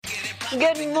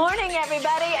Good morning,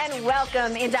 everybody, and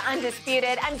welcome into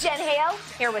Undisputed. I'm Jen Hale,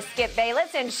 here with Skip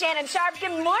Bayless and Shannon Sharp.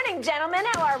 Good morning, gentlemen.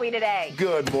 How are we today?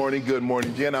 Good morning,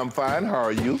 Jen. I'm fine. How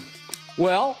are you?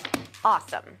 Well,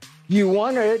 awesome. You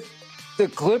wanted the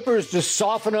Clippers to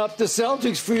soften up the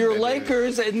Celtics for your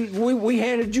Lakers, and we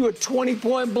handed you a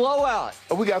 20-point blowout.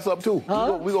 We got something, too.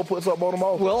 Huh? We're going to put something on them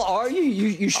all. Well, are you?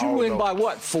 You should win by,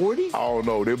 what, 40? I don't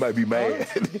know. They might be mad.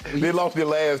 They lost their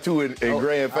last two in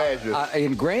grand fashion.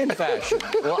 In grand fashion.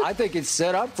 Well, I think it's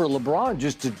set up for LeBron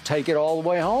just to take it all the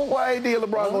way home. Well, I ain't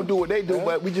LeBron going to do what they do,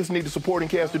 but we just need the supporting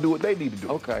cast to do what they need to do.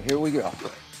 Okay, here we go.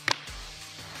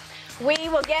 We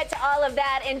will get to all of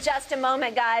that in just a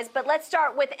moment, guys. But let's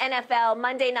start with NFL,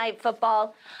 Monday Night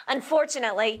Football.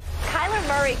 Unfortunately, Kyler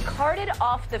Murray carted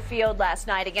off the field last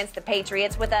night against the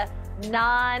Patriots with a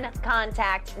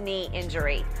non-contact knee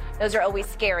injury. Those are always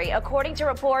scary. According to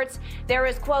reports, there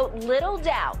is, quote, little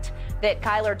doubt that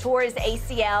Kyler tore his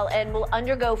ACL and will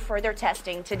undergo further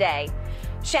testing today.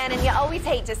 Shannon, you always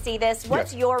hate to see this.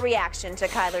 What's your reaction to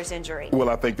Kyler's injury? Well,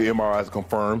 I think the MRI has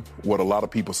confirmed what a lot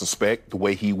of people suspect, the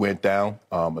way he went down,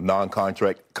 a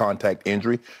non-contact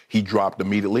injury. He dropped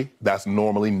immediately. That's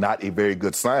normally not a very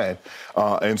good sign.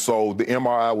 And so the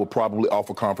MRI will probably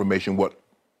offer confirmation what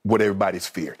everybody's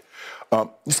feared.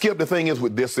 Skip, the thing is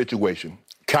with this situation,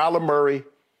 Kyler Murray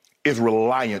is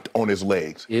reliant on his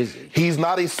legs. Is he? He's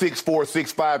not a 6'4",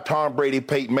 6'5" Tom Brady,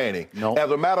 Peyton Manning. No.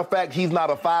 As a matter of fact, he's not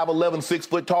a 5'11",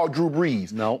 6-foot-tall Drew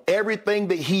Brees. No. Everything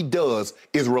that he does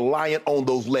is reliant on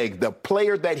those legs. The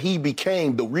player that he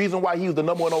became, the reason why he was the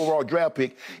number 1 overall draft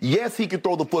pick, yes, he could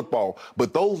throw the football,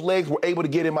 but those legs were able to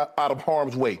get him out of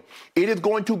harm's way. It is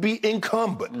going to be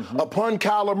incumbent upon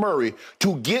Kyler Murray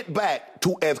to get back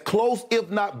to as close,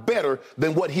 if not better,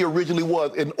 than what he originally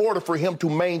was in order for him to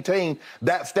maintain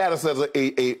that status as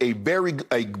a very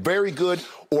good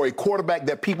or a quarterback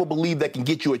that people believe that can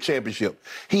get you a championship.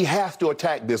 He has to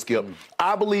attack this, Skip.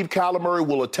 I believe Kyler Murray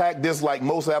will attack this like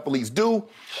most athletes do.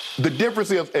 The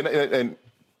difference is, and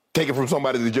take it from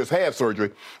somebody that just had surgery,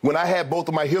 when I had both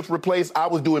of my hips replaced, I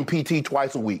was doing PT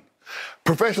twice a week.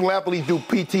 Professional athletes do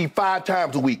PT 5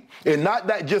 times a week. And not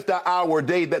that just that hour a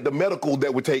day that the medical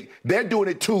that would take. They're doing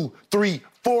it 2, 3,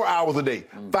 4 hours a day,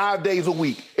 5 days a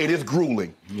week. It is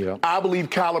grueling. Yeah. I believe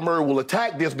Kyler Murray will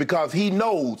attack this because he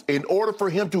knows in order for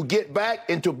him to get back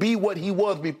and to be what he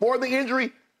was before the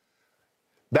injury,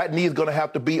 that knee is going to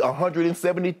have to be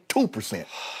 172%.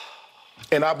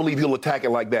 And I believe he'll attack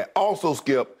it like that. Also,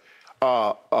 Skip,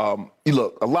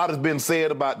 look, a lot has been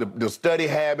said about the study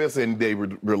habits and they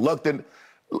were reluctant.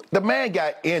 The man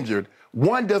got injured.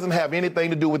 One doesn't have anything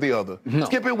to do with the other. No.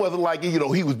 Skip, it wasn't like, he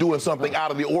was doing something out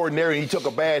of the ordinary and he took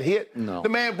a bad hit. No. The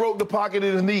man broke the pocket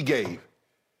and his knee gave.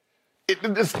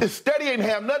 The study ain't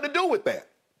have nothing to do with that.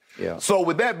 Yeah. So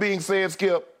with that being said,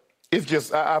 Skip, it's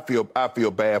just, I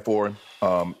feel bad for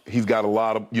him. He's got a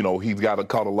lot of, he's got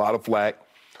caught a lot of flack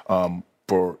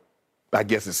for, I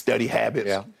guess, his study habits.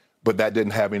 Yeah. But that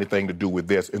didn't have anything to do with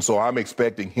this. And so I'm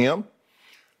expecting him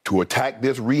to attack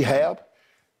this rehab,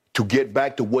 to get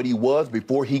back to what he was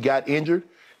before he got injured,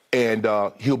 and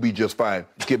he'll be just fine.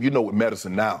 Skip, with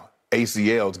medicine now,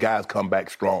 ACLs, guys come back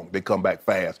strong. They come back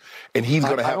fast. And he's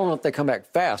going to have... I don't know if they come back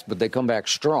fast, but they come back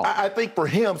strong. I think for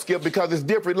him, Skip, because it's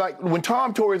different. Like when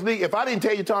Tom tore his knee, if I didn't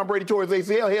tell you Tom Brady tore his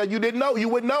ACL, hell, you didn't know. You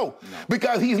wouldn't know. No.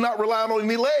 Because he's not relying on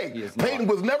any leg. Peyton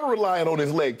was never relying on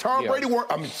his leg. Drew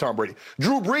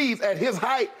Brees at his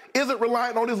height isn't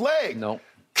relying on his leg. No.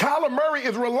 Kyler Murray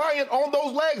is reliant on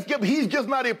those legs. Skip, he's just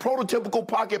not a prototypical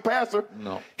pocket passer.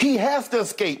 No. He has to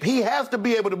escape. He has to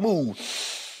be able to move.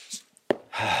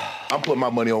 I'm putting my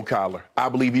money on Kyler. I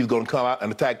believe he's going to come out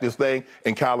and attack this thing,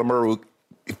 and Kyler Murray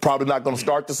is probably not going to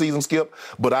start the season, Skip,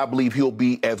 but I believe he'll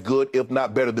be as good, if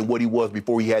not better, than what he was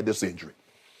before he had this injury.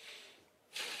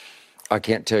 I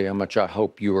can't tell you how much I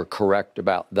hope you are correct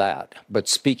about that. But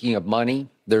speaking of money,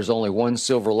 there's only one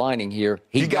silver lining here.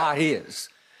 He got his.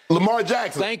 Lamar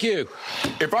Jackson. Thank you.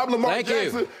 If I'm Lamar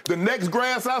Jackson, the next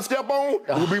grass I step on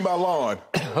will be my lawn.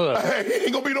 It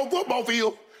ain't going to be no football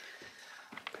field.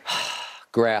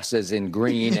 Grass as in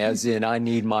green, as in I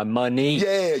need my money.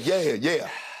 Yeah.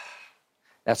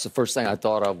 That's the first thing I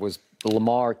thought of was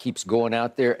Lamar keeps going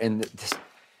out there. And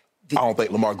I don't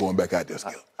think Lamar going back out there,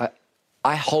 Skip.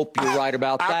 I hope you're right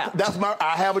about that.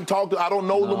 I haven't talked to, I don't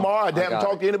know Lamar. I haven't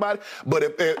talked to anybody.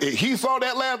 But if he saw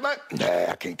that last night,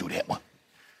 I can't do that one.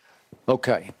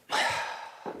 Okay.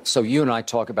 So you and I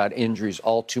talk about injuries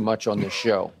all too much on this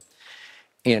show.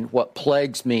 And what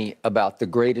plagues me about the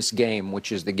greatest game,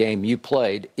 which is the game you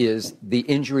played, is the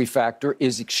injury factor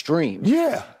is extreme.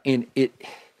 Yeah. And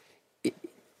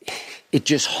it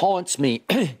just haunts me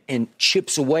and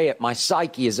chips away at my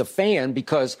psyche as a fan,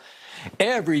 because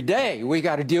every day we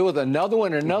got to deal with another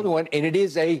one, and it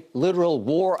is a literal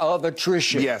war of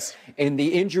attrition. Yes. And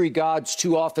the injury gods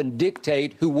too often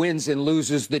dictate who wins and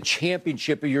loses the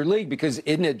championship of your league, because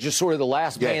isn't it just sort of the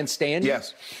last man standing?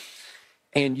 Yes.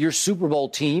 And your Super Bowl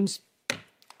teams,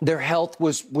 their health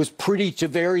was pretty to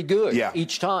very good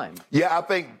each time. Yeah, I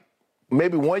think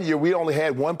maybe one year we only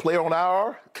had one player on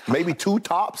IR, maybe two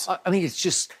tops. I mean,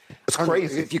 it's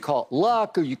crazy. If you call it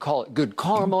luck or you call it good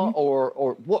karma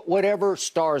or whatever,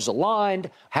 stars aligned,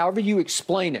 however you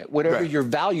explain it, whatever your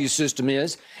value system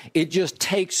is, it just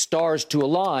takes stars to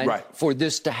align for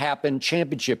this to happen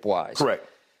championship-wise. Correct.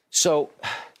 So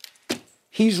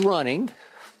he's running.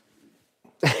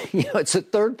 It's the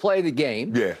third play of the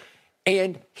game. Yeah.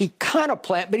 And he kind of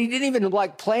but he didn't even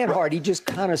plan hard. He just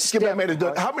kind of stepped.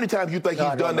 How many times do you think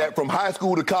he's done that from high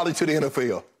school to college to the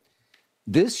NFL?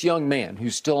 This young man,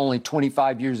 who's still only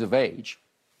 25 years of age,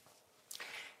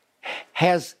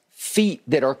 has feet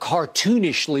that are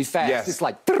cartoonishly fast. Yes. It's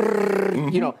like,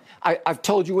 I've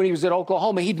told you when he was at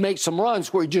Oklahoma, he'd make some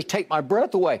runs where he'd just take my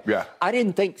breath away. Yeah. I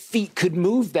didn't think feet could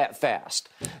move that fast.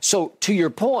 So to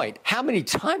your point, how many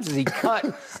times has he cut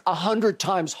 100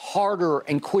 times harder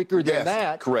and quicker than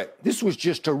that? Correct. This was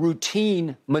just a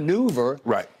routine maneuver.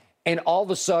 Right. And all of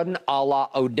a sudden, a la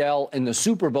Odell in the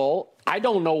Super Bowl, I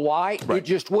don't know why, it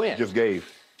just went. Just gave.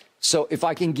 So if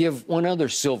I can give one other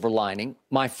silver lining,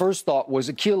 my first thought was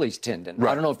Achilles tendon.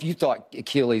 Right. I don't know if you thought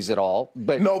Achilles at all,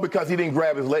 but no, because he didn't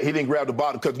grab his leg. He didn't grab the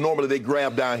bottom, because normally they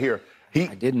grab down here.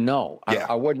 I didn't know. Yeah.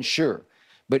 I wasn't sure.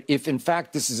 But if in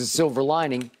fact this is a silver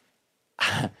lining,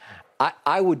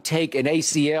 I would take an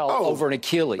ACL over an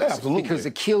Achilles. Absolutely. Because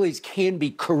Achilles can be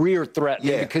career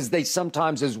threatening because they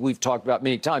sometimes, as we've talked about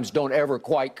many times, don't ever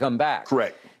quite come back.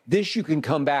 Correct. This you can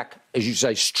come back, as you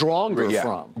say, stronger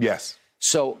from. Yes.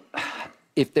 So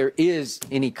if there is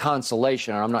any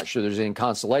consolation, and I'm not sure there's any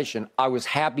consolation, I was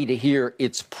happy to hear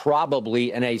it's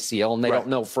probably an ACL, and they don't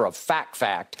know for a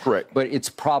fact. Correct. But it's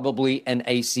probably an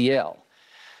ACL.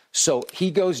 So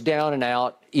he goes down and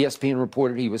out. ESPN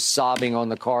reported he was sobbing on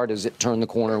the cart as it turned the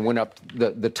corner and went up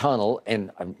the tunnel.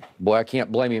 And, boy, I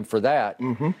can't blame him for that.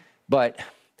 Mm-hmm. But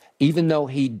even though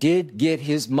he did get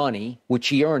his money, which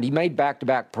he earned, he made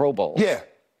back-to-back Pro Bowls. Yeah.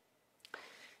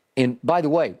 And by the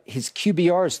way, his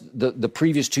QBRs the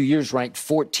previous 2 years ranked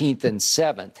 14th and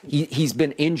 7th. He's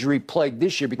been injury plagued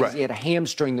this year because he had a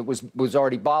hamstring that was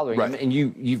already bothering him. And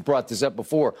you've brought this up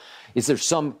before. Is there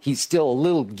he's still a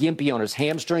little gimpy on his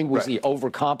hamstring? Was he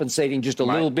overcompensating just a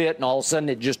little bit, and all of a sudden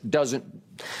it just doesn't?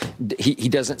 He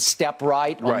doesn't step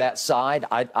right on that side.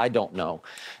 I don't know,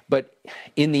 but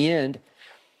in the end,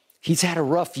 he's had a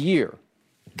rough year.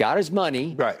 Got his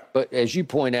money, but as you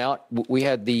point out, we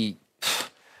had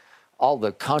all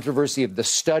the controversy of the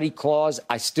study clause.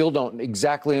 I still don't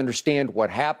exactly understand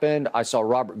what happened. I saw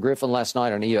Robert Griffin last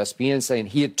night on ESPN saying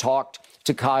he had talked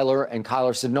to Kyler, and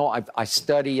Kyler said, no, I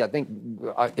study. I think,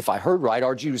 if I heard right,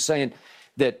 RG was saying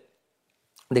that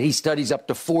he studies up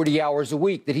to 40 hours a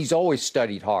week, that he's always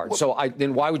studied hard. Well, so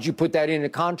then why would you put that in a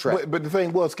contract? But the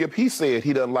thing was, Skip, he said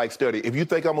he doesn't like study. If you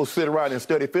think I'm going to sit around and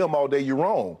study film all day, you're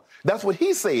wrong. That's what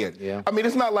he said. Yeah. I mean,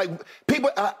 it's not like people,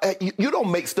 you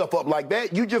don't make stuff up like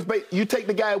that. You just you take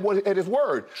the guy at his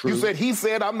word. True. He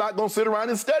said, I'm not going to sit around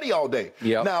and study all day.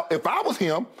 Yep. Now, if I was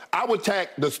him, I would tack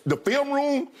the film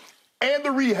room and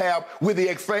the rehab with the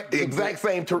exact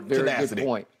same tenacity. Very good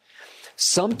point.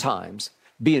 Sometimes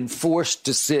being forced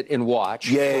to sit and watch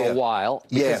for a while,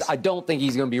 because I don't think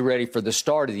he's going to be ready for the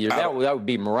start of the year. That would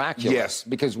be miraculous,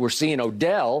 because we're seeing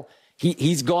Odell.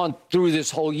 He's gone through this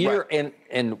whole year,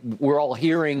 and we're all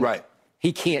hearing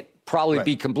he can't probably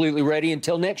be completely ready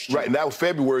until next year. Right, and that was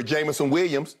February. Jamison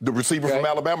Williams, the receiver from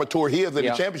Alabama, tore his in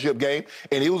the championship game,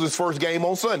 and it was his first game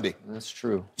on Sunday. That's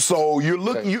true. So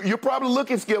you're probably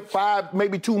looking, Skip, 5,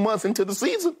 maybe 2 months into the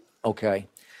season. Okay.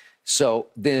 So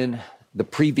then the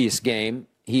previous game,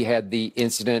 he had the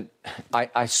incident. I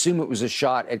assume it was a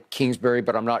shot at Kingsbury,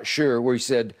 but I'm not sure, where he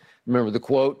said, remember the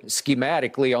quote,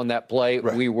 schematically on that play,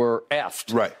 we were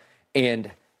effed. Right.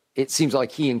 And it seems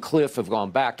like he and Cliff have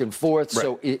gone back and forth. Right.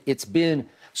 So it's been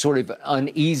sort of an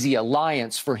uneasy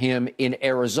alliance for him in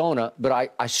Arizona.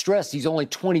 But I stress he's only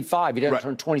 25. He doesn't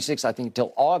turn 26, I think,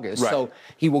 until August. Right. So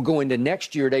he will go into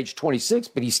next year at age 26,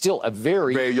 but he's still a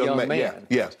very young man. Yeah.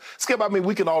 Yes. Skip, I mean,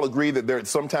 we can all agree that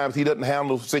sometimes he doesn't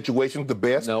handle situations the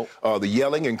best. No. The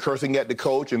yelling and cursing at the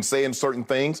coach and saying certain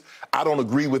things. I don't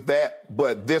agree with that,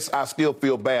 but I still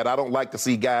feel bad. I don't like to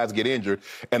see guys get injured.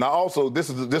 And I also, this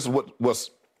is what was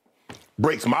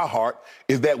breaks my heart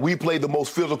is that we play the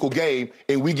most physical game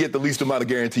and we get the least amount of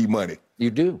guaranteed money.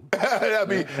 You do. I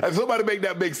mean, somebody make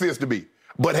that make sense to me.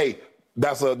 But hey,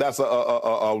 that's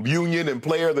a union and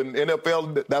players and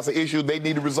NFL. That's an issue they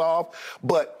need to resolve.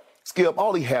 But Skip,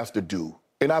 all he has to do,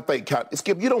 and I think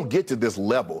Skip, you don't get to this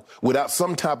level without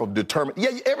some type of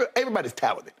determination. Yeah, everybody's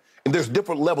talented, and there's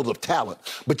different levels of talent.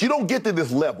 But you don't get to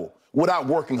this level without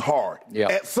working hard. Yeah.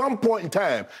 At some point in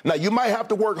time. Now, you might have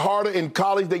to work harder in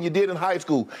college than you did in high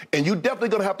school, and you're definitely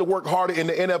going to have to work harder in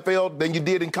the NFL than you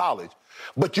did in college.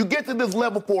 But you get to this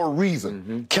level for a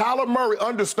reason. Kyler Murray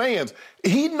understands.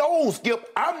 He knows,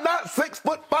 Skip, I'm not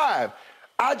 6'5".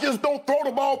 I just don't throw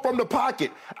the ball from the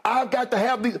pocket. I've got to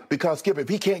have these. Because, Skip, if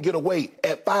he can't get away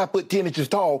at 5'10"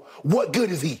 tall, what good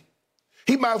is he?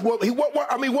 He might as well.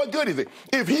 What good is it?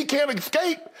 If he can't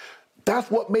escape,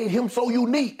 that's what made him so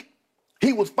unique.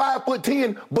 He was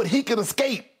 5'10", but he could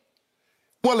escape.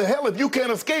 Well, the hell, if you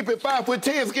can't escape at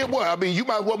 5'10", Skip, what? I mean, you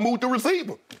might as well move the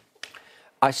receiver.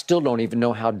 I still don't even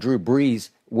know how Drew Brees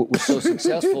was so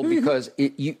successful because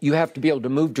you have to be able to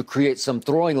move to create some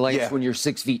throwing lanes when you're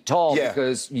 6 feet tall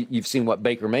because you've seen what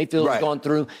Baker Mayfield has gone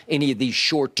through. Any of these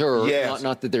shorter,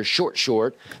 not that they're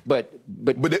short, but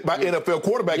by NFL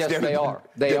quarterback standards, they are.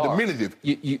 They're diminutive.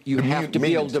 You have to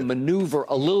be able to maneuver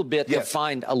a little bit to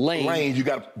find a lane. Lanes, you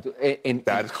got and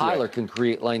Kyler can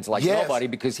create lanes like nobody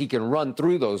because he can run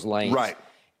through those lanes. Right.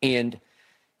 And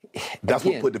that's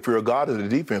what put the fear of God in the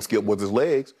defense, Skip, was his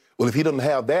legs. Well, if he doesn't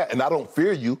have that, and I don't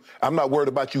fear you, I'm not worried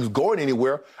about you going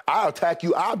anywhere, I'll attack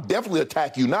you. I'll definitely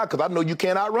attack you now because I know you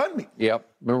can't outrun me. Yep.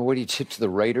 Remember when he tipped the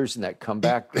Raiders in that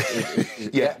comeback?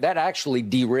 That actually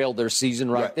derailed their season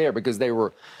right there because they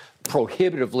were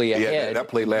prohibitively ahead. Yeah, that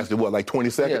play lasted, like 20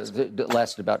 seconds? Yeah, it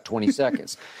lasted about 20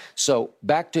 seconds. So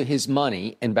back to his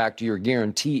money and back to your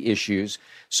guarantee issues.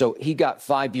 So he got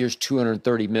 5 years,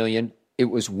 $230 million. It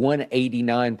was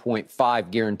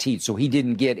 189.5 guaranteed. So he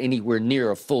didn't get anywhere near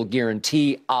a full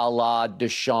guarantee, a la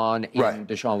Deshaun and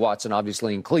Deshaun Watson,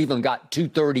 obviously, in Cleveland, got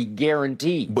 230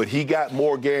 guaranteed. But he got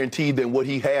more guaranteed than what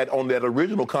he had on that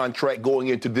original contract going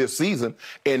into this season.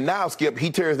 And now, Skip, he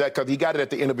tears that because he got it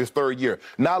at the end of his third year.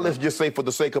 Now let's just say, for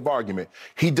the sake of argument,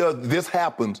 this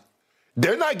happens.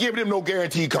 They're not giving him no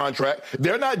guaranteed contract.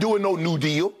 They're not doing no new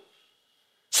deal.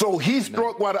 So he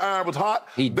struck while the iron was hot.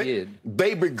 He did.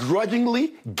 They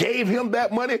begrudgingly gave him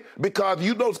that money because,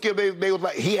 Skip, they was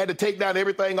like, he had to take down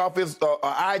everything off his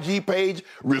IG page,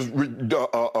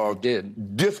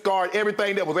 discard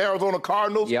everything that was Arizona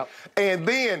Cardinals. Yep. And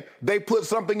then they put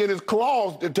something in his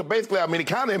clause to basically, it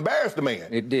kind of embarrassed the man.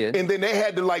 It did. And then they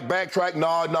had to, backtrack.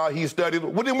 No, he studied.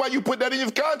 Well, then why you put that in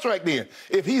his contract then?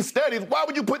 If he studied, why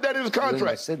would you put that in his contract?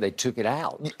 I said they took it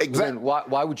out. Exactly.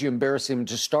 Why would you embarrass him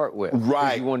to start with?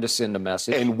 Right. He wanted to send a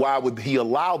message. And why would he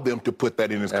allow them to put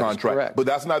that in his contract? Correct. But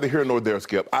that's neither here nor there,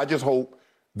 Skip. I just hope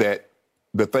that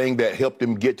the thing that helped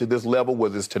him get to this level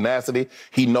was his tenacity.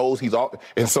 He knows he's all,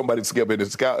 and somebody, Skip, in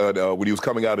his scout, when he was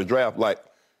coming out of the draft,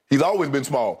 he's always been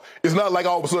small. It's not like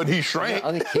all of a sudden he shrank. Yeah,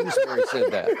 I think Kingsbury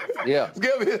said that. Yeah.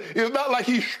 It's not like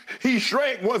he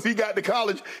shrank once he got to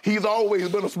college. He's always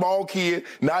been a small kid.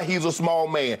 Now he's a small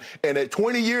man. And at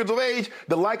 20 years of age,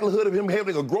 the likelihood of him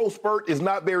having a growth spurt is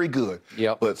not very good.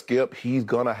 Yep. But, Skip, he's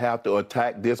going to have to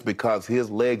attack this because his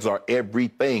legs are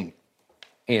everything.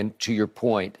 And to your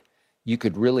point, you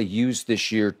could really use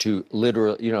this year to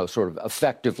literally, sort of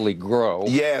effectively grow.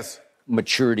 Yes.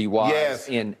 Maturity-wise.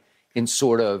 Yes. In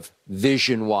sort of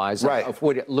vision-wise of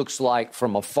what it looks like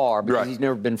from afar, because he's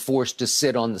never been forced to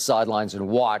sit on the sidelines and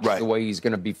watch the way he's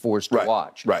going to be forced to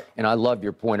watch. Right. And I love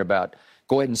your point about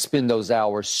go ahead and spend those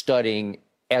hours studying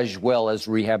as well as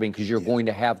rehabbing because you're going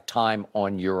to have time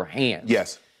on your hands.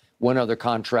 Yes. One other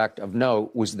contract of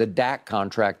note was the Dak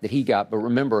contract that he got. But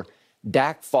remember,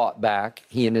 Dak fought back,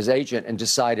 he and his agent, and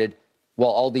decided, well,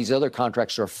 all these other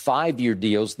contracts are 5-year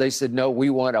deals. They said, no, we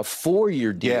want a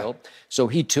 4-year deal. Yeah. So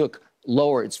he took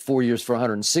lower. It's 4 years for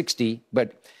 160,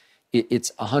 but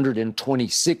it's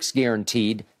 126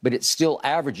 guaranteed, but it still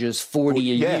averages 40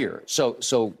 a year. So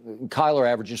Kyler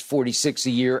averages 46 a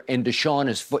year, and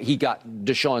he got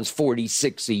Deshaun's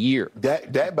 46 a year.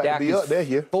 That might be up there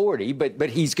here. 40, but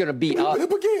he's going to be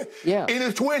up again. Yeah, in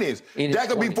his 20s. That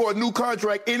could be for a new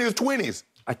contract in his 20s.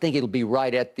 I think it'll be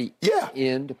right at the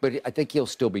end, but I think he'll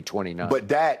still be 29. But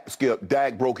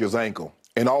Dak broke his ankle.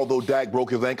 And although Dak broke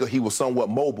his ankle, he was somewhat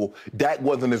mobile. Dak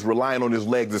wasn't as reliant on his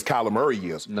legs as Kyler Murray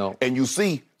is. No. And you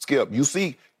see,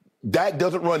 Dak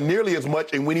doesn't run nearly as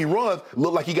much. And when he runs,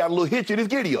 look like he got a little hitch in his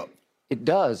giddy-up. It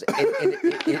does.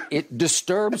 And it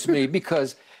disturbs me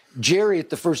because Jerry at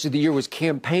the first of the year was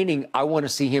campaigning, I want to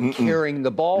see him carrying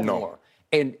the ball more.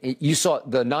 And you saw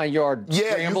the 9-yard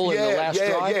scramble in the last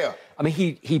drive? Yeah. I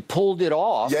mean, he pulled it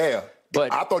off. Yeah.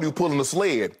 But I thought he was pulling the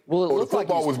sled. Well, or the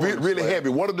football was really heavy.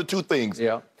 One of the two things.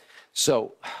 Yeah.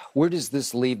 So where does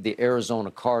this leave the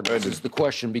Arizona Cardinals is the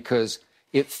question, because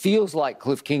it feels like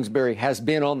Cliff Kingsbury has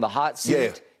been on the hot seat.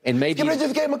 Yeah. And maybe they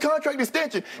just gave him a contract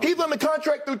extension. He's on the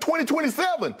contract through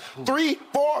 2027. 3,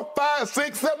 4, 5,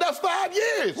 6, 7. That's 5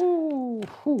 years. Ooh.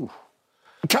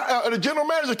 The general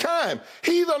manager, Kime,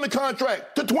 he's on the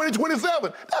contract to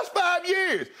 2027. That's 5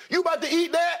 years. You about to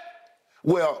eat that?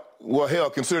 Well,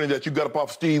 hell, considering that you got up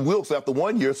off Steve Wilkes after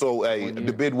 1 year, so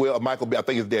the Bidwell, Michael, I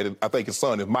think his dad, I think his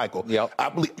son is Michael. Yep. I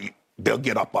believe they'll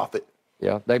get up off it.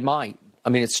 Yeah, they might. I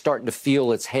mean, it's starting to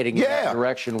feel it's heading in that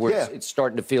direction where it's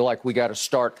starting to feel like we got to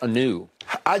start anew.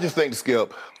 I just think,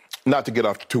 Skip, not to get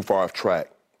off too far off track,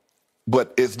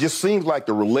 but it just seems like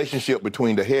the relationship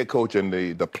between the head coach and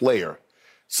the player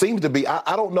seems to be,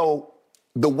 I don't know,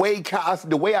 the way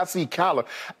I see Kyler,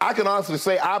 I can honestly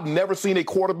say I've never seen a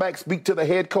quarterback speak to the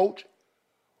head coach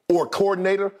or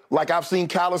coordinator like I've seen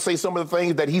Kyler say some of the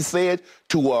things that he said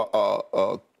to,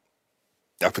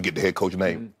 I forget the head coach's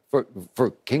name.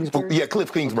 For Kingsbury? Yeah,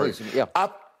 Cliff Kingsbury. Yeah.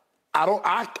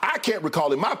 I can't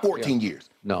recall in my 14 years.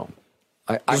 No.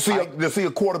 To see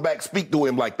a quarterback speak to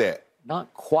him like that.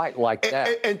 Not quite like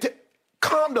that. And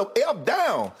calm the F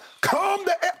down. Calm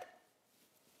the F.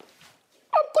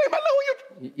 I'm playing my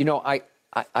low. You know,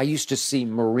 I used to see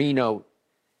Marino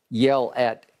yell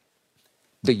at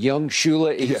the young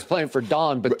Shula. He was playing for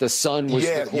Don, but the son was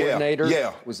the coordinator.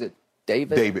 Yeah. Was it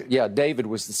David? David. Yeah, David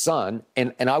was the son.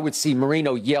 And I would see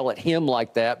Marino yell at him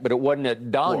like that, but it wasn't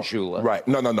at Don Shula. Right.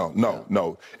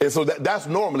 No. And so that's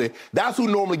who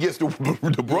normally gets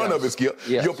the brunt of it, Skip.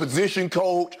 Yes. Your position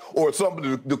coach or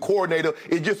somebody, the coordinator.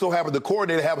 It just so happens the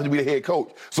coordinator happens to be the head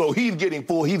coach. So he's getting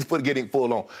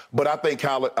full on. But I think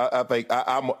Kyler,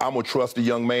 I'm going to trust the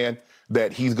young man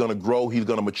that he's going to grow, he's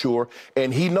going to mature,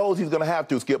 and he knows he's going to have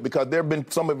to, Skip, because there have been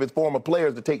some of his former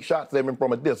players that take shots at him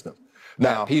from a distance.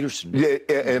 Now, Peterson. Yeah,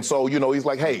 and so, he's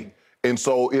like, hey, and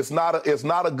so it's not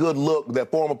a good look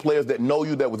that former players that know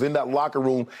you, that was in that locker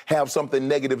room, have something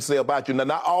negative to say about you. Now,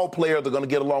 not all players are going to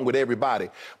get along with everybody,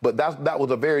 but that was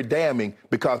a very damning,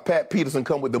 because Pat Peterson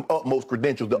come with the utmost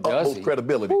credentials, the utmost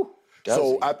credibility.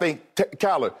 So I think,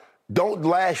 Kyler, don't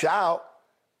lash out.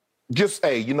 Just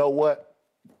say, you know what?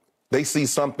 They see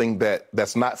something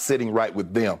that's not sitting right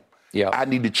with them. Yeah. I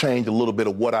need to change a little bit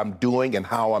of what I'm doing and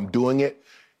how I'm doing it.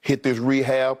 Hit this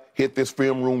rehab, hit this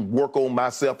film room, work on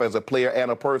myself as a player and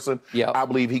a person. Yep. I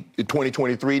believe in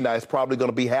 2023, now it's probably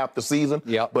going to be half the season,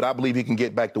 but I believe he can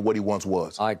get back to what he once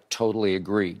was. I totally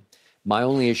agree. My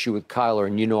only issue with Kyler,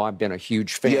 and I've been a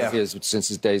huge fan of his since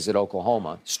his days at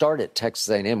Oklahoma, started at Texas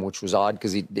A&M, which was odd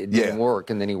because it didn't work,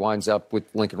 and then he winds up with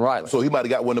Lincoln Riley. So he might have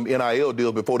got one of them NIL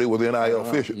deals before they were the NIL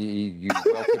official. You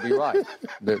well could be right.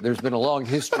 There's been a long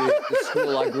history at the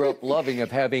school I grew up loving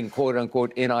of having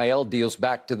quote-unquote NIL deals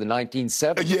back to the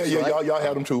 1970s. Yeah, right? y'all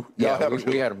had them too. We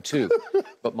had them too.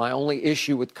 But my only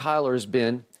issue with Kyler has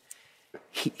been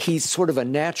he's sort of a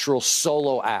natural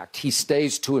solo act. He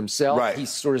stays to himself. Right. He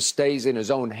sort of stays in his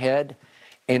own head.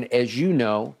 And as you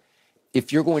know,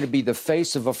 if you're going to be the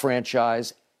face of a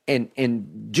franchise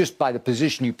and just by the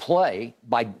position you play,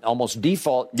 by almost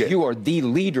default, you are the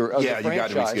leader of the franchise.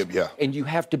 You got to be Skip, And you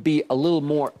have to be a little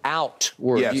more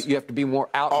outward. Yes. You have to be more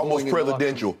outgoing. Almost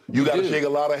presidential. You got to shake a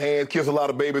lot of hands, kiss a lot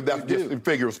of babies. That's just a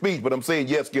figure of speech. But I'm saying,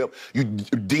 yes, Skip, you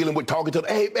dealing with talking to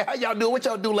hey, man, how y'all doing? What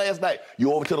y'all do last night?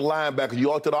 You over to the linebackers. You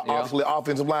over to the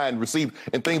offensive line, receive,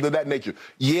 and things of that nature.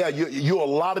 Yeah, you're a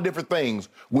lot of different things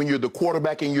when you're the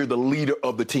quarterback and you're the leader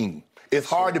of the team. It's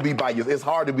hard to be by you. It's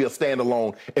hard to be a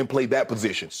standalone and play that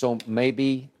position. So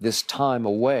maybe this time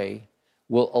away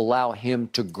will allow him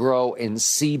to grow and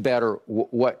see better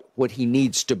what he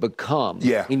needs to become.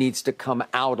 Yeah. He needs to come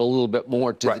out a little bit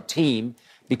more to the team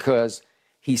because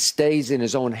he stays in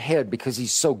his own head because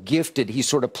he's so gifted. He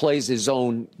sort of plays his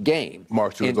own game.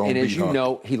 Marks to his own beat. And as you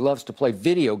know, he loves to play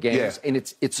video games, and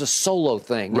it's a solo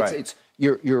thing. Right.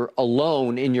 You're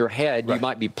alone in your head. Right. You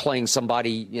might be playing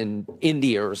somebody in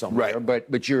India or somewhere,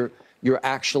 but you're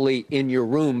actually in your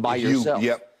room by yourself.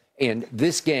 Yep. And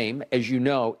this game, as you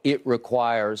know, it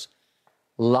requires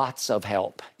lots of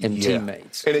help and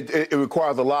teammates. And it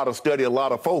requires a lot of study, a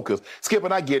lot of focus. Skip,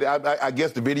 and I get it. I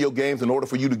guess the video games, in order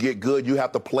for you to get good, you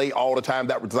have to play all the time.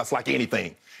 That's like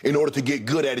anything. In order to get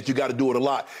good at it, you got to do it a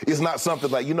lot. It's not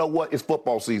something like, you know what, it's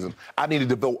football season. I need to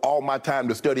devote all my time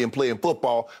to studying and playing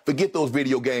football. Forget those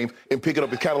video games and pick it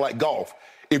up. It's kind of like golf.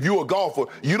 If you're a golfer,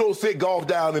 you don't sit golf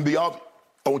down and be off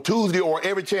on Tuesday or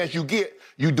every chance you get,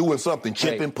 you doing something,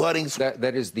 chipping, putting.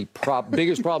 That is the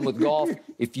biggest problem with golf.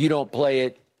 If you don't play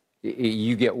it,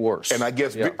 you get worse. And I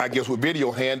guess with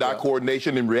video, hand-eye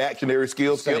coordination and reactionary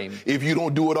skills, if you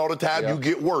don't do it all the time, you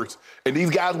get worse. And these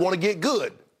guys want to get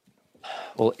good.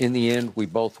 Well, in the end, we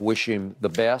both wish him the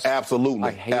best. Absolutely.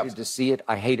 I hated to see it.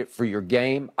 I hate it for your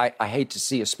game. I hate to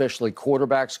see especially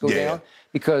quarterbacks go down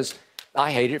because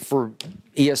I hate it for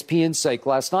ESPN's sake.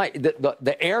 Last night,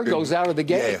 the air goes out of the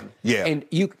game. Yeah. And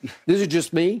this is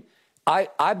just me.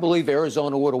 I believe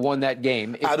Arizona would have won that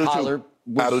game if Kyler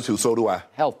was I do too. So do I.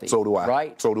 Healthy. So do I.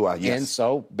 Right? So do I, yes. And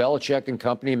so Belichick and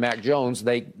company, Mac Jones,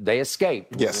 they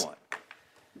escaped. Yes.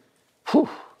 Whew.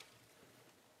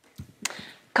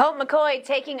 Colt McCoy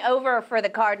taking over for the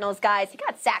Cardinals, guys. He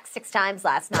got sacked 6 times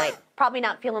last night. Probably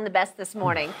not feeling the best this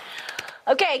morning.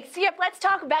 Okay, so let's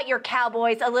talk about your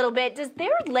Cowboys a little bit. Does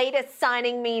their latest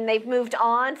signing mean they've moved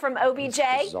on from OBJ?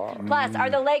 Plus, are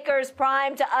the Lakers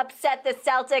primed to upset the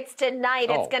Celtics tonight?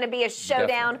 It's going to be a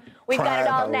showdown. Definitely. We've got it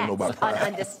all next on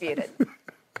Undisputed.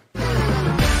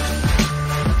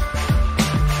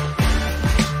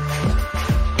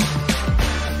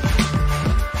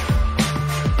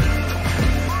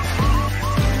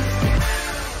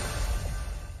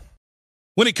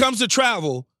 When it comes to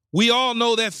travel, we all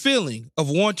know that feeling of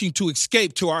wanting to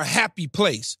escape to our happy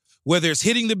place, whether it's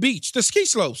hitting the beach, the ski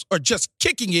slopes, or just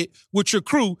kicking it with your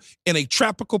crew in a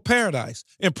tropical paradise.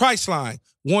 And Priceline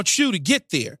wants you to get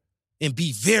there and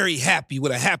be very happy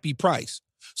with a happy price,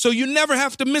 so you never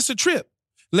have to miss a trip.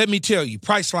 Let me tell you,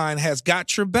 Priceline has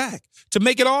got your back to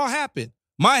make it all happen.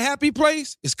 My happy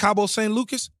place is Cabo San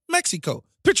Lucas, Mexico.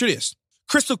 Picture this: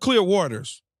 crystal clear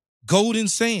waters, golden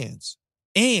sands,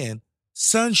 and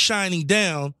sun shining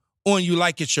down on you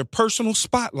like it's your personal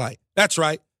spotlight. That's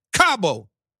right. Cabo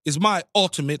is my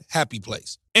ultimate happy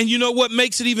place. And you know what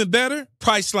makes it even better?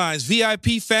 Priceline's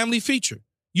VIP family feature.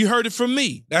 You heard it from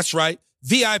me. That's right.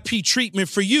 VIP treatment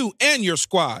for you and your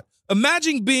squad.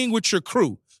 Imagine being with your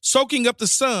crew, soaking up the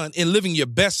sun and living your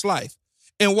best life.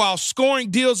 And while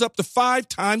scoring deals up to 5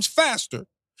 times faster,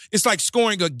 it's like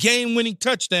scoring a game-winning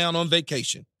touchdown on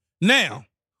vacation. Now,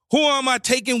 who am I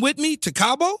taking with me to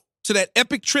Cabo? To that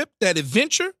epic trip, that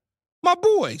adventure? My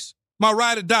boys, my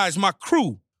ride or dies, my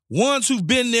crew, ones who've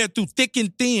been there through thick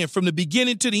and thin from the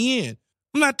beginning to the end.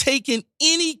 I'm not taking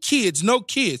any kids, no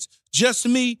kids, just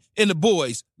me and the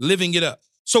boys living it up.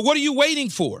 So what are you waiting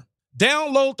for?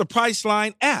 Download the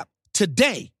Priceline app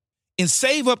today and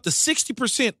save up to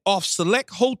 60% off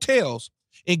select hotels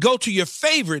and go to your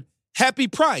favorite happy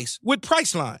price with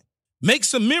Priceline. Make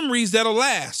some memories that'll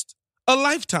last a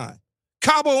lifetime.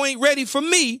 Cabo ain't ready for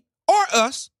me or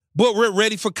us, but we're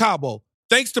ready for Cabo.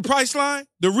 Thanks to Priceline,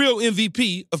 the real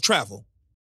MVP of travel.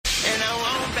 And I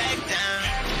won't back down.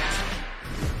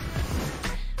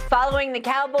 Following the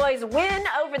Cowboys' win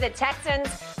over the Texans,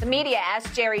 the media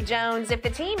asked Jerry Jones if the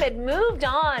team had moved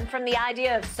on from the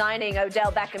idea of signing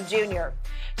Odell Beckham Jr.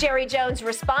 Jerry Jones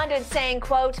responded saying,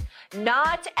 quote,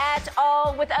 "Not at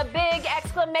all," with a big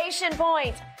exclamation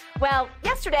point. Well,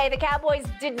 yesterday the Cowboys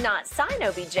did not sign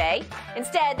OBJ.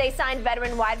 Instead, they signed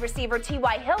veteran wide receiver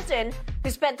T.Y. Hilton, who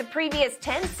spent the previous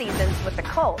 10 seasons with the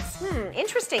Colts.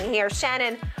 Interesting here.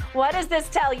 Shannon, what does this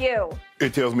tell you?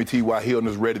 It tells me T.Y. Hilton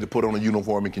is ready to put on a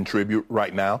uniform and contribute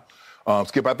right now.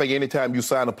 Skip, I think anytime you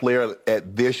sign a player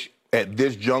at this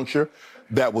juncture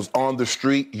that was on the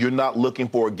street, you're not looking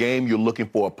for a game, you're looking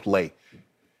for a play.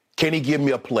 Can he give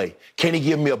me a play? Can he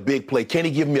give me a big play? Can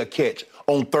he give me a catch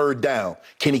on third down?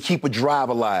 Can he keep a drive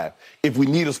alive? If we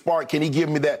need a spark, can he give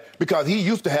me that? Because he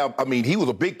used to have, he was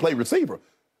a big play receiver.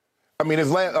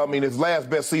 His last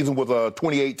best season was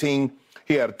 2018.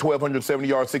 He had 1,270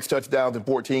 yards, 6 touchdowns in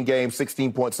 14 games,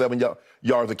 16.7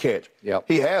 yards a catch. Yep.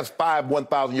 He has 5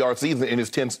 1,000-yard seasons in his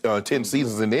 10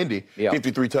 seasons in Indy,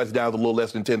 53 touchdowns, a little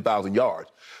less than 10,000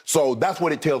 yards. So that's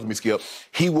what it tells me, Skip.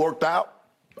 He worked out.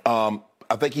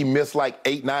 I think he missed like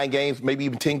 8, 9 games, maybe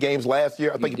even 10 games last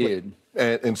year. I think he did.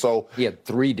 And so he had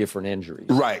 3 different injuries.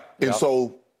 Right. Yep. And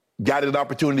so got an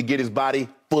opportunity to get his body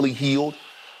fully healed.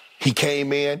 He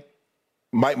came in.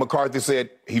 Mike McCarthy said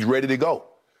he's ready to go.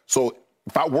 So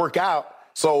if I work out,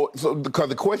 so because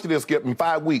the question is, Skip, in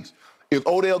 5 weeks, is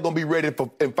Odell going to be ready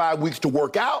in 5 weeks to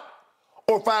work out,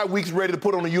 or 5 weeks ready to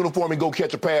put on a uniform and go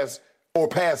catch a pass or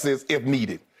passes if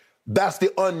needed? That's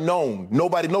the unknown.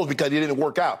 Nobody knows because he didn't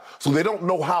work out. So they don't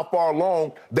know how far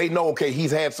along. They know, okay, he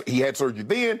had surgery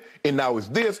then, and now it's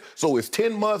this. So it's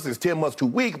 10 months, 2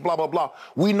 weeks, blah, blah, blah.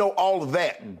 We know all of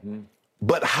that. Mm-hmm.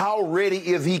 But how ready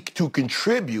is he to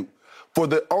contribute for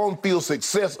the on-field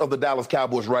success of the Dallas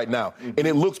Cowboys right now? Mm-hmm. And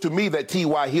it looks to me that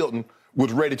T.Y. Hilton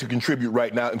was ready to contribute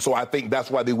right now, and so I think that's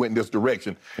why they went in this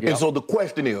direction. Yep. And so the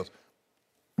question is,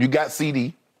 you got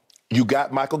CD, you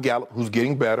got Michael Gallup, who's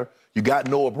getting better, you got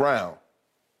Noah Brown.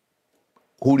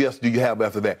 Who else do you have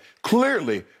after that?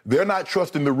 Clearly, they're not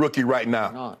trusting the rookie right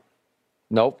now. Not.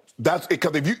 Nope. That's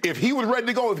because if he was ready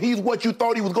to go, if he's what you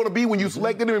thought he was going to be when you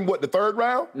selected him in the third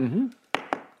round,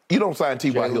 you don't sign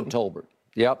T.Y. Jalen Hilton. Tolbert.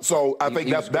 Yep. So I think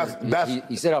that's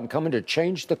he said, I'm coming to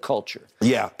change the culture.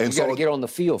 Yeah. And you got to get on the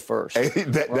field first.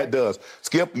 That does.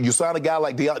 Skip, you sign a guy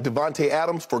like Devontae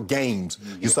Adams for games.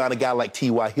 You sign a guy like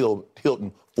T.Y.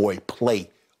 Hilton for a play.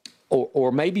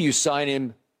 Or maybe you sign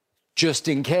him just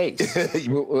in case.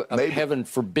 Heaven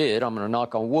forbid, I'm going to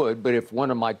knock on wood, but if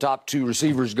one of my top two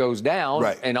receivers goes down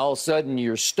and all of a sudden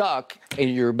you're stuck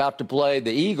and you're about to play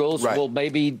the Eagles, well,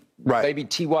 maybe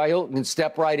T.Y. Hilton can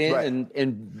step right in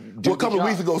and do Well, a couple of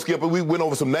weeks ago, Skipper, we went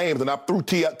over some names, and I threw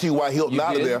T.Y. Hilton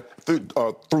out of there,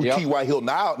 threw T.Y. Hilton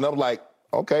out, and I was like,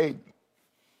 okay,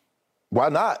 why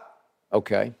not?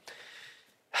 Okay.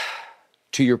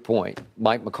 To your point,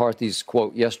 Mike McCarthy's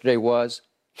quote yesterday was,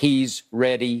 he's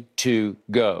ready to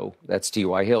go. That's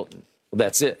T.Y. Hilton. Well,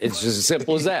 that's it. It's just as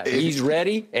simple as that. He's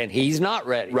ready, and he's not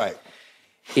ready. Right.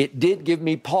 It did give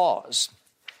me pause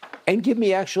and give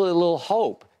me actually a little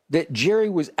hope that Jerry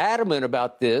was adamant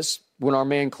about this when our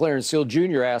man Clarence Hill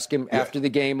Jr. asked him after the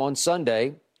game on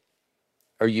Sunday,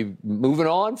 are you moving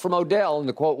on from Odell? And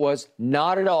the quote was,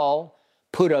 not at all.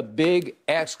 Put a big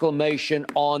exclamation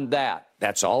on that.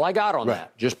 That's all I got on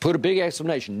that. Just put a big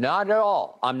exclamation. Not at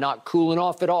all. I'm not cooling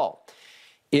off at all.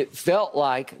 It felt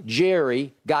like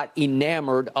Jerry got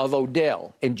enamored of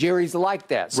Odell. And Jerry's like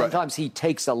that. Sometimes he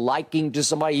takes a liking to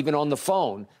somebody, even on the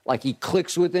phone, like he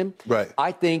clicks with him.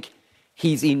 I think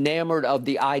he's enamored of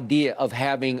the idea of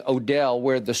having Odell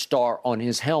wear the star on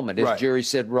his helmet, as Jerry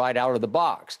said right out of the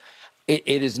box. It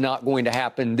is not going to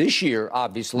happen this year,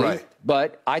 obviously.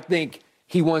 But I think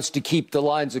he wants to keep the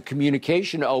lines of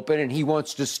communication open, and he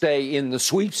wants to stay in the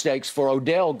sweepstakes for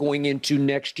Odell going into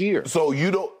next year. So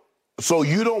you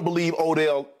don't believe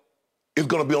Odell is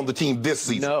going to be on the team this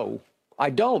season? No, I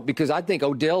don't, because I think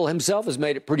Odell himself has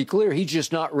made it pretty clear he's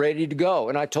just not ready to go.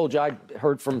 And I told you I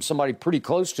heard from somebody pretty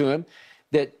close to him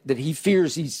that he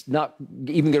fears he's not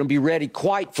even going to be ready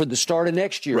quite for the start of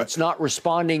next year. It's not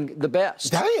responding the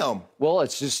best. Damn. Well,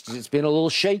 it's been a little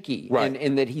shaky,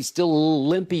 and that he's still a little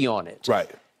limpy on it.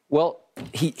 Well,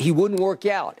 he wouldn't work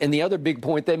out. And the other big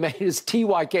point they made is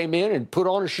T.Y. came in and put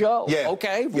on a show.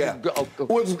 Okay.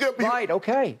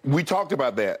 Okay. We talked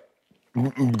about that.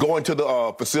 Going to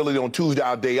the facility on Tuesday,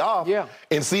 our day off,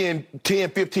 and seeing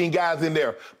 10, 15 guys in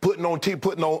there putting on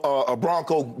a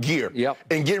Bronco gear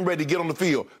and getting ready to get on the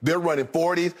field. They're running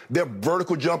 40s. They're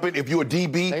vertical jumping. If you're a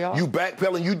DB, you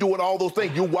backpedaling, you doing all those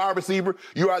things. You're a wide receiver.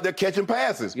 You're out there catching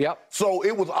passes. So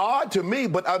it was odd to me,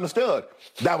 but I understood.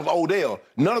 That was Odell.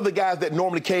 None of the guys that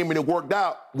normally came in and worked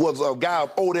out was a guy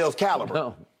of Odell's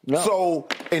caliber. No. So,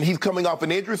 and he's coming off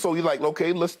an injury, so you're like,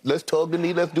 okay, let's tug the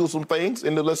knee, let's do some things,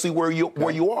 and then let's see where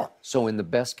you are. So in the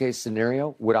best case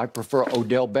scenario, would I prefer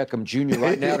Odell Beckham Jr.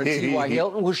 right now to T.Y.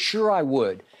 Hilton? Well, sure I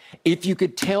would. If you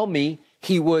could tell me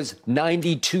he was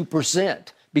 92%,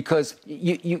 because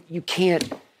you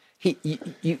can't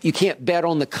you can't bet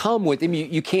on the come with him.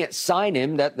 You can't sign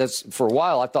him. That's for a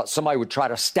while I thought somebody would try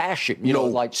to stash him,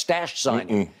 like stash sign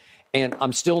him. And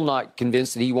I'm still not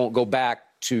convinced that he won't go back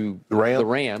to the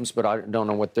Rams, but I don't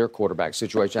know what their quarterback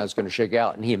situation is going to shake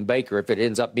out. And he and Baker, if it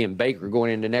ends up being Baker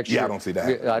going into next year, I don't see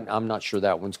that. I'm not sure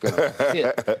that one's going to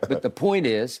fit. But the point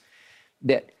is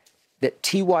that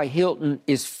T.Y. Hilton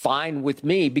is fine with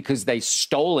me because they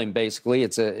stole him. Basically,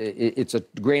 it's a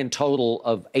grand total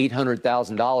of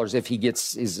 $800,000 if he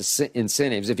gets his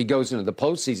incentives. If he goes into the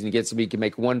postseason, he can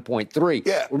make 1.3.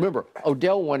 Yeah. Remember,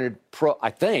 Odell wanted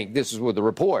I think this is with the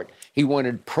report. He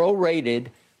wanted prorated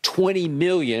 $20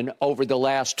 million over the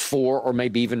last 4 or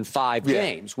maybe even 5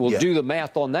 games. We'll do the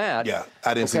math on that. Yeah,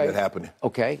 I didn't see that happening.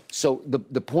 Okay, so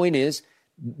the point is,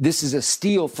 this is a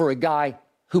steal for a guy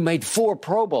who made 4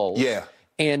 Pro Bowls. Yeah.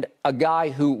 And a guy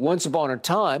who, once upon a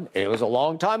time, it was a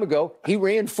long time ago, he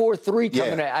ran 4.3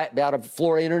 coming out of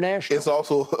Florida International. It's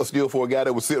also a steal for a guy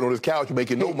that was sitting on his couch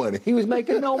making no money. He was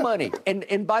making no money.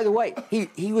 And by the way,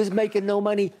 he was making no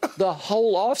money the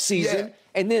whole offseason. Yeah.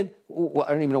 And then, I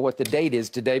don't even know what the date is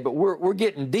today, but we're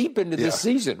getting deep into this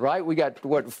season, right? We got,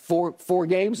 four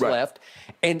games left.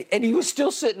 And he was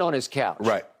still sitting on his couch.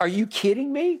 Right. Are you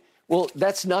kidding me? Well,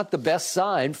 that's not the best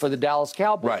sign for the Dallas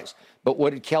Cowboys. Right. But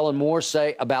what did Kellen Moore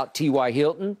say about T.Y.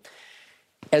 Hilton?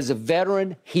 As a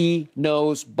veteran, he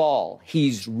knows ball.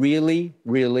 He's really,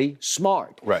 really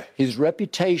smart. Right. His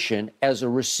reputation as a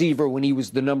receiver when he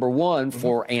was the number 1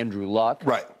 for Andrew Luck.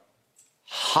 Right.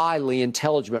 Highly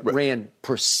intelligent, ran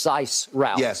precise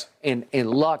routes. Yes. And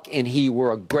Luck and he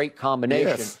were a great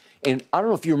combination. Yes. And I don't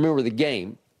know if you remember the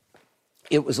game.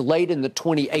 it was late in the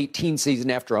 2018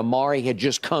 season after Amari had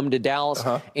just come to Dallas,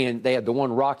 and they had the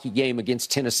one rocky game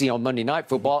against Tennessee on Monday Night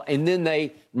Football, and then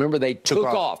they took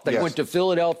off. They went to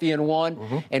Philadelphia and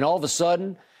won, and all of a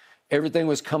sudden, everything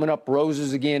was coming up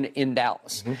roses again in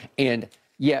Dallas. And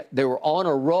yet they were on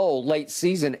a roll late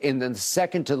season, and then the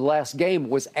second to the last game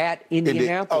was at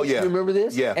Indianapolis. You remember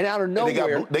this? Yeah. And out of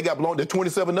nowhere, they got blown. The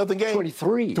 27-0 game.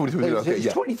 23. 23. Okay,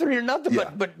 yeah. 23-0. Yeah.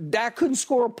 But Dak couldn't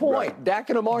score a point. Right. Dak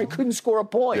and Amari couldn't score a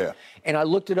point. Yeah. And I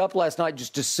looked it up last night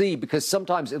just to see, because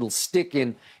sometimes it'll stick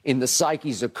in the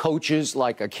psyches of coaches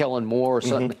like a Kellen Moore or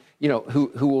something,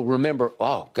 who will remember,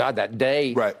 oh God, that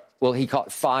day. Right. Well, he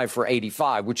caught 5 for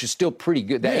 85, which is still pretty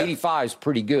good. That 85 is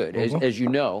pretty good, as you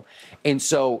know. And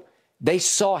so they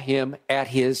saw him at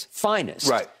his finest.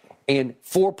 Right. And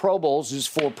 4 Pro Bowls is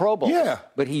 4 Pro Bowls. Yeah.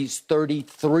 But he's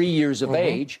 33 years of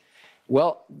age.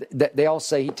 Well, they all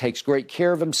say he takes great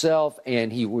care of himself,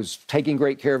 and he was taking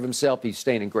great care of himself. He's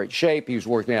staying in great shape. He was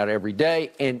working out every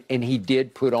day, and he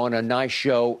did put on a nice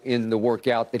show in the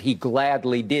workout that he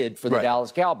gladly did for the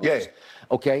Dallas Cowboys. Yeah.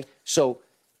 Okay, so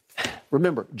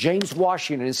remember, James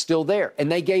Washington is still there,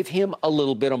 and they gave him a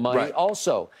little bit of money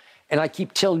also. And I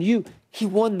keep telling you, he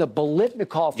won the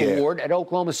Biletnikoff Award at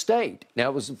Oklahoma State. Now,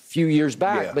 it was a few years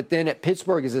back, but then at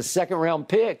Pittsburgh as a second-round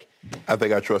pick. I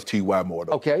think I trust T.Y. more,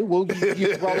 though. Okay, well,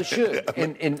 you probably should.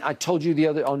 And I told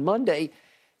you on Monday,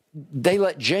 they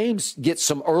let James get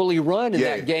some early run in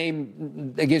that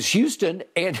game against Houston,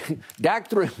 and Dak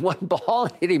threw him one ball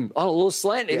and hit him on a little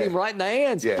slant, hit him right in the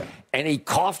hands. Yeah. And he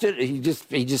coughed it. He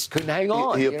just couldn't hang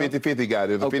on. He's a 50-50 guy.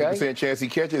 There's a 50% chance he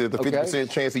catches it. There's a 50%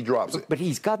 chance he drops it. But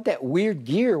he's got that weird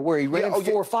gear where he ran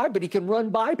 4 or 5, but he can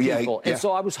run by people. And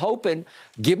so I was hoping,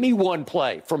 give me one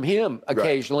play from him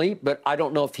occasionally, but I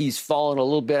don't know if he's fallen a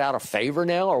little bit out of favor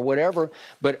now or whatever.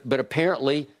 But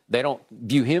apparently they don't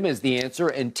view him as the answer.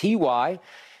 And T.Y.,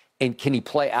 and can he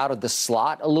play out of the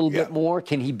slot a little bit more?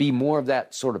 Can he be more of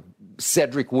that sort of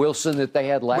Cedric Wilson that they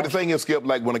had last year? But the thing is, Skip,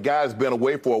 like when a guy's been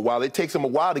away for a while, it takes him a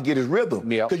while to get his rhythm.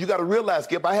 Because you got to realize,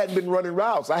 Skip, I hadn't been running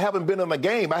routes. I haven't been in a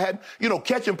game. I had,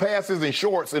 catching passes in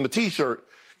shorts and a T-shirt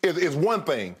is one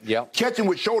thing. Catching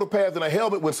with shoulder pads and a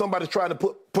helmet when somebody's trying to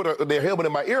put their helmet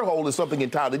in my ear hole is something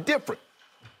entirely different.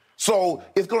 So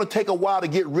it's going to take a while to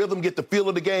get rhythm, get the feel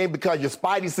of the game, because your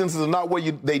spidey senses are not where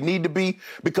they need to be.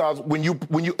 Because when you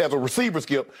as a receiver,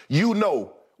 Skip, you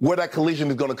know where that collision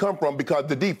is going to come from, because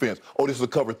the defense, this is a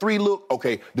cover 3 look,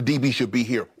 okay, the DB should be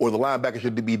here, or the linebacker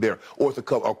should be there, or it's a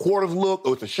quarters look,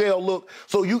 or it's a shell look.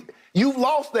 So you've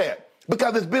lost that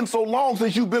because it's been so long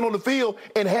since you've been on the field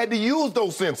and had to use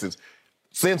those senses.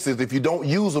 If you don't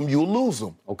use them, you'll lose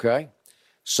them. Okay.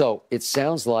 So it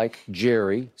sounds like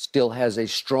Jerry still has a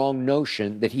strong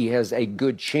notion that he has a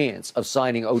good chance of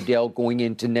signing Odell going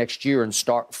into next year and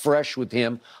start fresh with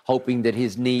him, hoping that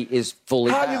his knee is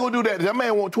fully back. How you going to do that? That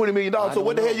man wants $20 million, so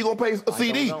what the hell you going to pay a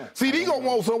CD? CD going to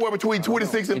want somewhere between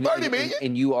 26 and 30 million.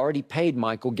 And you already paid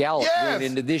Michael Gallup going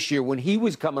into this year when he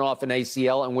was coming off an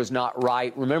ACL and was not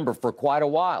right, remember, for quite a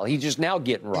while. He's just now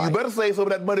getting right. You better save some of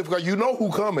that money, because you know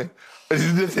who's coming.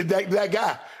 That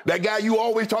guy. That guy you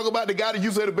always talk about, the guy that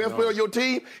you say the best player on your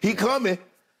team, he coming.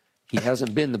 He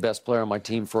hasn't been the best player on my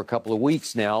team for a couple of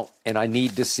weeks now, and I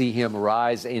need to see him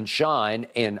rise and shine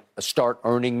and start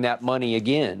earning that money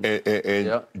again.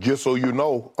 And just so you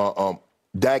know,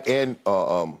 Dak and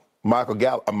Michael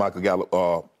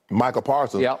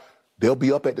Parsons, they'll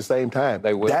be up at the same time.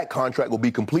 They will. That contract will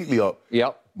be completely up.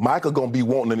 Michael going to be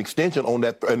wanting an extension on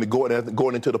that and going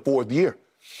into the 4th year.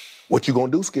 What you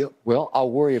going to do, Skip? Well, I'll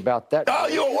worry about that. Oh,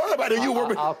 you don't worry about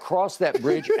it. I'll cross that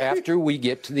bridge after we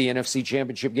get to the NFC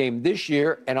Championship game this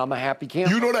year, and I'm a happy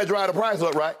camper. You know that drive the price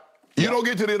up, right? You don't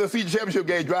get to the NFC Championship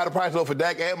game, drive the price up for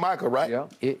Dak and Michael, right?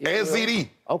 And CD.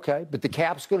 Okay, but the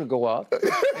cap's going to go up.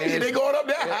 They're going up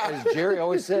there. As Jerry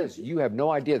always says, you have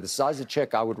no idea the size of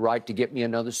check I would write to get me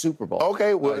another Super Bowl.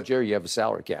 Okay, well. Jerry, you have a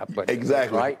salary cap. But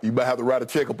exactly. Right? You might have to write a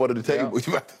check up under the table.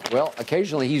 Well,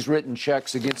 occasionally he's written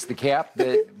checks against the cap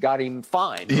that got him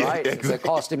fined, right? Exactly. That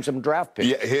cost him some draft picks.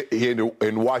 Yeah, he in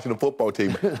the Washington football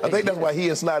team. I think that's why he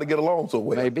and Snyder get along so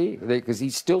well. Maybe, because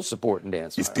he's still supporting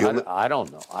Dan Snyder. I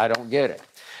don't know. I don't get it.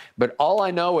 But all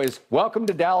I know is, welcome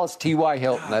to Dallas, T.Y.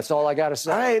 Hilton. That's all I got to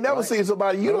say. I ain't never seen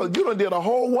somebody, you done did a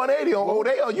whole 180 on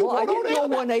Odell. I didn't do a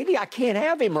 180. I can't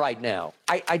have him right now.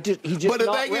 He just But the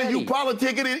not thing ready. is, you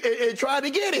politicking and trying to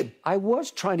get him. I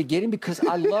was trying to get him because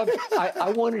I loved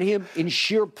I wanted him in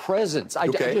sheer presence. I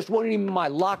just wanted him in my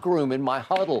locker room, in my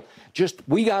huddle.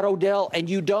 We got Odell, and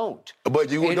you don't. But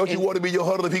don't you want him in your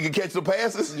huddle if he can catch the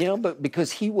passes? But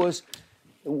because he was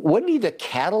Wasn't he the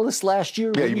catalyst last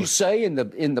year? Yeah, When you say in the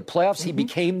playoffs, he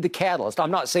became the catalyst.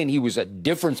 I'm not saying he was a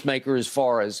difference maker as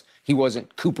far as he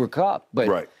wasn't Cooper Kupp,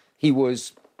 but he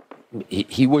was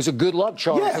a good luck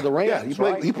charm for the Rams.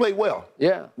 Yeah, he played well.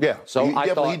 Yeah. Yeah. So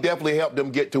he definitely helped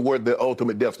them get toward the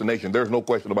ultimate destination. There's no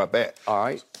question about that. All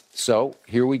right. So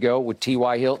here we go with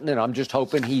T.Y. Hilton, and I'm just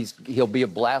hoping he'll be a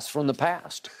blast from the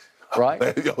past. Right?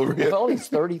 Well, he's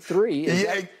 33.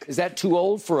 Is that too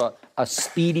old for a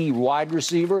speedy wide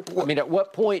receiver? I mean, at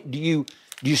what point do you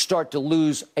start to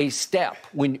lose a step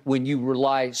when you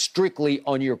rely strictly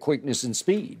on your quickness and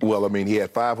speed? Well, I mean, he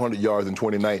had 500 yards in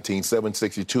 2019,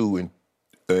 762 in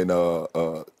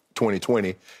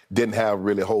 2020. Didn't have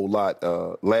really a whole lot.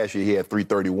 Last year, he had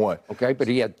 331. Okay, but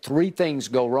he had three things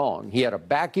go wrong. He had a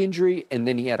back injury, and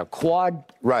then he had a quad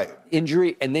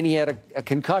injury, and then he had a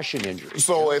concussion injury.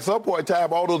 So at some point in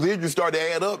time, all those injuries start to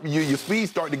add up. Your speed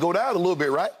starting to go down a little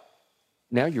bit, right?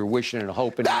 Now you're wishing and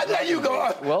hoping. There you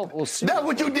go. Well, we'll see. That's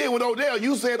what you did with Odell.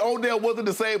 You said Odell wasn't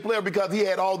the same player because he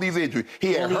had all these injuries.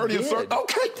 He had hernia.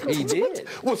 Okay. He did.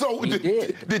 Well, so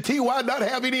did T.Y. not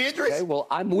have any injuries? Okay, well,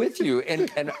 I'm with you.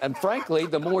 And frankly,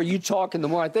 the more you talk and the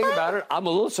more I think about it, I'm a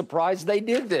little surprised they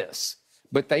did this.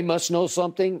 But they must know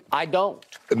something I don't.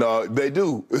 No, they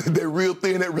do. They're real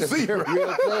thin at receiver. They're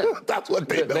real thin. That's what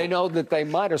they know. They know that they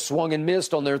might have swung and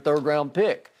missed on their third-round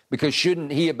pick. Because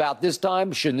shouldn't he, about this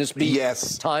time, shouldn't this be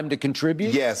time to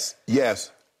contribute? Yes.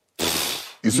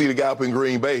 You see the guy up in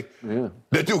Green Bay? Yeah.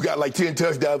 That dude got like 10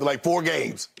 touchdowns in like 4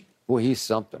 games. Well, he's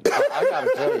something. I got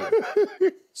to tell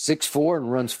you. 6'4"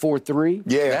 and runs 4.3?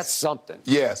 Yes. That's something.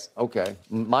 Yes. Okay.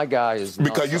 My guy is not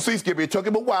because you see, Skippy, it took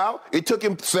him a while. It took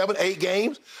him 7-8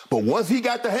 games. But once he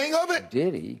got the hang of it.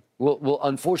 Did he? Well,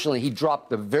 unfortunately, he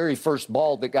dropped the very first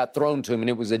ball that got thrown to him, and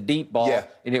it was a deep ball,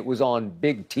 and it was on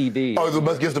big TV. Oh, it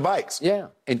was against the Vikes. Yeah,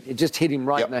 and it just hit him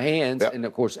right in the hands, and,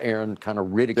 of course, Aaron kind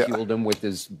of ridiculed him with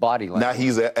his body language.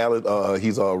 Now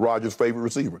he's Rodgers' favorite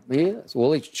receiver. He is.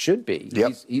 Well, he should be.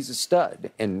 Yep. He's a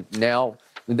stud. And now,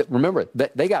 remember,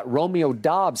 they got Romeo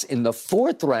Doubs in the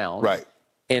 4th round. Right.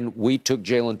 And we took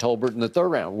Jalen Tolbert in the 3rd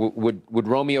round. Would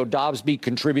Romeo Doubs be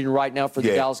contributing right now for the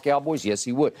Dallas Cowboys? Yes,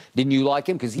 he would. Didn't you like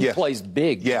him? Because he plays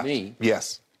big to me.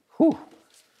 Yes. Whew.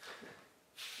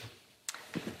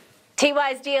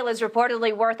 T.Y.'s deal is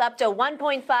reportedly worth up to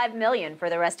 $1.5 million for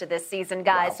the rest of this season,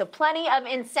 guys. Wow. So plenty of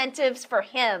incentives for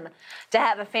him to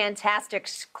have a fantastic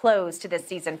close to this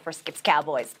season for Skip's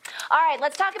Cowboys. All right,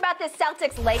 let's talk about this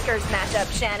Celtics-Lakers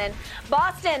matchup, Shannon.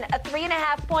 Boston, a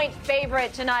 3.5-point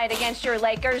favorite tonight against your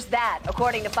Lakers. That,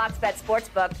 according to Fox Bet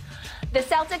Sportsbook. The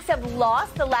Celtics have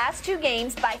lost the last 2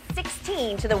 games by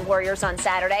 16 to the Warriors on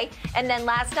Saturday, and then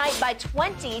last night by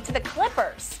 20 to the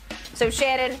Clippers. So,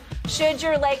 Shannon, should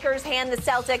your Lakers hand the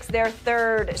Celtics their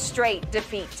 3rd straight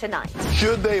defeat tonight?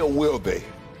 Should they or will they?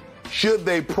 Should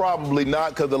they? Probably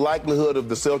not, because the likelihood of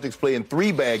the Celtics playing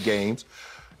 3 bad games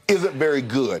isn't very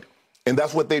good. And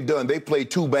that's what they've done. They played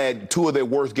 2 of their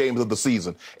worst games of the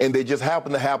season. And they just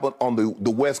happen to happen on the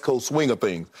West Coast swing of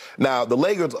things. Now, the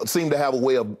Lakers seem to have a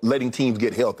way of letting teams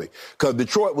get healthy. Because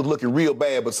Detroit was looking real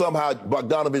bad, but somehow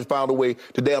Bogdanovich found a way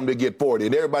to damn near get 40.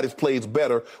 And everybody plays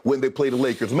better when they play the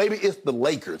Lakers. Maybe it's the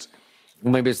Lakers.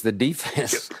 Maybe it's the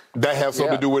defense. That has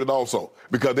something to do with it also.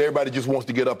 Because everybody just wants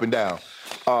to get up and down.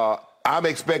 I'm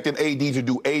expecting AD to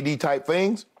do AD-type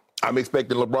things. I'm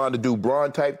expecting LeBron to do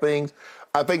Bron-type things.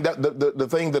 I think that the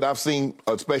thing that I've seen,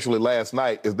 especially last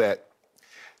night, is that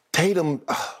Tatum,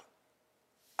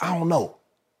 I don't know.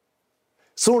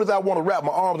 As soon as I want to wrap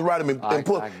my arms around him and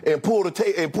pull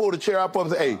the chair out for him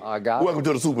and say, hey, welcome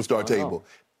to the superstar table.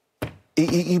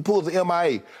 He pulls the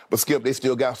MIA. But, Skip, they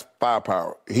still got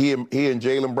firepower. He and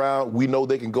Jaylen Brown, we know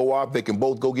they can go off. They can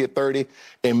both go get 30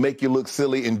 and make you look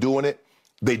silly in doing it.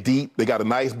 They deep. They got a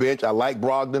nice bench. I like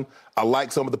Brogdon. I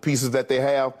like some of the pieces that they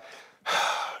have.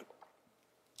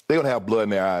 They're going to have blood in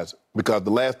their eyes because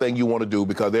the last thing you want to do,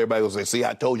 because everybody will say, see,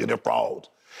 I told you they're frauds.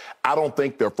 I don't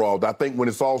think they're frauds. I think when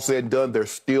it's all said and done, they're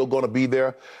still going to be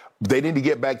there. They need to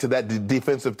get back to that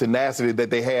defensive tenacity that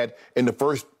they had in the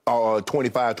first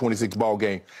 25-26 ball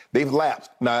game. They've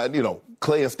lapsed. Now,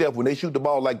 Clay and Steph, when they shoot the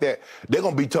ball like that, they're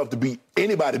going to be tough to beat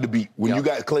anybody to beat when you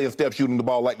got Clay and Steph shooting the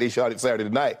ball like they shot it Saturday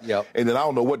night. Yep. And then I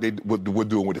don't know what they were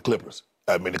doing with the Clippers.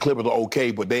 I mean, the Clippers are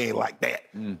okay, but they ain't like that.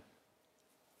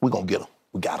 We're going to get them.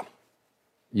 We got them.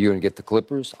 You going to get the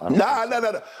Clippers? Nah.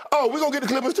 Oh, we're going to get the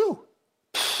Clippers, too.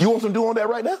 You want some do on that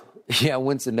right now? Yeah,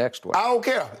 when's the next one? I don't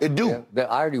care. It do. Yeah,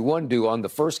 I already won due on the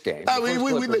first game. I mean,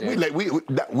 we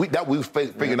was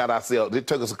figuring out ourselves. It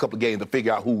took us a couple of games to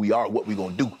figure out who we are, what we're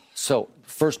going to do. So,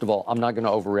 first of all, I'm not going to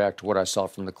overreact to what I saw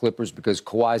from the Clippers because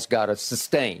Kawhi's got to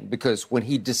sustain. Because when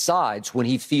he decides, when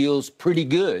he feels pretty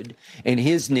good, and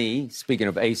his knee, speaking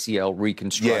of ACL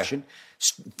reconstruction,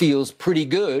 feels pretty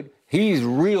good, he's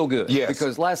real good. Yes.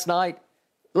 Because last night,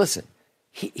 listen,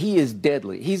 he is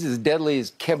deadly. He's as deadly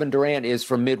as Kevin Durant is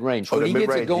from mid-range. When he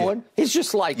gets it going, it's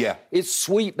just like, it's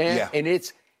sweet, man. Yeah. And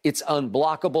it's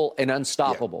unblockable and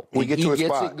unstoppable. Yeah. When he gets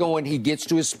spot. it going, he gets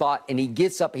to his spot, and he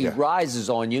gets up, he rises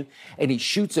on you, and he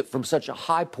shoots it from such a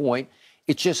high point,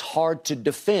 it's just hard to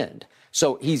defend.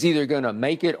 So he's either going to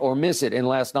make it or miss it. And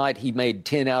last night he made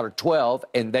 10 out of 12,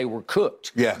 and they were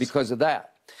cooked because of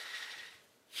that.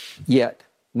 Yet,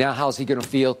 now how's he going to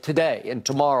feel today and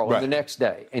tomorrow and the next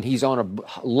day? And he's on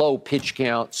a low pitch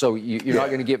count, so you're not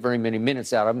going to get very many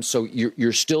minutes out of him, so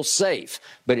you're still safe.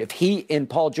 But if he and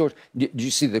Paul George – did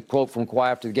you see the quote from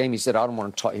Kawhi after the game? He said, I don't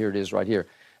want to talk – here it is right here.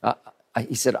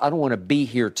 He said, I don't want to be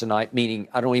here tonight, meaning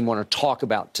I don't even want to talk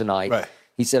about tonight. Right.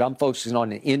 He said, I'm focusing on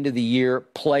the end of the year.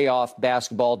 Playoff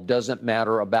basketball doesn't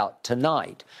matter about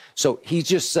tonight. So he's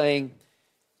just saying,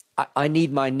 I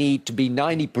need my knee to be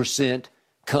 90%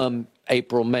 come –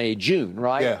 April, May, June,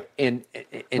 right? Yeah. And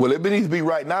well, it needs to be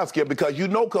right now, Skip, because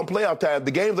come playoff time,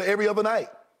 the games are every other night.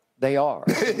 They are.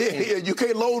 You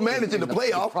can't load manage in the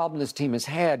playoffs. The problem this team has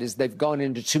had is they've gone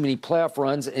into too many playoff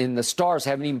runs, and the stars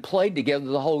haven't even played together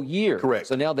the whole year. Correct.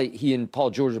 So now he and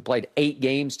Paul George have played 8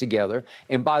 games together.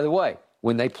 And by the way,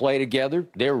 when they play together,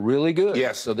 they're really good.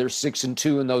 Yes. So they're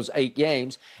 6-2 in those 8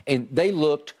 games, and they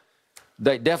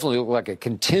definitely looked like a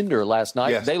contender last night.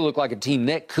 Yes. They look like a team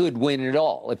that could win it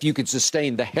all if you could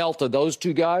sustain the health of those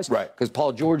two guys. Right. Because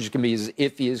Paul George can be as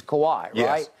iffy as Kawhi,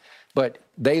 right? But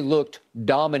they looked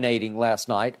dominating last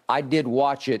night. I did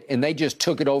watch it, and they just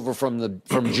took it over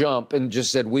from jump and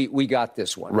just said, we got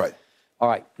this one. Right. All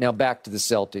right, now back to the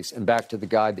Celtics and back to the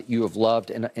guy that you have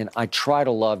loved. And I try to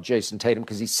love Jason Tatum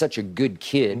because he's such a good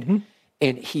kid,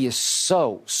 and he is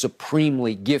so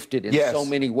supremely gifted in so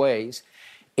many ways.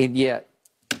 And yet,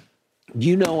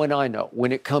 you know and I know,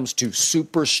 when it comes to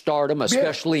superstardom,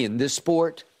 especially in this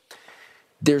sport,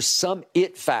 there's some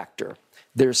it factor.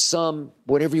 There's some,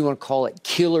 whatever you want to call it,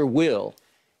 killer will.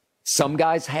 Some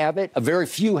guys have it, a very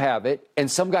few have it,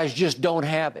 and some guys just don't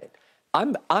have it.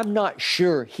 I'm not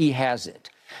sure he has it.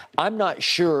 I'm not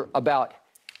sure about,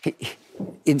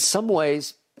 in some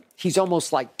ways, he's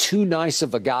almost like too nice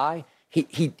of a guy.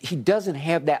 He doesn't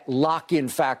have that lock-in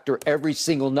factor every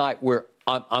single night where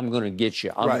I'm going to get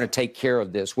you. I'm going to take care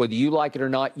of this. Whether you like it or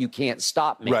not, you can't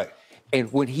stop me. Right.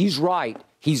 And when he's right,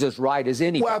 he's as right as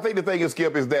anybody. Well, I think the thing is,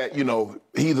 Skip, is that,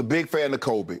 he's a big fan of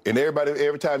Kobe. And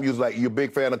every time you're a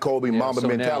big fan of Kobe, Mamba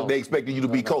mentality, they expected you to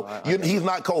be Kobe. He's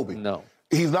not Kobe. No.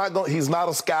 He's not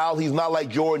a scowl. He's not like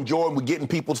Jordan. Jordan would get in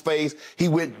people's face. He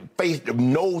went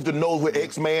nose to nose with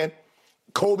X-Man.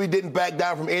 Kobe didn't back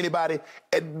down from anybody.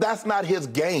 And that's not his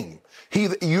game.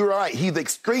 You're right. He's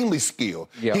extremely skilled.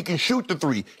 Yep. He can shoot the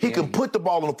three. He can put the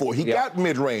ball on the floor. He got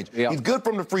mid-range. Yep. He's good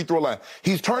from the free throw line.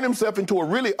 He's turned himself into a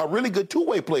really good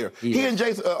two-way player. He and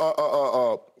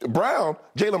Jaylen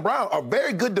Brown are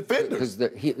very good defenders.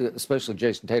 Because especially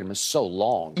Jason Tatum is so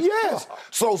long. Yes.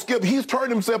 So, Skip, he's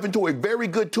turned himself into a very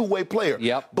good two-way player.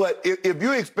 Yep. But if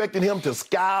you're expecting him to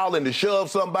scowl and to shove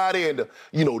somebody and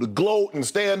to gloat and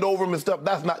stand over him and stuff,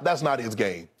 that's not his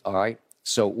game. All right.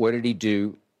 So what did he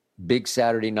do? Big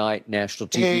Saturday night national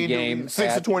TV game.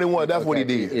 6-21, that's what he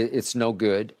did. It's no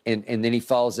good. And then he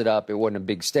follows it up. It wasn't a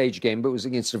big stage game, but it was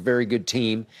against a very good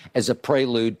team as a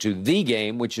prelude to the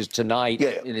game, which is tonight.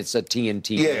 Yeah. And it's a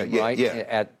TNT game, right? Yeah.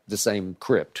 At the same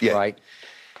crypt, right?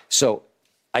 So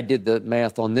I did the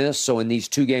math on this. So in these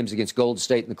 2 games against Golden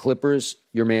State and the Clippers,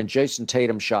 your man Jason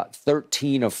Tatum shot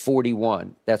 13 of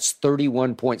 41. That's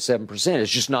 31.7%.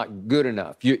 It's just not good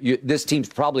enough. This team's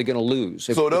probably going to lose.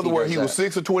 So in other words, he was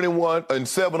 6 of 21 and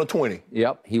 7 of 20.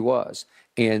 Yep, he was.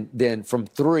 And then from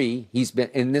 3, he's been,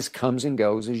 and this comes and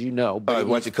goes, as you know. But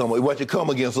watch it come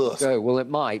against us. Okay, well, it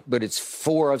might, but it's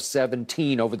 4 of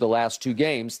 17 over the last 2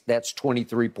 games. That's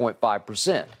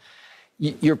 23.5%.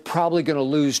 You're probably going to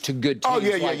lose to good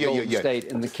teams like Golden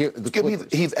State and the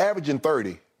Clippers. He's averaging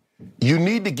 30. You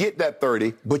need to get that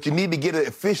 30, but you need to get it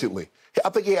efficiently.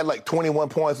 I think he had like 21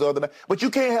 points the other night. But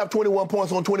you can't have 21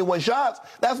 points on 21 shots.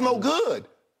 That's no good.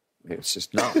 It's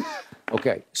just not.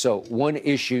 Okay, so one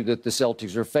issue that the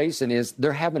Celtics are facing is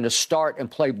they're having to start and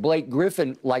play Blake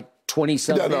Griffin like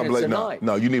 20-something minutes a night.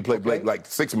 No, you need to play Blake like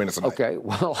 6 minutes a night. Okay,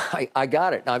 well, I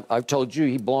got it. I've told you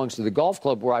he belongs to the golf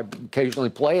club where I occasionally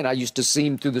play, and I used to see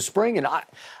him through the spring, and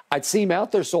I'd see him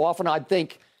out there so often, I'd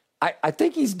think, I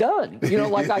think he's done. You know,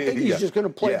 like I think he's just going to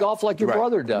play golf like your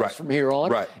brother does from here on.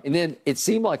 Right. And then it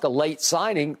seemed like a late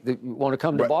signing. That you want to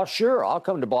come to Boston? Sure, I'll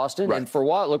come to Boston. Right. And for a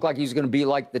while, it looked like he's going to be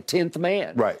like the 10th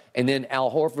man. Right. And then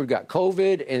Al Horford got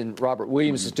COVID, and Robert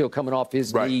Williams is still coming off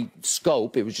his knee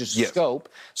scope. It was just a scope.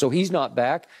 So he's not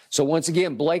back. So once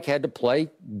again, Blake had to play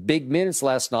big minutes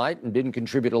last night and didn't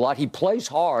contribute a lot. He plays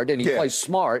hard and he plays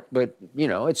smart, but, you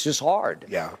know, it's just hard.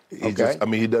 Yeah. Okay. I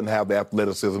mean, he doesn't have the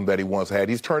athleticism that he once had.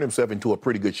 He's turned himself into a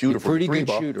pretty good shooter. Pretty good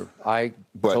shooter. I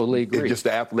totally agree. Just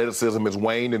the athleticism has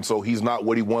waned, and so he's not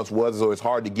what he once was. So it's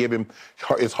hard to give him.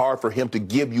 It's hard for him to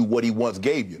give you what he once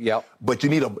gave you. Yep. But you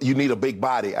need a big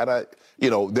body. And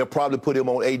they'll probably put him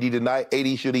on AD tonight.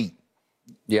 AD should eat.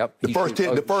 Yep.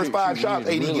 The first 5 shots,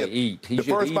 AD eat. The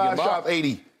first 5 shots,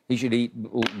 AD. He should eat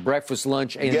breakfast,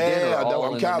 lunch, and dinner all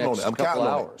I'm in counting the on next it. I'm couple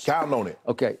hours. Counting on it.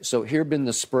 Okay, so here have been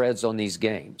the spreads on these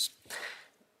games.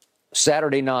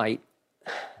 Saturday night,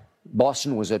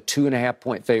 Boston was a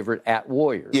 2.5-point favorite at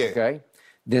Warriors. Yeah. Okay.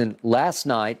 Then last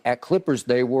night at Clippers,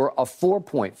 they were a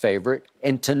 4-point favorite.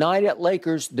 And tonight at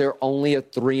Lakers, they're only a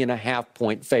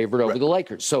 3.5-point favorite over the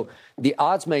Lakers. So the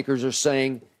odds makers are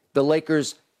saying the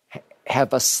Lakers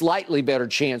have a slightly better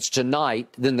chance tonight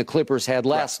than the Clippers had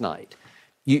last night.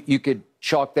 You could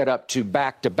chalk that up to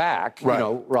back-to-back, you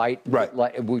know, right?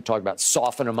 Like we talked about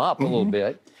soften them up a little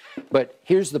bit. But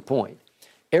here's the point.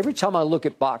 Every time I look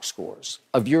at box scores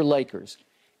of your Lakers,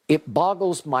 it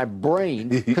boggles my brain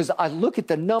because I look at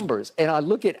the numbers and I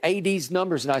look at AD's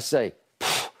numbers and I say,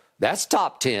 that's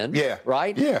top 10,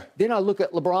 right? Yeah. Then I look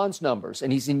at LeBron's numbers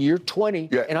and he's in year 20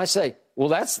 and I say, well,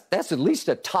 that's at least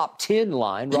a top 10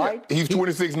 line, right? Yeah. He's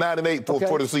 26, 9, and 8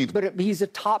 for the season. But he's a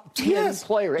top 10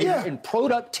 player. In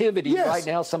productivity right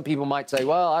now, some people might say,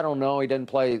 well, I don't know, he doesn't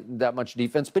play that much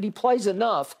defense, but he plays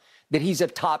enough that he's a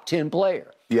top 10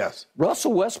 player. Yes.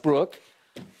 Russell Westbrook,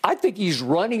 I think he's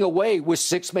running away with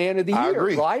 6th man of the year,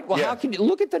 agree. right? Well, how can you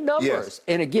look at the numbers? Yes.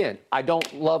 And again, I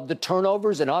don't love the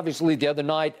turnovers. And obviously, the other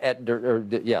night at Detroit,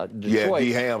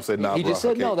 D. Ham said, "No, he just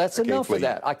said, no, that's enough of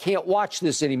that. I can't watch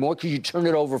this anymore because you turn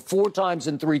it over 4 times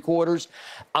in 3 quarters.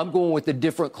 I'm going with a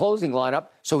different closing lineup."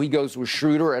 So he goes with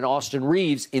Schroeder and Austin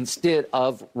Reeves instead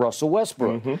of Russell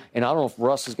Westbrook. And I don't know if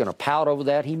Russ is going to pout over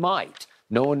that. He might,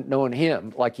 knowing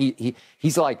him. Like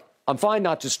he's like, I'm fine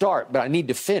not to start, but I need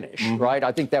to finish, right?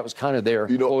 I think that was kind of their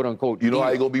quote-unquote deal. how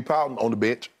you're going to be pouting on the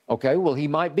bench. Okay, well, he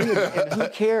might be, and who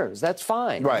cares? That's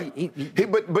fine. Right.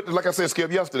 But like I said,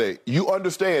 Skip, yesterday, you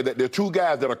understand that there are 2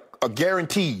 guys that are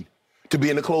guaranteed to be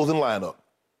in the closing lineup,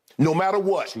 no matter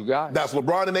what. 2 guys. That's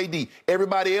LeBron and AD.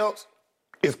 Everybody else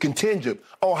is contingent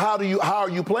on how are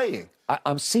you playing.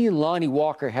 I'm seeing Lonnie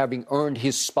Walker having earned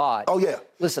his spot. Oh, yeah.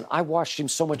 Listen, I watched him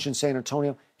so much in San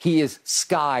Antonio. He is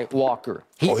Skywalker.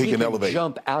 He can elevate.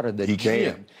 Jump out of the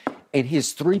gym. And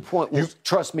his 3-point,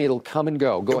 trust me, it'll come and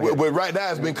go. Go ahead. But right now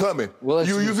it's been coming. Well,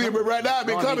 you see it, but right now it's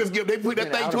been coming. Skip. They put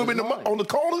that thing to him on the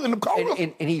corner.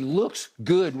 And he looks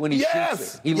good when he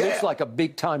shoots it. He looks like a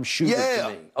big-time shooter to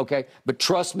me. Okay? But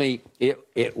trust me,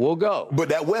 it will go. But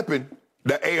that weapon,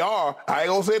 the AR, I ain't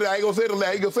gonna say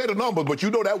the numbers, but you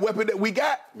know that weapon that we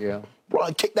got. Yeah.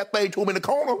 Bro, kick that thing to him in the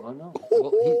corner. I know.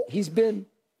 Well, he's been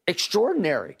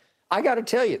extraordinary. I got to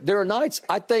tell you, there are nights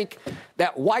I think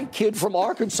that white kid from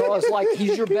Arkansas is like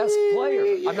he's your best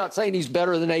player. I'm not saying he's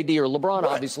better than AD or LeBron,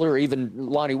 obviously, or even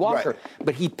Lonnie Walker,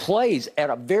 but he plays at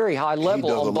a very high level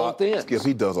on both ends. Skip,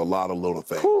 he does a lot of little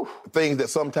things. Things that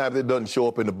sometimes it doesn't show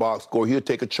up in the box score. He'll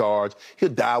take a charge. He'll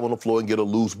dive on the floor and get a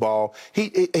loose ball. He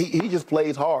just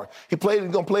plays hard. He's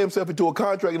going to play himself into a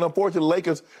contract, and unfortunately, the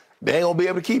Lakers, they ain't going to be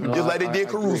able to keep him, just like they did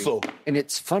Caruso. And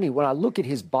it's funny, when I look at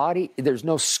his body, there's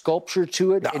no sculpture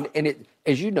to it. No. And it,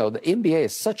 as you know, the NBA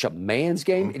is such a man's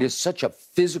game. It is such a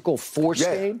physical force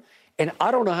game. And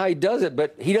I don't know how he does it,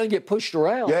 but he doesn't get pushed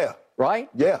around. Yeah. Right?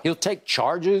 Yeah. He'll take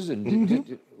charges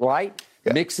and, right?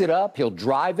 Yeah. Mix it up. He'll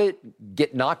drive it,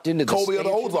 get knocked into the Kobe of the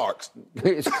Ozarks.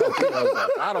 It's Kobe of the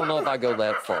Ozarks. I don't know if I go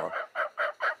that far.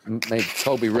 May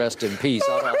Kobe rest in peace.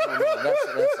 I don't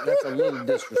know. That's a little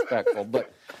disrespectful,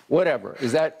 but whatever.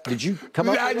 Did you come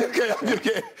up with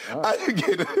that? I just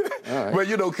get it. Right.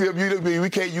 But, Kim, we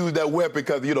can't use that weapon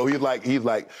because,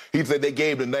 he said they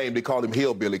gave the name. They called him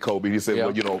Hillbilly Kobe. He said,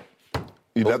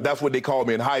 that's what they called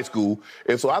me in high school.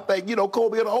 And so I think,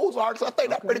 Kobe of the Ozarks, I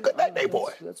think that's pretty good nickname for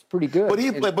him. That's pretty good.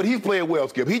 But he's playing well,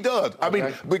 Skip. He does. I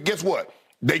mean, but guess what?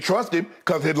 They trust him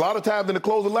because a lot of times in the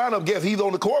closing lineup, guess he's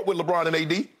on the court with LeBron and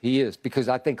AD. He is, because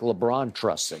I think LeBron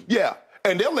trusts him. Yeah,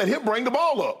 and they'll let him bring the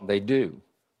ball up. They do.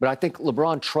 But I think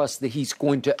LeBron trusts that he's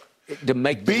going to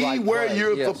make the right where play.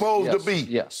 you're supposed to be.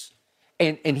 Yes.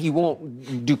 And he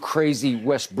won't do crazy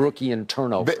Westbrookian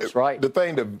turnovers, right? The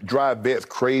thing that drives vets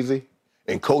crazy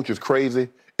and coaches crazy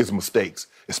is mistakes,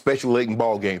 especially late in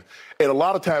ball games. And a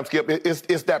lot of times, Skip,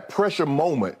 it's that pressure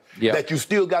moment that you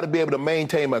still got to be able to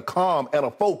maintain a calm and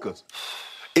a focus.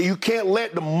 And you can't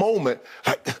let the moment,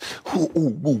 like,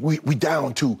 we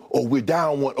down 2, or we're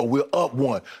down 1, or we're up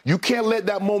 1. You can't let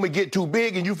that moment get too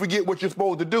big and you forget what you're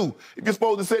supposed to do. If you're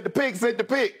supposed to set the pick, set the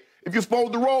pick. If you're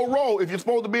supposed to roll. If you're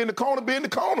supposed to be in the corner, be in the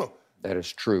corner. That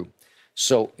is true.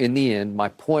 So in the end, my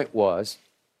point was,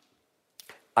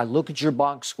 I look at your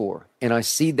box score and I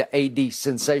see the AD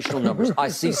sensational numbers. I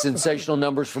see sensational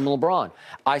numbers from LeBron.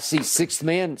 I see sixth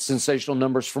man sensational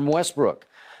numbers from Westbrook.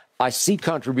 I see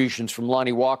contributions from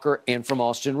Lonnie Walker and from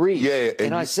Austin Reeves. Yeah,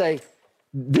 and I say,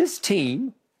 this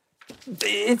team,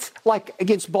 it's like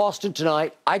against Boston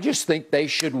tonight, I just think they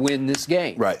should win this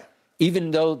game. Right.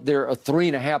 Even though they're a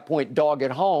 3.5-point dog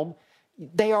at home,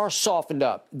 they are softened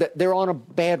up. They're on a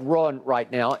bad run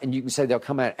right now, and you can say they'll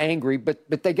come out angry, but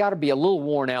they got to be a little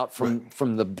worn out from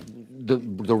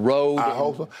the road. I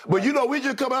hope so. But, you know, we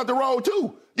just come out the road,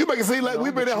 too. You make it seem like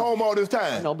we've been at home all this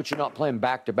time. No, but you're not playing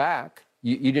back-to-back.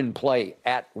 You didn't play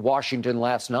at Washington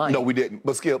last night. No, we didn't.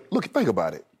 But, Skip, think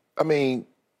about it. I mean,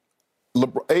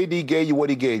 AD gave you what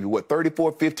he gave you,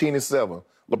 34, 15, and 7.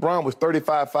 LeBron was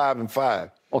 35, 5, and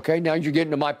 5. Okay, now you're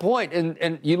getting to my point,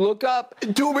 and you look up.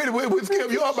 2 minutes with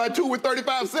Skip, you're up by 2 with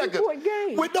 35 seconds.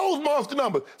 Game. With those monster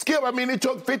numbers. Skip, I mean, it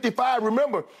took 55.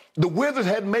 Remember, the Wizards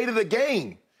had made it a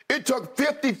game. It took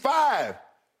 55.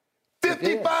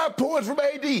 55 points from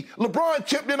AD. LeBron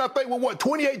chipped in, I think, with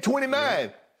 28,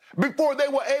 29. Before they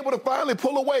were able to finally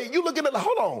pull away. You looking at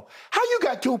hold on. How you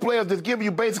got 2 players that's giving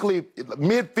you basically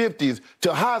mid-50s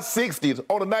to high 60s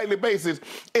on a nightly basis,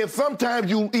 and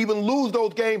sometimes you even lose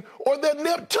those games or they're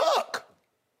nip tuck.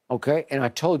 Okay, and I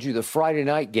told you the Friday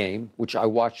night game, which I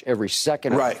watched every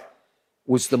second of,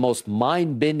 was the most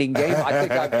mind-bending game I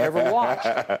think I've ever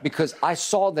watched, because I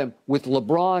saw them with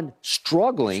LeBron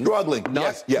struggling,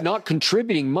 not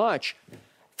contributing much.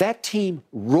 That team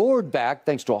roared back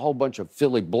thanks to a whole bunch of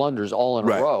Philly blunders all in a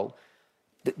row.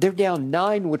 They're down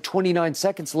 9 with 29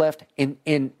 seconds left,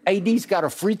 and AD's got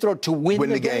a free throw to win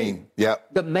the game.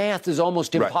 Yep. The math is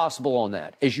almost impossible on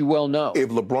that, as you well know. If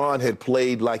LeBron had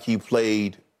played like he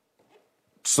played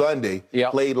Sunday,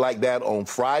 played like that on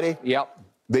Friday,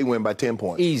 they win by 10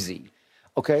 points. Easy.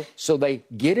 Okay, so they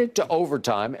get it to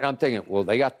overtime, and I'm thinking, well,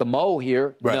 they got the mo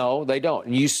here. No, they don't.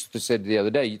 And you said the other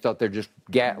day you thought they're just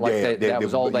that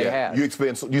was all they had. You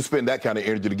spend that kind of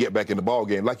energy to get back in the ball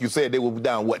game. Like you said, they were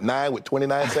down, 9 with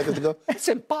 29 seconds to go? That's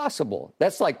impossible.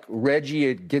 That's like Reggie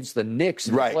against the Knicks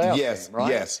in the playoff game, right?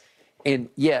 Yes. And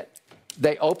yet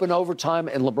they open overtime,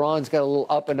 and LeBron's got a little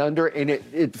up and under, and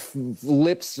it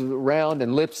lips around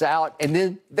and lips out, and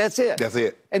then that's it. That's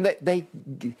it. And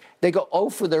they go 0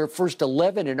 for their first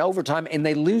 11 in overtime, and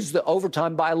they lose the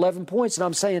overtime by 11 points. And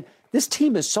I'm saying, this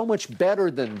team is so much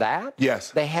better than that.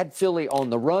 Yes. They had Philly on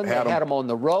the run. They had them on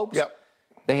the ropes. Yep.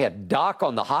 They had Doc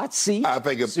on the hot seat. I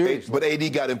think, but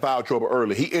AD got in foul trouble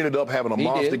early. He ended up having a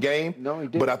monster game. No, he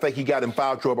did. But I think he got in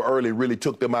foul trouble early, really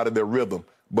took them out of their rhythm.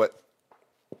 But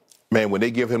man, when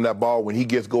they give him that ball, when he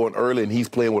gets going early and he's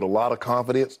playing with a lot of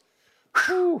confidence,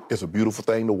 it's a beautiful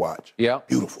thing to watch. Yeah.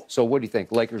 Beautiful. So what do you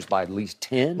think? Lakers by at least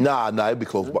 10? Nah, it'd be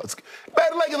close. Man,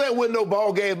 the Lakers ain't win no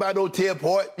ball games by no 10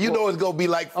 points. You know it's going to be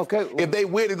like, if they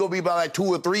win, it's going to be by like 2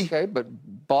 or 3. Okay, but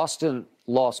Boston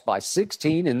lost by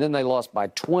 16, and then they lost by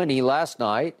 20 last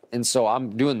night. And so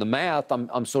I'm doing the math.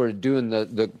 I'm sort of doing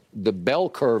the bell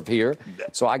curve here.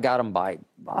 So I got them by,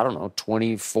 I don't know,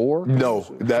 24? No,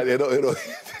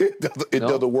 it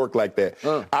doesn't work like that.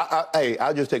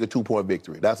 I'll just take a 2-point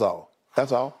victory. That's all.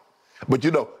 That's all. But,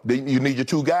 you know, you need your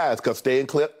 2 guys because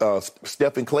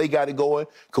Steph and Clay got it going.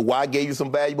 Kawhi gave you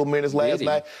some valuable minutes last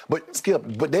night. But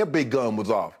their big gun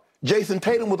was off. Jason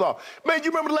Tatum was off. Man,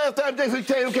 you remember the last time Jason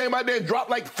Tatum came out there and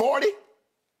dropped like 40?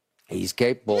 He's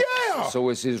capable. Yeah. So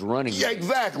is his running. Yeah,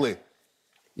 exactly.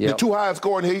 Yep. The 2 highest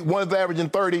scoring, one's averaging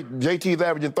 30, JT's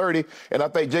averaging 30, and I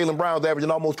think Jaylen Brown's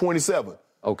averaging almost 27.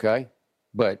 Okay.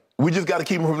 But we just got to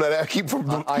keep him from that. Keep him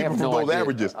from those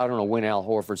averages. I don't know when Al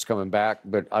Horford's coming back,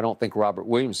 but I don't think Robert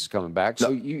Williams is coming back. So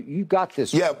you got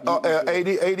this. Yeah,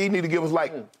 AD need to give us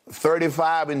like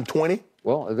 35 and 20.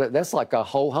 Well, that's like a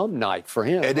ho-hum night for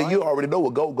him. And then you already know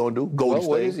what Gold going to do. Goldish things.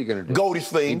 What is he going to do? Goldish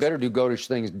things. He better do goldish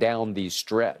things down the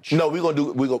stretch. No,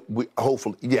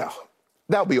 hopefully, yeah.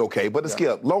 That'll be okay. But it's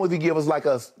Skip, as long as he give us like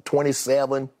a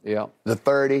 27, the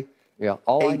 30. Yeah,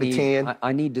 all 8 to 10.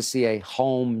 I need to see a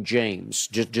home James.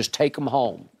 Just take him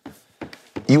home.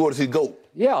 You want to see GOAT?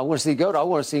 Yeah, I want to see GOAT. I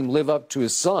want to see him live up to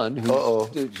his son,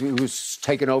 who's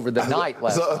taken over the night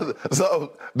last night.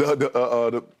 So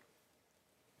the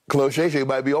Club Shay Shay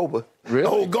might be over. Really?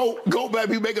 Oh, GOAT might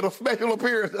be making a special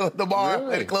appearance tomorrow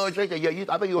Really? at Club Shay Shay. Yeah,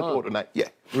 I think he was for tonight. Yeah.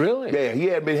 Really? Yeah, he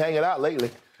hadn't been hanging out lately.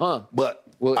 Huh. But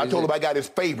Well, I told him I got his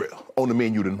favorite on the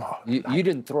menu tomorrow. You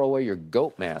didn't throw away your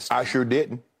GOAT mask. I sure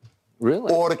didn't.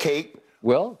 Really? Or the cake.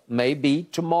 Well, maybe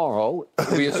tomorrow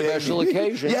will be a special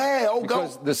occasion. Yeah,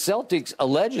 because GOAT. the Celtics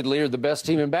allegedly are the best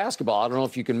team in basketball. I don't know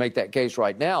if you can make that case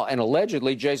right now. And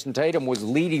allegedly, Jason Tatum was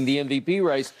leading the MVP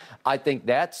race. I think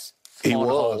that's on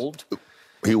hold.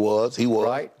 He was.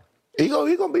 Right? He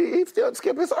still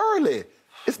Skip. It's early.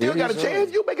 It still It got a is chance.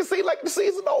 early. You make it seem like the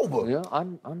season over. Yeah,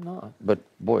 I'm not. But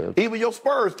boy, Even your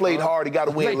Spurs played hard and got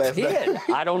a win they last did. night.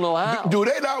 I don't know how. Do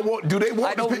they not want? Do they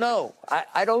want? I don't know.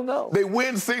 I don't know. They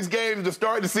win 6 games to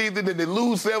start the season, then they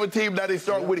lose 17. Now they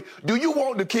start with it. Do you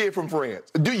want the kid from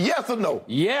France? Yes or no?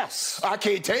 Yes. I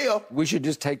can't tell. We should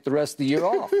just take the rest of the year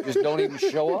off. Just don't even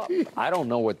show up. I don't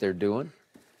know what they're doing.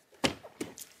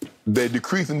 They're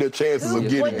decreasing their chances of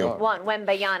getting him. Wouldn't want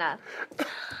Wembayana.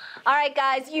 All right,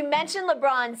 guys, you mentioned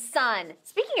LeBron's son.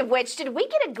 Speaking of which, did we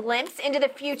get a glimpse into the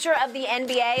future of the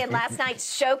NBA in last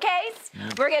night's showcase?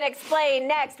 We're going to explain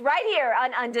next, right here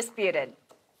on Undisputed.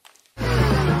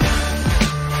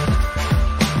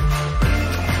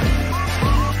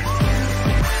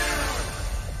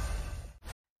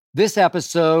 This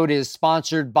episode is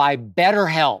sponsored by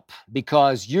BetterHelp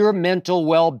because your mental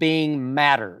well-being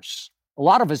matters. A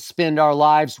lot of us spend our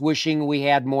lives wishing we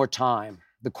had more time.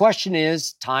 The question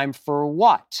is, time for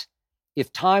what?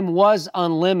 If time was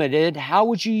unlimited, how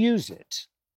would you use it?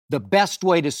 The best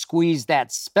way to squeeze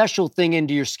that special thing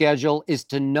into your schedule is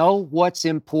to know what's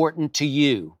important to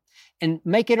you and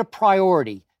make it a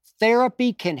priority.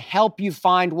 Therapy can help you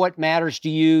find what matters to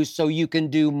you so you can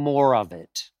do more of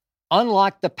it.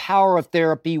 Unlock the power of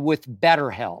therapy with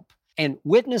BetterHelp and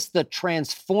witness the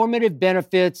transformative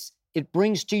benefits it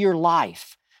brings to your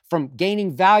life, from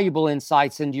gaining valuable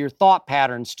insights into your thought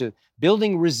patterns to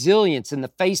building resilience in the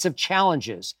face of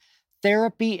challenges.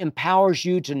 Therapy empowers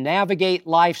you to navigate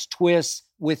life's twists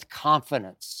with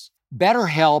confidence.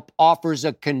 BetterHelp offers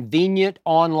a convenient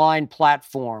online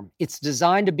platform. It's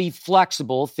designed to be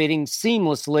flexible, fitting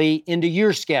seamlessly into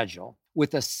your schedule.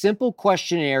 With a simple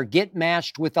questionnaire, get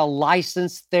matched with a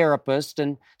licensed therapist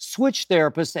and switch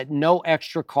therapists at no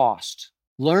extra cost.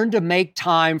 Learn to make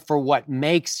time for what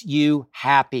makes you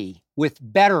happy with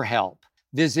BetterHelp.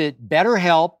 Visit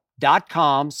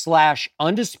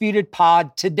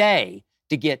BetterHelp.com/undisputedpod today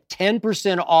to get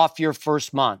 10% off your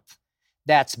first month.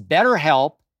 That's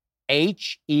BetterHelp,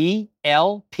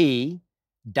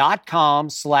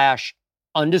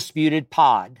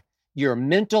 HELP.com/undisputedpod. Your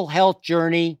mental health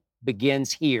journey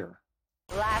begins here.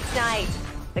 Last night,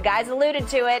 the guys alluded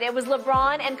to it. It was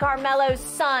LeBron and Carmelo's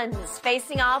sons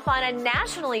facing off on a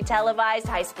nationally televised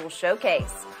high school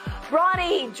showcase.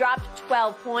 Bronny dropped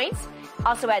 12 points,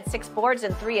 also had 6 boards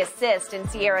and 3 assists in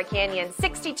Sierra Canyon's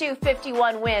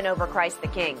 62-51 win over Christ the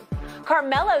King.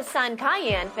 Carmelo's son,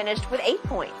 Cayenne, finished with 8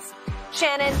 points.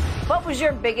 Shannon, what was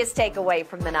your biggest takeaway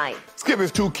from the night? Skip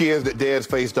his 2 kids that dads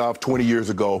faced off 20 years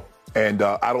ago, and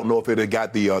I don't know if it had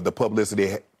got the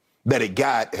publicity that it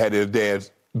got had their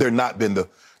dads not been the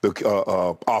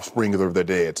offspring of their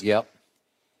dads. Yep.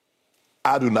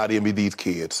 I do not envy these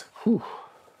kids. Whew.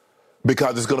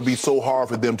 Because it's going to be so hard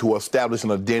for them to establish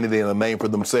an identity and a name for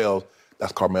themselves.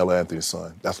 That's Carmelo Anthony's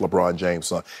son. That's LeBron James'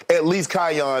 son. At least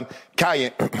Cayenne, I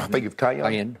think it's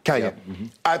Cayenne. Yep. Mm-hmm.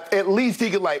 At least he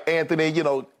could like Anthony,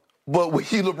 but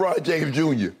with you, LeBron James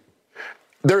Jr.,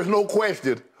 there's no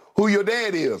question who your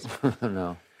dad is.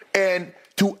 No. And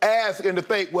to ask and to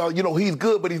think, well, he's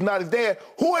good, but he's not his dad.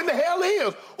 Who in the hell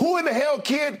is? Who in the hell,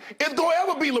 kid, is going to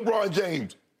ever be LeBron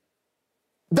James?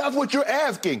 That's what you're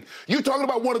asking. You're talking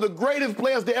about one of the greatest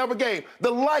players to ever game.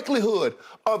 The likelihood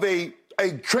of a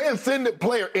transcendent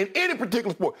player in any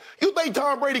particular sport. You think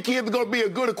Tom Brady kid is going to be as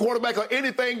good a quarterback or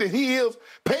anything that he is?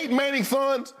 Peyton Manning's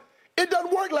sons? It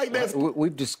doesn't work like that.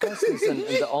 We've discussed this, and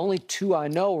the only 2 I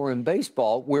know are in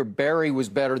baseball where Barry was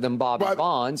better than Bobby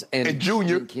Bonds and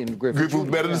Junior. Griffith was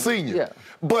better than Senior. Yeah.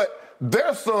 But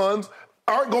their sons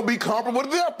aren't going to be comparable to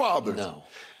their fathers. No.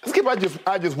 Skip,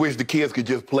 I just wish the kids could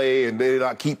just play and they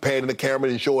not keep panning the camera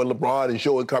and showing LeBron and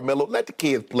showing Carmelo. Let the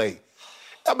kids play.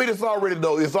 I mean, it's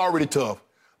already tough.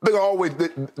 They're always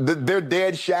their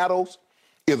dad's shadows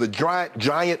is a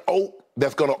giant oak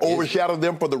that's going to overshadow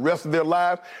them for the rest of their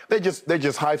lives. They're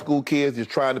just high school kids just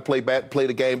trying to play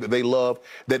the game that they love.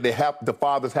 That the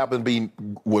fathers happen to be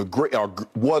was great. I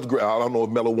don't know if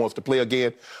Melo wants to play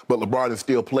again, but LeBron is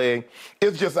still playing.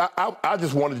 It's just I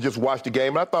just wanted to just watch the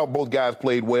game, and I thought both guys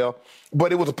played well.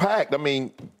 But it was packed. I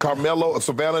mean, Carmelo,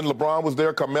 Savannah, and LeBron was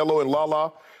there. Carmelo and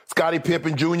Lala. Scottie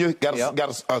Pippen Jr.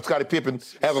 Scottie Pippen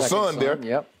has a son there.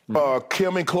 Yep.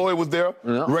 Kim and Chloe was there.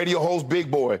 Yep. Radio host Big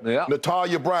Boy. Yep.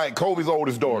 Natalia Bryant, Kobe's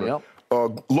oldest daughter.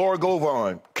 Yep. Laura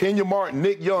Govan, Kenya Martin,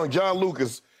 Nick Young, John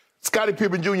Lucas, Scottie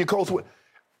Pippen Jr. Coach.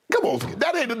 Come on,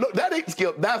 that ain't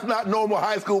Skip. That's not normal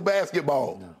high school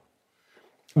basketball. No.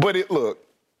 But it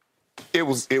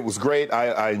was great.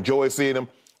 I enjoyed seeing him.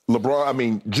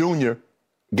 LeBron, Jr.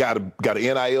 got an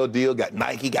NIL deal, got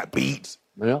Nike, got Beats.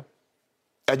 Yeah.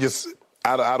 They're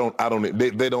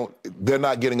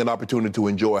not getting an opportunity to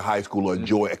enjoy high school or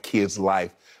enjoy a kid's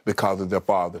life because of their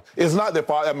father. It's not their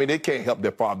father. They can't help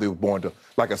their father. They were born to,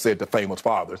 like I said, the famous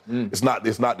fathers. It's not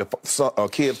the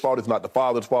kid's fault. It's not the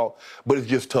father's fault. But it's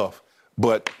just tough.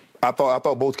 But I thought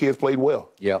both kids played well.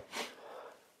 Yeah.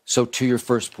 So to your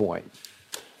first point,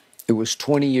 it was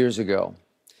 20 years ago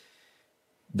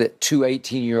that two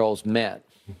 18-year-olds met.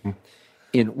 Mm-hmm.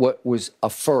 In what was a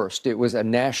first. It was a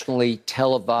nationally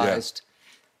televised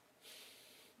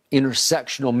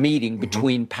intersectional meeting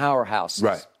between powerhouses.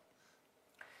 Right.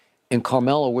 And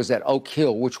Carmelo was at Oak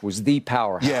Hill, which was the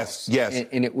powerhouse. Yes.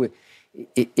 And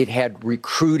it had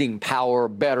recruiting power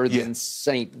better than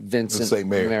St. Vincent,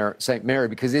 St. Mary,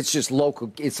 because it's just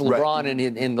local. It's LeBron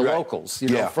and the locals,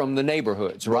 from the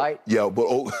neighborhoods, right? Yeah, but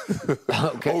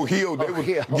Oak Hill, they were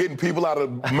getting people out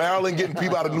of Maryland, getting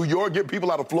people out of New York, getting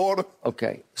people out of Florida.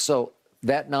 Okay, so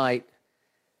that night,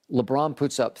 LeBron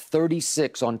puts up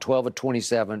 36 on 12 of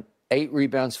 27, 8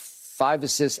 rebounds, 5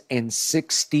 assists, and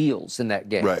 6 steals in that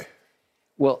game. Right.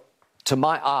 Well, to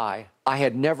my eye, I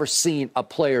had never seen a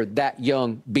player that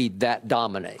young be that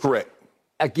dominant. Correct.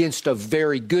 Against a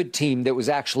very good team that was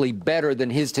actually better than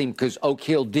his team, because Oak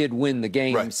Hill did win the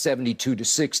game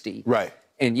 72-60. Right.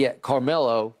 And yet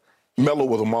Melo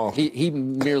was a monster. He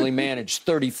merely managed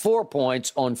 34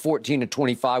 points on 14 of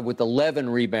 25 with 11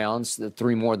 rebounds,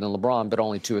 3 more than LeBron, but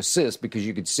only 2 assists, because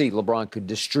you could see LeBron could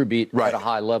distribute at a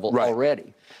high level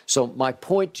already. So my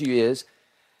point to you is,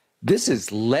 this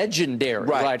is legendary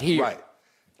right here. Right.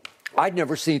 I'd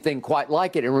never seen anything quite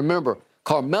like it. And remember,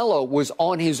 Carmelo was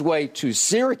on his way to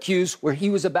Syracuse, where he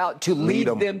was about to lead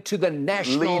them to the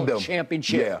national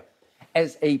championship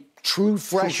as a true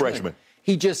freshman.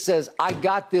 He just says, I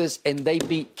got this, and they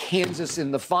beat Kansas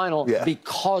in the final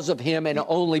because of him and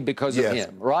only because of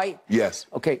him, right? Yes.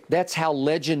 Okay, that's how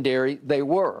legendary they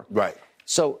were. Right.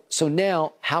 So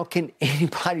now, how can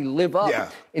anybody live up?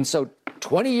 Yeah. And so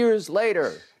 20 years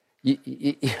later,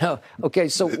 okay,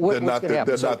 so what's going to happen?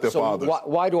 They're not their fathers.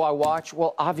 Why do I watch?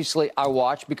 Well, obviously I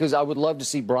watch because I would love to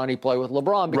see Bronny play with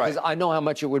LeBron, because I know how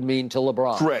much it would mean to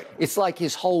LeBron. Correct. It's like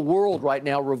his whole world right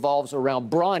now revolves around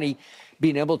Bronny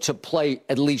being able to play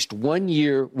at least 1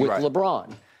 year with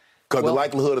LeBron. Because the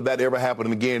likelihood of that ever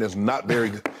happening again is not very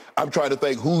good. I'm trying to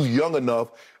think who's young enough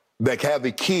that have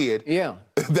a kid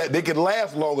that they can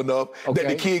last long enough, that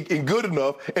the kid is good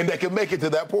enough, and that can make it to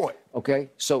that point. Okay,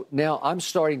 so now I'm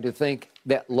starting to think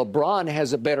that LeBron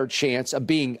has a better chance of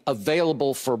being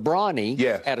available for Bronny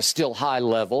at a still high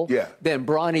level than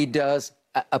Bronny does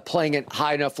playing at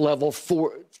high enough level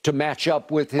to match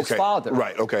up with his father.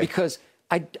 Right, okay. Because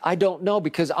I don't know,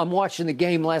 because I'm watching the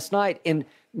game last night, and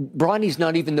Bronny's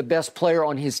not even the best player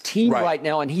on his team right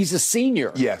now, and he's a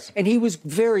senior. Yes. And he was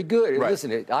very good.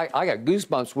 Listen, I got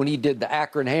goosebumps when he did the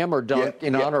Akron Hammer dunk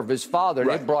in honor of his father,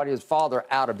 and it brought his father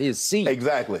out of his seat.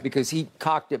 Exactly. Because he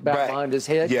cocked it back behind his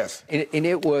head. Yes. And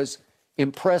it was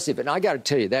impressive. And I got to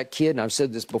tell you, that kid, and I've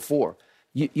said this before,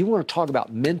 you want to talk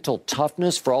about mental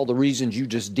toughness for all the reasons you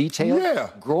just detailed? Yeah.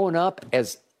 Growing up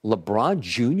as LeBron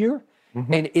Jr.,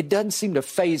 and it doesn't seem to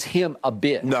faze him a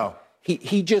bit. No.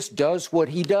 He just does what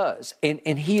he does.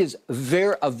 And he is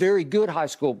a very good high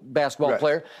school basketball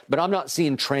player, but I'm not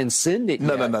seeing transcendent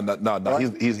No.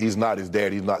 Right? He's not his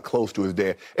dad. He's not close to his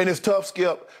dad. And it's tough,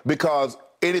 Skip, because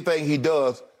anything he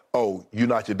does, you're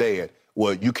not your dad.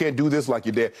 Well, you can't do this like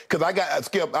your dad. Because I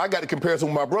got a comparison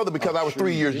with my brother because I was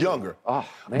 3 years younger. Oh,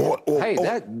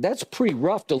 man. That's pretty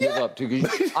rough to live up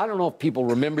to. I don't know if people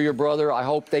remember your brother. I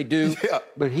hope they do. Yeah.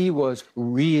 But he was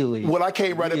really, well, I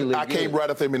came right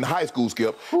up him in high school,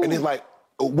 Skip. Ooh. And he's like,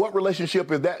 what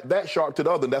relationship is that shark to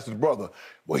the other? And that's his brother.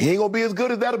 Well, he ain't going to be as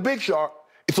good as that a big shark.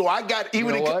 So I got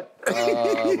even. You know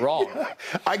what? Wrong.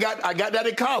 I got that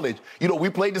in college. We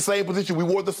played the same position. We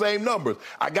wore the same numbers.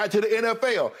 I got to the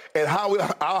NFL, and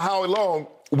Howie Long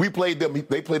We played them.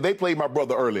 They played my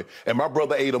brother early, and my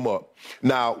brother ate them up.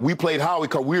 Now, we played Howie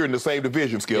because we were in the same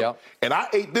division, Skip. Yeah. And I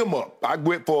ate them up. I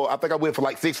think I went for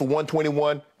like 6 for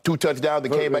 121, 2 touchdowns,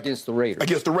 and came back. Against the Raiders.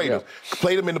 Against the Raiders. Yeah.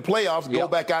 Played them in the playoffs, go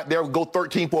back out there, go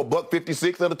 13 for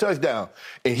 $156 and a touchdown.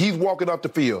 And he's walking up the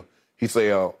field. He say,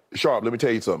 Sharp, let me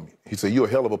tell you something. He said, you're a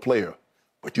hell of a player,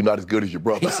 but you're not as good as your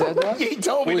brother. He said that? He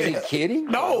told me that. Was he kidding?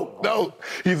 No.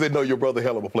 He said, no, your brother a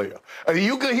hell of a player. I mean,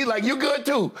 you good? He's like, you good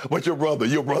too. But your brother.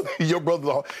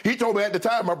 He told me at the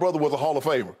time my brother was a Hall of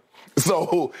Famer.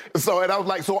 So, and I was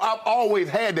like, so I've always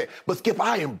had that. But Skip,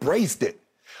 I embraced it.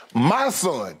 My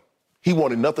son, he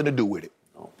wanted nothing to do with it.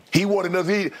 He wanted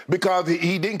nothing, because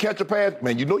he didn't catch a pass.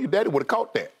 Man, you know your daddy would have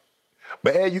caught that.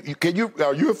 But are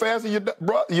you as fast as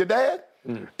your dad?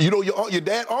 You know your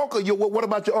dad, uncle. What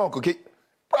about your uncle?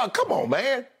 Bro, come on,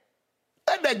 man.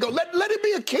 Let that go. Let him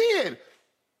be a kid.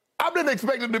 I didn't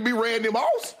expect him to be Randy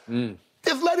Moss.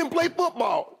 Just let him play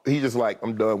football. He's just like,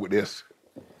 I'm done with this.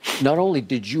 Not only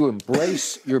did you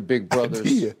embrace your big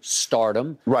brother's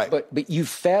stardom, right, but you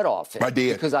fed off it. I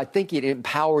did. Because I think it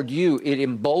empowered you. It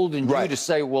emboldened you to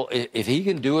say, well, if he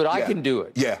can do it, I can do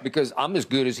it. Yeah. Because I'm as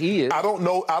good as he is. I don't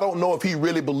know if he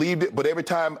really believed it, but every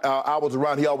time I was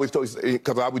around, he always told me,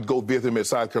 because I would go visit him in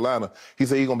South Carolina, he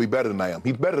said he's going to be better than I am.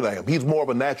 He's better than I am. He's more of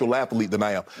a natural athlete than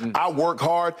I am. I work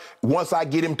hard. Once I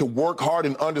get him to work hard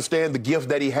and understand the gifts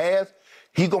that he has,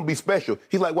 he's going to be special.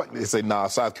 He's like, what? They say, nah,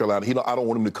 South Carolina. I don't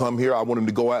want him to come here. I want him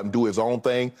to go out and do his own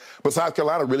thing. But South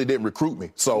Carolina really didn't recruit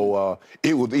me. So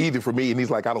it was easy for me. And he's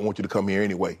like, I don't want you to come here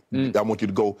anyway. I want you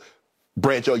to go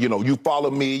branch out. You follow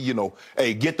me.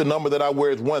 Hey, get the number that I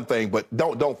wear is one thing, but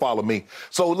don't follow me.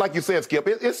 So like you said, Skip,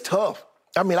 it's tough.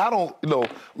 I mean,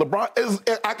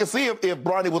 LeBron, I can see if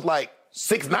Bronny was like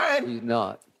 6'9". He's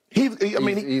not. He's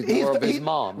more of his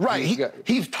mom. Right.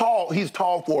 He's tall. He's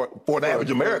tall for an average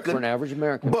American. For an average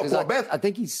American. But for I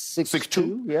think he's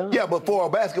 6'2". Yeah. Yeah, but for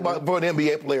an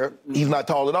NBA player, he's not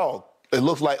tall at all. It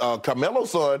looks like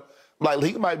Carmelo's son. Like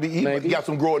he might be. He got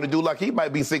some growing to do. Like he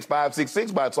might be 6'5",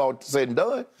 6'6" by it's all said and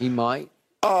done. He might.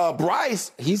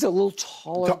 Bryce. He's a little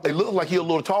taller. It looks like he's a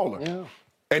little taller. Yeah.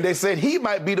 And they said he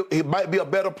might be a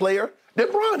better player than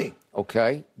Bronny.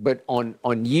 Okay, but on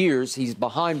years, he's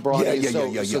behind Bronny,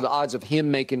 so the odds of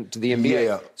him making it to the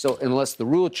NBA. So unless the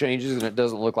rule changes, and it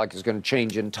doesn't look like it's going to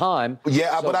change in time.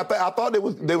 Yeah, but I thought they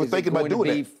were thinking about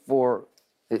doing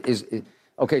that.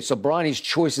 Okay, so Bronny's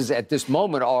choices at this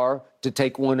moment are to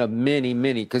take one of many,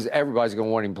 because everybody's going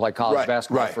to want him to play college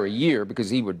basketball for a year because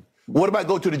he would. What about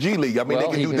go to the G League? I mean, they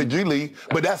can do the G League,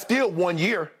 but that's still 1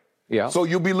 year. Yeah. So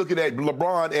you'll be looking at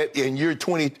LeBron in year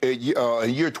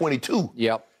 22.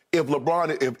 Yep.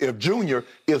 If Junior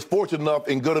is fortunate enough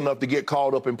and good enough to get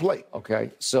called up and play.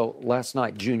 Okay, so last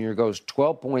night Junior goes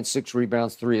 12.6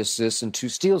 rebounds, 3 assists, and 2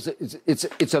 steals.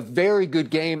 It's a very good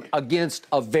game against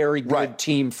a very good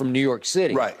team from New York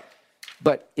City. Right.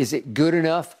 But is it good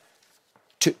enough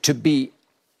to be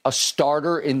a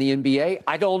starter in the NBA?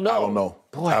 I don't know. I don't know.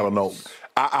 Boy. I don't know.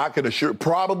 I can assure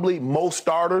probably most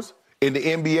starters in the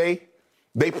NBA,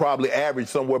 they probably average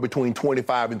somewhere between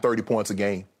 25 and 30 points a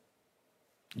game.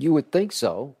 You would think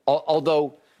so.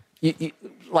 Although,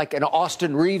 like an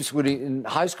Austin Reeves in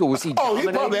high school, was he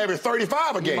dominating? He probably averaged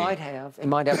 35 a game. He might have,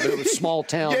 but it was a small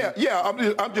town.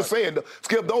 I'm just saying,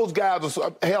 Skip, those guys,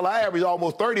 I average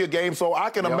almost 30 a game, so I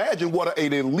can imagine what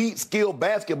an elite skilled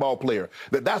basketball player,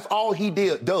 that's all he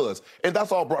does. And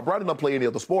that's all. Bronny didn't play any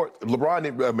other sport.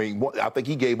 LeBron, I think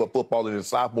he gave up football in his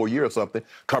sophomore year or something.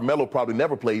 Carmelo probably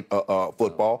never played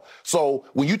football. So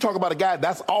when you talk about a guy,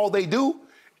 that's all they do.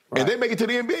 And they make it to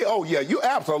the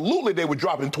NBA, they were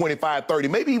dropping 25, 30,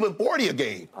 maybe even 40 a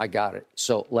game. I got it.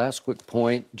 So last quick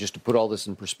point, just to put all this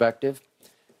in perspective.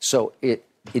 So it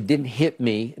didn't hit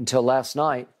me until last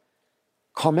night.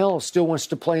 Carmelo still wants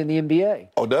to play in the NBA.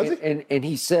 Oh, does he? And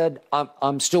he said,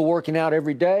 I'm still working out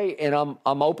every day, and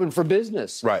I'm open for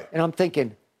business. Right. And I'm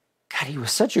thinking, God, he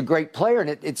was such a great player, and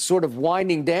it's sort of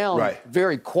winding down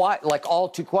very quiet, like all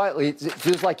too quietly. It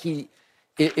feels like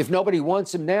if nobody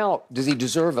wants him now, does he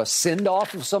deserve a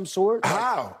send-off of some sort?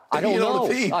 How? I don't know.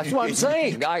 That's what I'm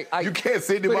saying. You can't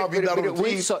send him off. He's not on the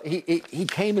team. So he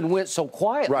came and went so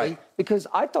quietly because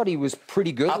I thought he was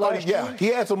pretty good last year. He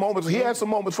had some moments. He had some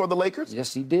moments for the Lakers.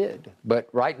 Yes, he did. But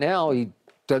right now, he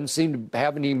doesn't seem to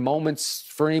have any moments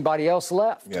for anybody else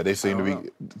left. Yeah,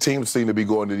 teams seem to be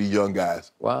going to these young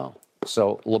guys. Wow.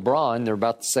 So LeBron, they're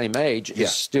about the same age,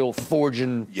 is still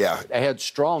forging ahead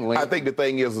strongly. I think the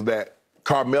thing is that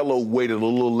Carmelo waited a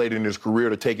little later in his career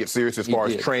to take it serious as far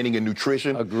as training and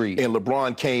nutrition. Agreed. And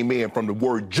LeBron came in from the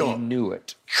word jump. He knew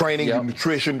it. Training,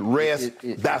 nutrition, rest,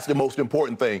 that's the most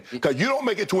important thing. Because you don't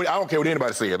make it 20, I don't care what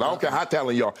anybody says. I don't care how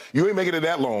talented you are. You ain't making it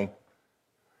that long.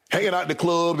 Hanging out in the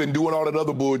clubs and doing all that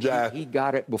other bull jive. He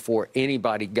got it before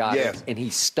anybody got it, and he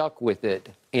stuck with it.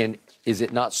 And is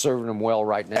it not serving him well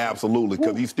right now? Absolutely,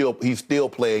 because he's still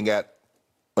playing at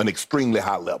an extremely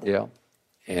high level. Yeah.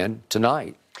 And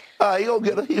tonight. He gonna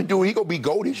be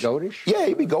goatish. Goatish? Yeah,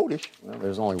 he'll be goatish. Well,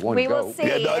 there's only one We goat. will see.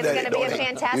 It's going to be a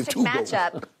fantastic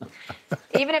matchup.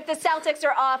 Even if the Celtics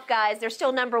are off, guys, they're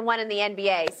still number one in the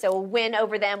NBA. So a win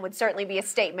over them would certainly be a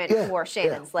statement for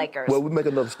Shannon's Lakers. Well, we make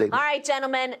another statement. All right,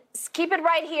 gentlemen, keep it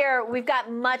right here. We've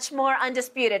got much more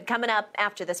Undisputed coming up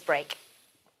after this break.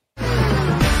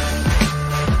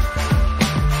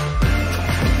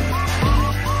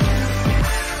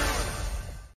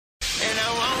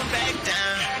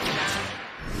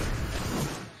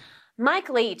 Mike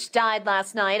Leach died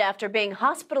last night after being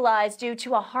hospitalized due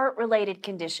to a heart-related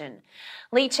condition.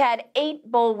 Leach had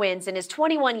 8 bowl wins in his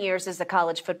 21 years as a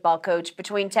college football coach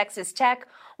between Texas Tech,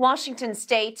 Washington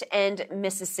State, and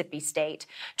Mississippi State.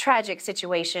 Tragic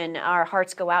situation. Our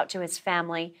hearts go out to his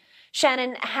family.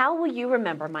 Shannon, how will you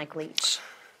remember Mike Leach?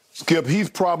 Skip,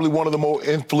 he's probably one of the more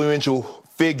influential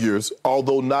figures,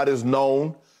 although not as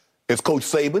known as Coach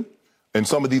Saban and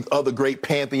some of these other great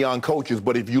Pantheon coaches.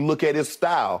 But if you look at his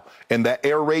style and that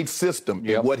air raid system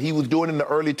and what he was doing in the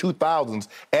early 2000s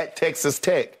at Texas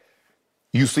Tech,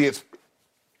 you see it's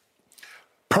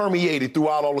permeated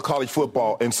throughout all of college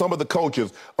football. And some of the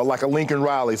coaches are like a Lincoln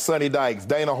Riley, Sonny Dykes,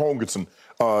 Dana Holgorsen,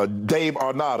 Dave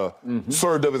Arnott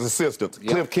served as assistants.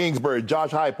 Cliff Kingsbury, Josh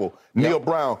Heupel, Neil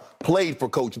Brown played for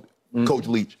Coach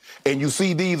Leach. And you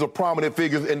see these are prominent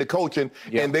figures in the coaching,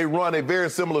 and they run a very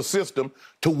similar system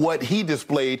to what he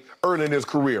displayed early in his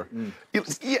career.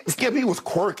 Skip, he was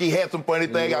quirky, had some funny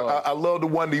things. I love the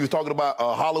one that he was talking about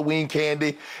Halloween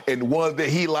candy, and the ones that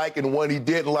he liked and the one he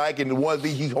didn't like, and the ones that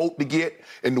he hoped to get,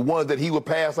 and the ones that he would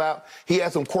pass out. He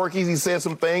had some quirkies. He said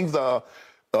some things. The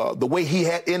way he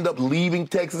had ended up leaving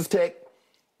Texas Tech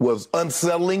was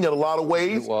unsettling in a lot of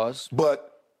ways. It was. But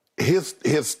his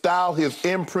style, his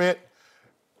imprint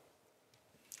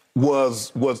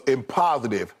was in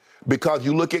positive, because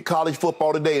you look at college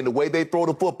football today and the way they throw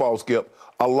the football, Skip,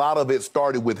 a lot of it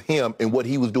started with him and what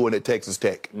he was doing at Texas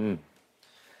Tech.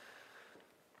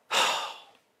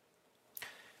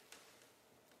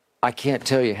 I can't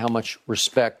tell you how much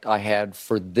respect I had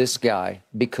for this guy,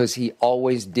 because he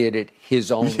always did it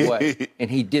his own way, and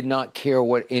he did not care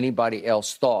what anybody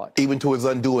else thought. Even to his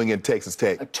undoing in Texas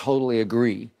Tech. I totally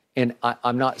agree. And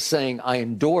I'm not saying I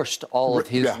endorsed all of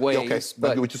his ways. Okay.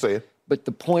 But, I get what you're saying. But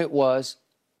the point was,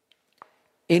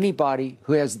 anybody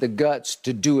who has the guts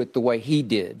to do it the way he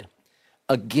did,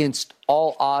 against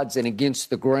all odds and against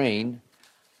the grain,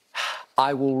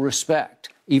 I will respect.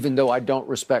 Even though I don't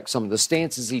respect some of the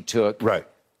stances he took. Right.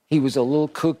 He was a little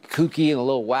kooky and a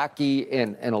little wacky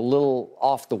and a little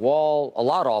off the wall, a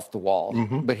lot off the wall.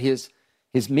 But his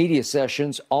media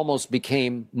sessions almost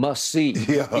became must-see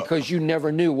because you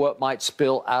never knew what might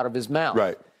spill out of his mouth.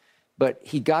 Right. But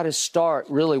he got his start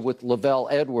really with Lavelle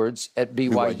Edwards at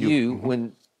BYU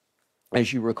when,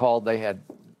 as you recall, they had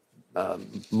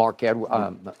Mark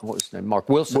Wilson,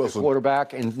 the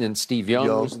quarterback, and then Steve Young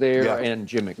was there, and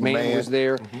Jim McMahon was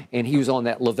there, and he was on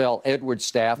that Lavelle Edwards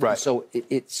staff. Right. And so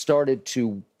it started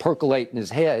to percolate in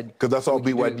his head. Because that's all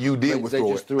BYU did was they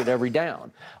throw just it. threw it every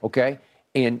down, okay?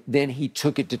 And then he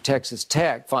took it to Texas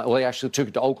Tech. Well, he actually took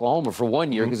it to Oklahoma for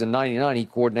 1 year, because in '99 he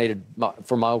coordinated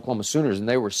for my Oklahoma Sooners, and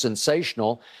they were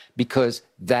sensational, because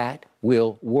that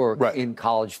will work in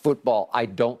college football. I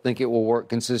don't think it will work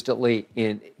consistently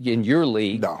in your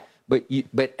league. No.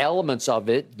 But elements of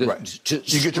it. You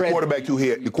get your quarterback too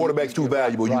hit. Your quarterback's too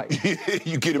valuable.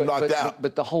 You get him knocked out.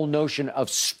 But the whole notion of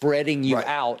spreading you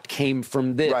out came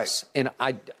from this. And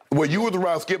Well, you was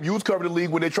around, Skip. You was covering the league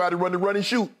when they tried to run the run and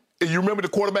shoot. And you remember the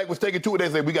quarterback was taking to it. They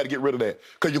said, we got to get rid of that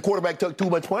because your quarterback took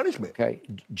too much punishment. Okay.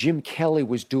 Jim Kelly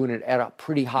was doing it at a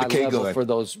pretty high level for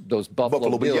those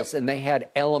Buffalo Bills, and they had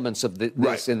elements of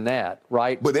this and that,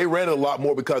 right? But they ran it a lot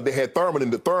more because they had Thurman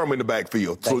in the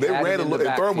backfield. So they ran it.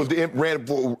 And Thurman ran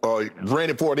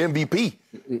it for an MVP.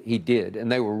 He did,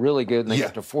 and they were really good. And they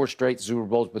got to 4 straight Super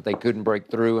Bowls, but they couldn't break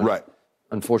through. And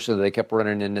unfortunately, they kept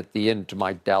running in at the end to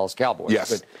my Dallas Cowboys.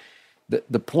 Yes. But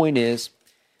the point is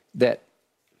that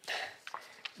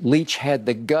Leach had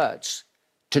the guts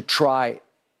to try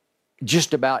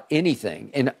just about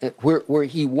anything. And where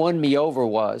he won me over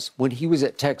was when he was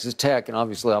at Texas Tech, and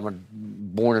obviously I'm a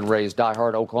born and raised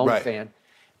diehard Oklahoma fan.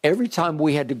 Every time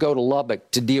we had to go to Lubbock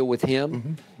to deal with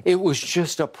him, It was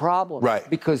just a problem. Right.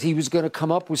 Because he was going to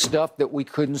come up with stuff that we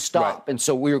couldn't stop. Right. And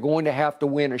so we were going to have to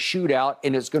win a shootout,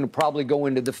 and it's going to probably go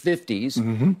into the 50s.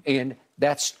 Mm-hmm. And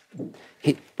that's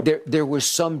there was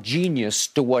some genius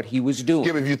to what he was doing.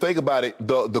 Skip, if you think about it,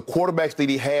 the quarterbacks that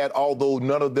he had, although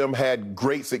none of them had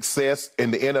great success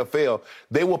in the NFL,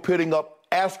 they were putting up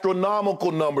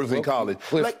astronomical numbers in college.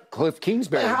 Cliff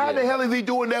Kingsbury. How did. the hell is he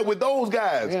doing that with those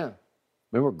guys? Yeah.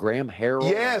 Remember Graham Harrell?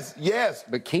 Yes.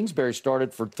 But Kingsbury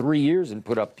started for 3 years and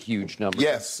put up huge numbers.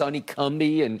 Yes. Sonny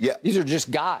Cumby, and these are just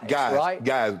guys, right?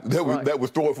 Guys that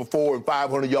was throwing for 400 and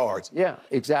 500 yards. Yeah,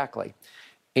 exactly.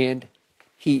 And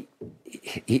he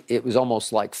it was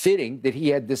almost like fitting that he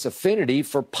had this affinity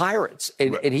for pirates,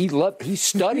 and he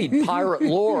studied pirate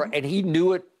lore, and he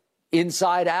knew it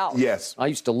inside out. Yes. I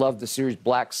used to love the series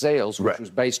Black Sails, which was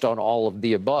based on all of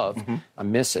the above. Mm-hmm. I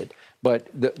miss it. But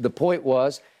the point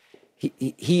was,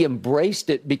 he embraced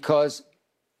it because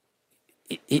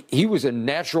he was a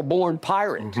natural-born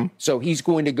pirate. Mm-hmm. So he's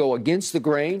going to go against the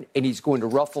grain, and he's going to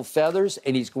ruffle feathers,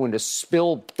 and he's going to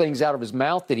spill things out of his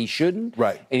mouth that he shouldn't.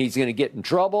 Right. And he's going to get in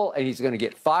trouble, and he's going to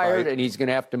get fired, and he's going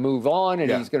to have to move on,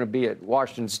 and he's going to be at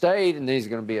Washington State, and then he's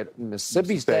going to be at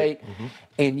Mississippi State. Mm-hmm.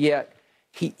 And yet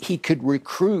he could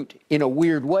recruit in a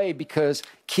weird way because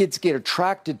kids get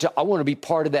attracted to, I want to be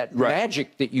part of that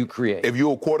magic that you create. If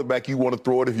you're a quarterback, you want to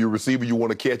throw it. If you're a receiver, you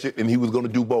want to catch it. And he was going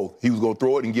to do both. He was going to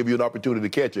throw it and give you an opportunity to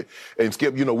catch it. And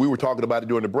Skip, we were talking about it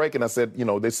during the break, and I said,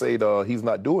 they say he's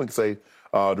not doing. The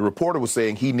reporter was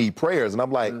saying he need prayers. And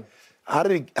I'm like, how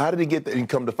did he get there? And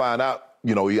come to find out,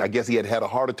 I guess he had a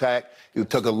heart attack. It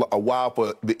took a while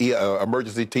for the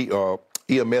emergency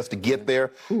EMS to get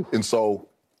there. And so,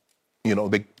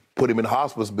 they put him in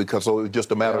hospice because it was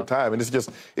just a matter of time. And it's just,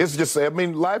 I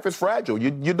mean, life is fragile.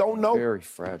 You don't know. Very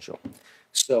fragile.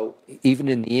 So even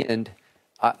in the end,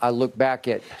 I look back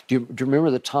at, do you remember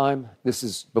the time, this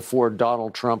is before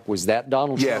Donald Trump, was that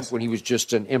Donald Trump when he was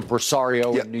just an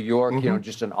impresario in New York,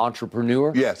 just an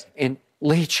entrepreneur? Yes. And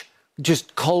Leach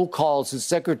just cold calls his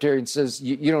secretary and says,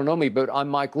 you don't know me, but I'm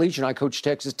Mike Leach and I coach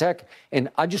Texas Tech. And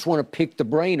I just want to pick the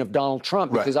brain of Donald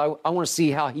Trump because I want to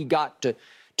see how he got to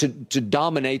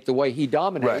dominate the way he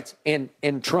dominates, and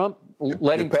Trump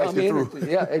let him come in,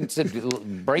 and said,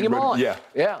 "Bring him on."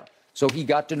 Yeah. So he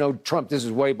got to know Trump. This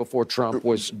is way before Trump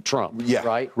was Trump.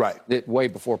 Right. Way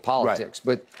before politics,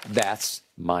 but that's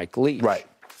Mike Leach. Right.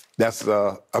 That's.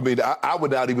 I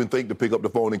would not even think to pick up the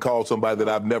phone and call somebody that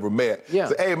I've never met. Yeah.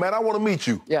 Say, hey, man, I want to meet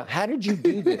you. Yeah. How did you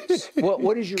do this?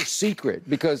 What is your secret?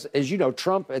 Because as you know,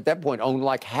 Trump at that point owned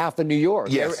like half of New York.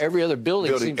 Yes. Every other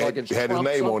building seems like it's had Trump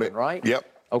his name on it. Right. Yep.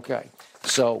 Okay,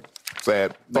 so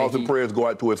sad. Thoughts and prayers go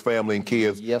out to his family and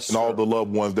kids and all the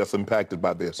loved ones that's impacted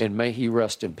by this. And may he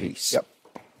rest in peace. Yep.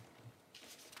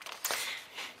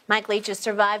 Mike Leach is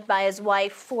survived by his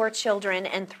wife, 4 children,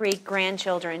 and 3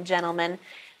 grandchildren. Gentlemen,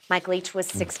 Mike Leach was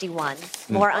 61.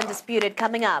 More Undisputed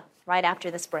coming up right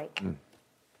after this break.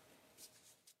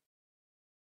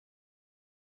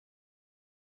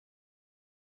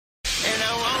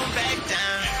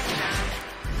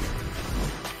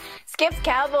 Skip's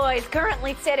Cowboys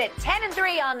currently sit at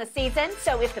 10-3 on the season,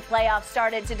 so if the playoffs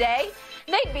started today,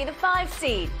 they'd be the 5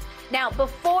 seed. Now,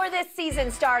 before this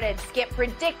season started, Skip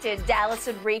predicted Dallas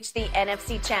would reach the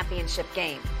NFC Championship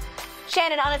game.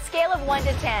 Shannon, on a scale of 1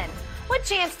 to 10, what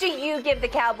chance do you give the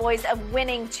Cowboys of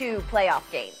winning 2 playoff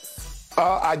games?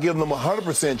 I give them a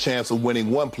 100% chance of winning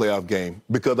 1 playoff game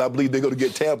because I believe they're going to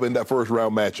get Tampa in that first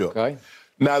round matchup. Okay.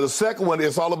 Now, the second one,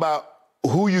 it's all about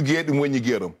who you get and when you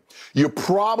get them. You're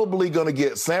probably going to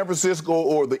get San Francisco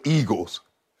or the Eagles.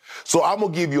 So I'm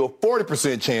going to give you a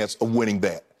 40% chance of winning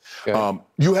that. Okay.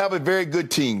 You have a very good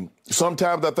team.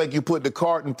 Sometimes I think you put the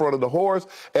cart in front of the horse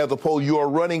as opposed to you're a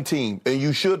running team. And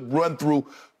you should run through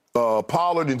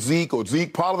Pollard and Zeke or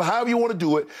Zeke, Pollard, however you want to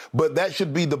do it. But that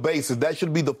should be the basis. That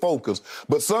should be the focus.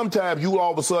 But sometimes you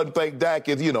all of a sudden think Dak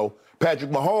is,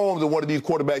 Patrick Mahomes or one of these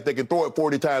quarterbacks that can throw it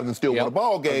 40 times and still win a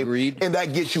ball game. Agreed. And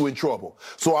that gets you in trouble.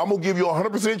 So I'm going to give you a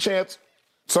 100% chance,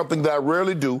 something that I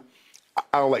rarely do.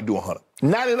 I don't like doing 100.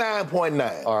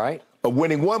 99.9. All right. Of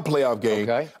winning 1 playoff game.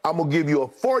 Okay. I'm going to give you a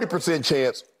 40%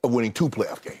 chance of winning 2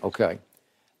 playoff games. Okay.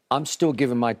 I'm still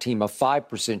giving my team a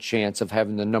 5% chance of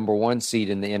having the number 1 seed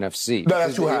in the NFC. No,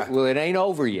 that's too high. Well, it ain't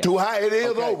over yet. Too high. It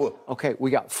is over. Okay,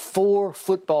 we got 4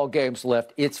 football games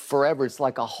left. It's forever. It's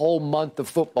like a whole month of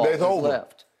football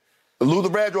left. Luther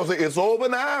Vandross said, it's over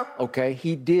now. Okay,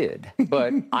 he did,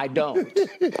 but I don't,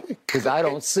 because I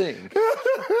don't sing.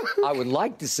 I would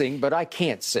like to sing, but I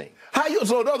can't sing.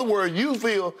 So in other words, you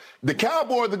feel the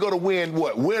Cowboys are going to win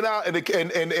what? Win out, and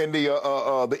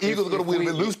the Eagles are going to win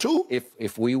and lose 2?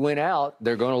 If we win out,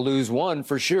 they're going to lose 1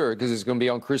 for sure because it's going to be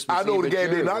on Christmas Eve. I know the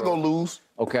game they're not going to lose.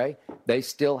 Okay, they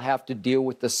still have to deal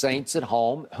with the Saints at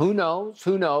home. Who knows?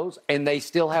 Who knows? And they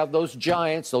still have those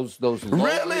Giants, those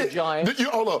really Giants.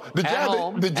 Hold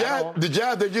on, the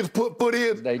Giants they just put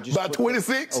in by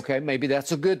 26. Okay, maybe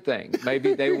that's a good thing.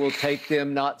 Maybe they will take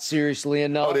them not seriously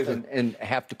enough and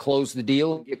have to close the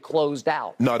deal and get closed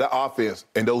out. No, that offense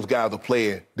and those guys are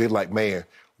playing. They're like, man,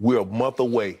 we're a month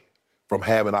away from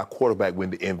having our quarterback win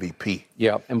the MVP.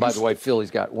 Yeah, and by the way,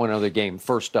 Philly's got one other game.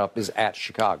 First up is at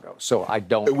Chicago, so I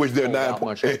don't. In which they're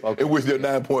 9-point favorites.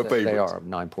 They are a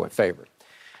 9-point favorite.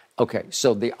 Okay,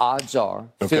 so the odds are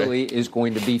Philly is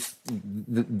going to be.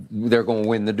 They're going to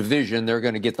win the division. They're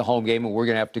going to get the home game, and we're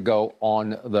going to have to go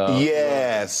on the.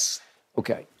 Yes.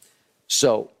 Okay,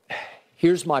 so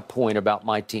here's my point about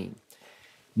my team.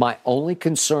 My only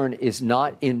concern is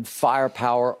not in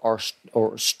firepower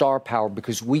or star power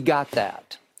because we got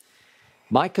that.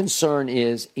 My concern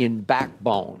is in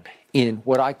backbone, in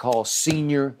what I call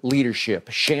senior leadership.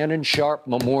 Shannon Sharpe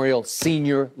Memorial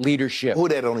Senior Leadership. Who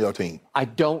that on your team? I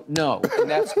don't know. And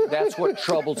that's what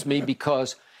troubles me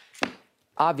because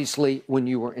obviously when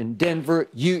you were in Denver,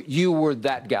 you were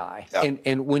that guy. Yep.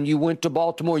 And when you went to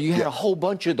Baltimore, you had a whole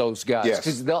bunch of those guys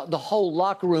because the whole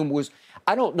locker room was.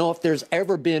 I don't know if there's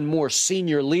ever been more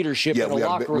senior leadership in a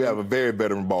locker room. We have a very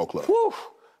veteran ball club. Whew,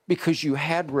 because you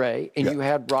had Ray and you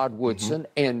had Rod Woodson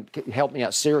and help me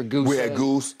out, Sarah Goose. We had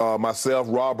Goose, myself,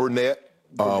 Rob Burnett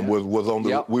was on the.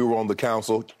 Yep. We were on the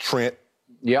council. Trent.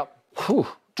 Yep. Whew.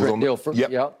 Trent Dilfer.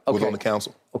 Yep. Okay. Was on the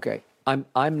council. Okay. I'm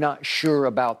not sure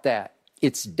about that.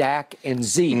 It's Dak and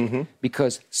Zeke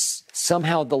because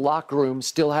somehow the locker room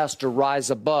still has to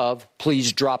rise above.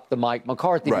 Please drop the Mike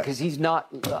McCarthy because he's not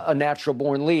a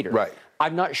natural-born leader. Right.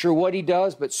 I'm not sure what he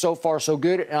does, but so far so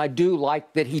good. And I do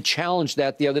like that he challenged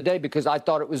that the other day because I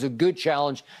thought it was a good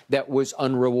challenge that was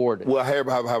unrewarded. Well, how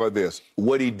about this?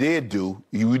 What he did do,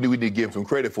 we need to give him some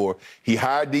credit for. He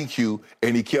hired DQ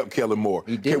and he kept Kellen Moore.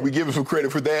 He did. Can we give him some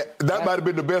credit for that? That might have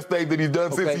been the best thing that he's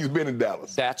done since he's been in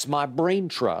Dallas. That's my brain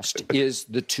trust is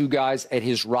the two guys at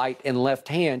his right and left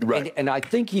hand. Right. And I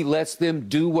think he lets them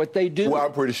do what they do. Well,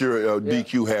 I'm pretty sure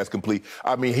DQ has complete.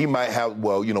 I mean, he might have,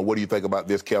 what do you think about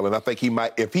this, Kellen? I think he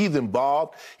might, if he's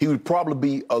involved, he would probably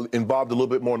be involved a little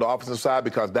bit more on the offensive side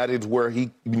because that is where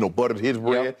he, buttered his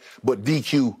bread. Yep. But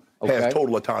DQ has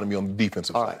total autonomy on the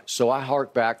defensive side. All right. So I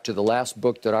hark back to the last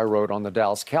book that I wrote on the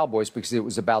Dallas Cowboys because it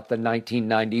was about the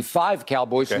 1995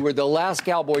 Cowboys, who were the last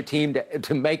Cowboy team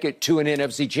to make it to an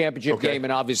NFC Championship game.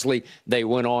 And obviously they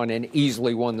went on and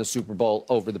easily won the Super Bowl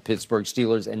over the Pittsburgh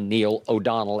Steelers and Neil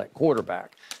O'Donnell at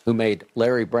quarterback, who made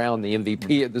Larry Brown the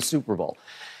MVP of the Super Bowl.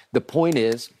 The point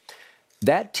is,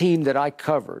 that team that I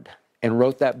covered and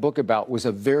wrote that book about was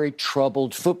a very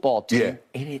troubled football team,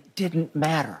 and it didn't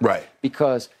matter. Right.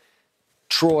 Because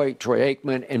Troy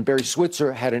Aikman, and Barry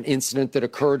Switzer had an incident that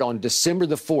occurred on December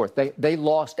the 4th. They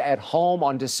lost at home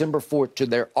on December 4th to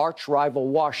their arch rival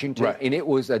Washington, and it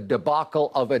was a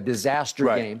debacle of a disaster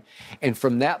game. And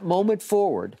from that moment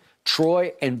forward,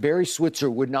 Troy and Barry Switzer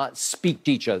would not speak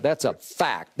to each other. That's a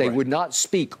fact. They would not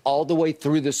speak all the way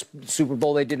through the Super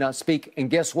Bowl. They did not speak.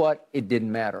 And guess what? It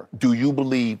didn't matter. Do you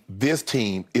believe this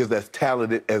team is as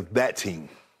talented as that team?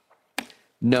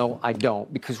 No, I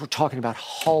don't, because we're talking about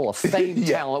Hall of Fame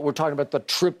talent. We're talking about the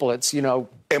triplets, And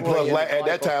plus, at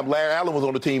that time, Larry Allen was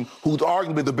on the team, who's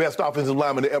arguably the best offensive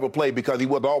lineman to ever play because he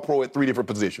was all-pro at 3 different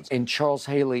positions. And Charles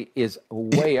Haley is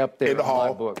way up there in the Hall.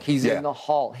 My book. He's in the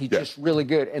Hall. He's just really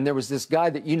good. And there was this guy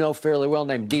that you know fairly well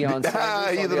named Deion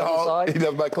Sanders. He's in the Hall.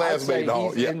 He's my classmate in the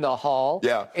Hall. He's in the Hall.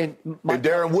 Yeah. And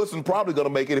Darren Woodson probably going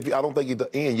to make it. I don't think he's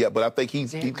in yet, but I think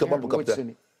he's come up a couple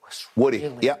times. Woody,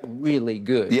 really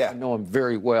good. Yeah. I know him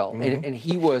very well. And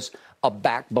he was a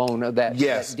backbone of that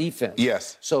defense.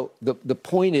 Yes. So the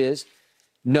point is,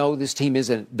 no, this team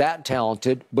isn't that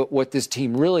talented, but what this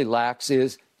team really lacks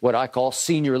is what I call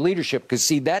senior leadership. Because,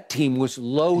 see, that team was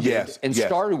loaded and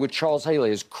started with Charles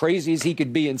Haley. As crazy as he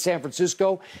could be in San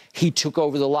Francisco, he took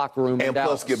over the locker room in Dallas. And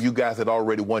plus, Skip, you guys had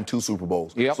already won 2 Super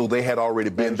Bowls. Yep. So they had already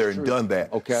been there and done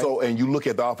that. Okay. So, and you look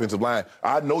at the offensive line.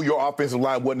 I know your offensive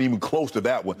line wasn't even close to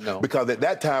that one. No. Because at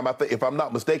that time, I think, if I'm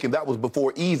not mistaken, that was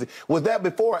before Easy. Was that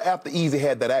before or after Easy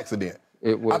had that accident?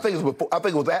 It was. I think it was before. I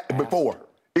think it was before.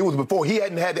 It was before. He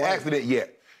hadn't had the accident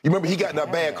yet. You remember he got in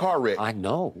that bad car wreck. I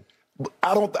know.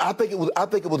 I think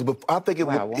it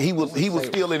Wow, was. He was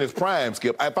still in his prime,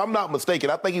 Skip. If I'm not mistaken,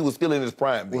 I think he was still in his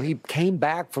prime. Well, he came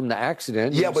back from the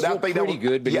accident. Yeah, He was but I still think that pretty was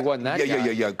good, but he wasn't that guy.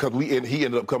 Yeah. Because he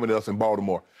ended up coming to us in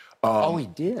Baltimore. He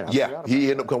did. Yeah,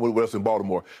 he ended up coming with us in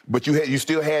Baltimore. But you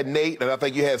still had Nate, and I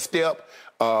think you had Step,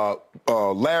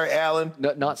 Larry Allen.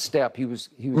 No, not Step. He was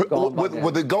gone by then.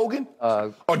 Was it Gogan?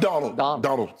 Or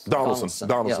Donaldson.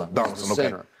 Yeah, Okay.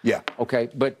 center. Yeah. Okay,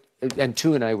 and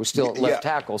Tuanay was still at left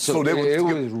tackle, so it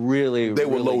was really they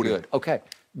were really loaded. good. Okay,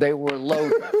 they were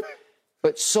loaded.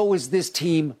 But so is this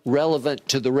team relevant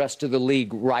to the rest of the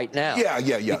league right now?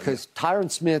 Yeah. Because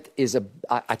Tyron Smith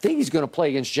I think he's going to play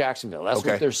against Jacksonville. That's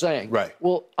what they're saying. Right.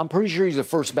 Well, I'm pretty sure he's a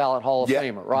first ballot Hall of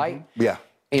Famer, right? Mm-hmm. Yeah.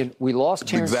 And we lost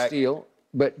Terrence Steele.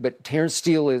 But Terrence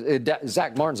Steele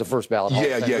Zach Martin's a first ballot Hall of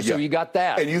Famer, so you got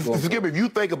that. And Skip, if you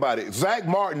think about it, Zach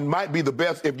Martin might be the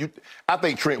best. I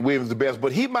think Trent Williams is the best,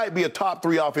 but he might be a top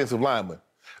 3 offensive lineman.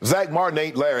 Zach Martin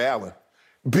ain't Larry Allen.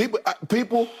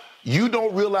 People, you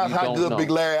don't realize how good Big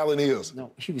Larry Allen is.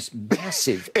 No, he was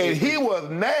massive, and he was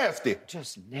nasty.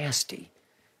 Just nasty.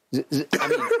 I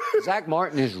mean, Zach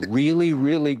Martin is really,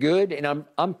 really good, and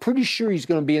I'm pretty sure he's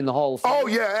going to be in the Hall of Fame. Oh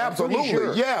yeah, absolutely.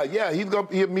 Sure. Yeah. He's going.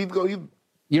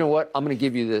 You know what? I'm going to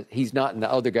give you he's not in the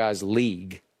other guy's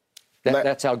league.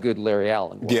 That's how good Larry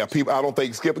Allen was. Yeah, I don't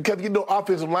think Skip, because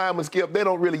offensive linemen, Skip, you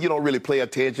don't really pay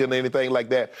attention or anything like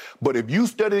that. But if you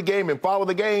study the game and follow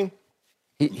the game,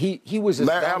 he was.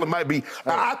 Larry Allen might be.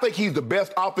 I think he's the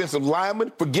best offensive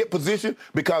lineman. Forget position,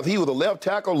 because he was a left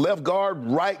tackle, left guard,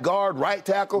 right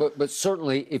tackle. But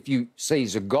certainly, if you say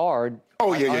he's a guard.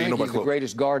 Oh, yeah, I think he's the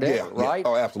greatest guard ever, right?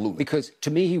 Oh, absolutely. Because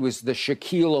to me, he was the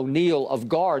Shaquille O'Neal of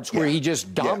guards, where he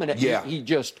just dominated. Yeah. He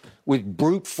just, with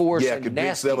brute force and could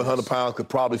nastiness. bench 700 pounds, could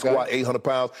probably squat 800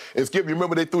 pounds. And Skip, you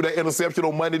remember they threw that interception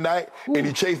on Monday night, and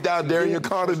he chased down Darian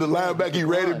Carter, the linebacker. He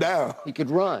ran him down. He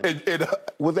could run. And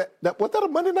was that a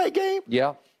Monday night game?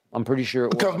 Yeah, I'm pretty sure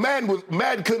it was. Because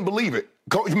Madden couldn't believe it.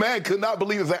 Coach Madden could not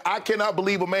believe it. Like, I cannot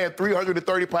believe a man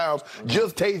 330 pounds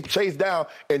just chased down,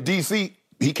 and DC.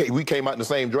 We came out in the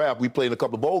same draft. We played in a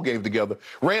couple of bowl games together.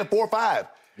 Ran 4.5,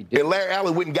 and Larry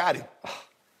Allen went and got him.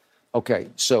 Okay,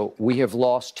 so we have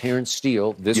lost Terrence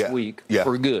Steele this week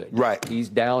for good. Right. He's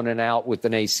down and out with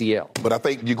an ACL. But I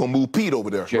think you're going to move Pete over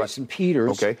there. Jason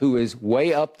Peters, who is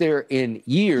way up there in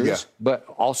years, but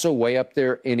also way up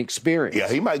there in experience. Yeah,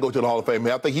 he might go to the Hall of Fame.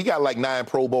 I think he got like 9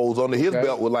 Pro Bowls under his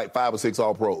belt with like 5 or 6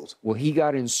 All-Pros. Well, he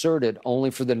got inserted only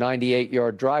for the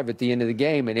 98-yard drive at the end of the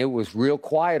game, and it was real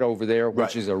quiet over there,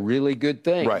 which is a really good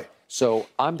thing. Right. So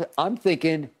I'm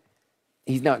thinking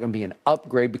he's not going to be an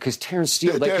upgrade, because Terrence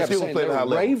Steele, they kept saying they were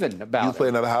raving about him. He was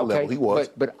playing at a high level. He was.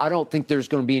 But I don't think there's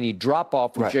going to be any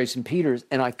drop-off from Jason Peters,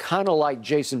 and I kind of like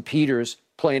Jason Peters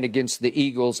playing against the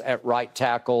Eagles at right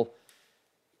tackle.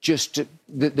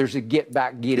 There's a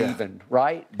get-back-get-even,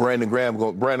 right? Brandon Graham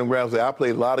said, I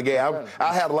played a lot of games.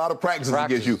 I had a lot of practices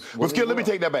against you. But Skip, let me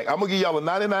take that back. I'm going to give y'all a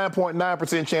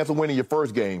 99.9% chance of winning your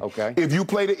first game. Okay. If you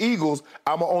play the Eagles,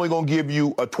 I'm only going to give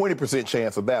you a 20%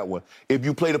 chance of that one. If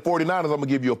you play the 49ers, I'm going to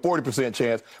give you a 40%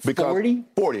 chance. 40?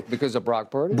 40. Because of Brock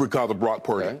Purdy? Because of Brock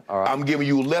Purdy. Okay. All right. I'm giving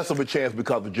you less of a chance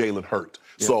because of Jalen Hurts.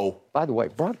 Yeah. So, by the way,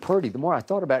 Brock Purdy, the more I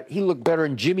thought about it, he looked better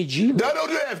than Jimmy G. No, don't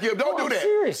do that, Skip. Don't do that.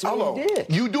 Seriously, Hold he on.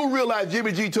 did. You do realize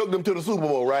Jimmy G took them to the Super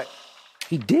Bowl, right?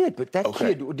 He did, but that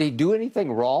kid, did he do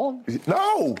anything wrong?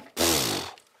 No.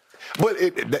 But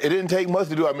it didn't take much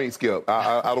to do. I mean, Skip,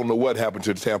 I don't know what happened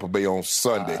to Tampa Bay on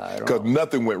Sunday, because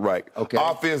nothing went right. Okay.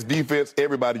 Offense, defense,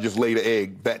 everybody just laid an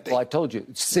egg that day. Well, I told you,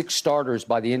 6 starters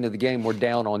by the end of the game were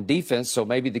down on defense, so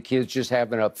maybe the kid's just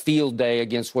having a field day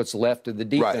against what's left of the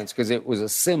defense, because it was a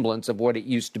semblance of what it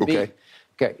used to be.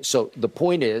 Okay, so the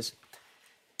point is,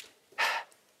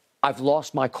 I've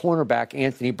lost my cornerback,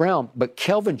 Anthony Brown, but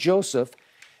Kelvin Joseph,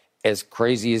 as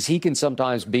crazy as he can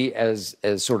sometimes be, as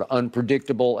sort of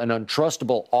unpredictable and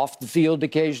untrustable off the field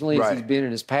occasionally as he's been in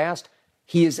his past,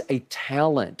 he is a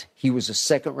talent. He was a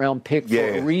second-round pick for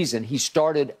a reason. He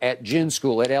started at Gen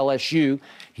School at LSU.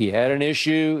 He had an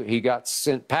issue. He got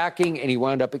sent packing, and he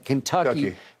wound up at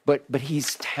Kentucky. But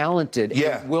he's talented.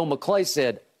 Yeah. And Will McClay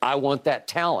said, I want that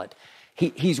talent.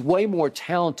 He's way more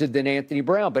talented than Anthony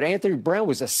Brown, but Anthony Brown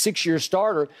was a 6-year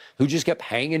starter who just kept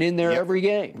hanging in there every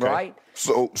game, right?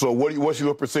 So what's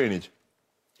your percentage?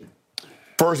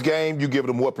 First game, you give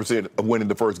them what percent of winning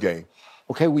the first game?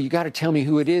 Okay, well, you got to tell me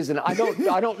who it is, and I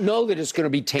don't know that it's going to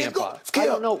be Tampa. I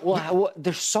don't know. Well,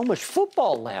 there's so much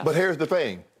football left. But here's the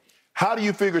thing: how do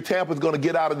you figure Tampa's going to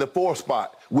get out of the 4th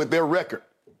spot with their record?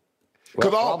 Well,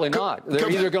 probably not.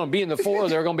 They're either going to be in the 4 or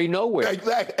they're going to be nowhere.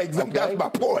 Exactly. Okay? That's my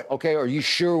point. Okay, are you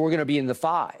sure we're going to be in the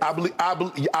 5? I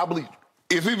believe.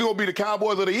 Is he going to be the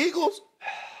Cowboys or the Eagles?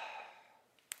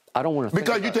 I don't want to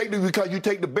because you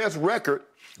take the best record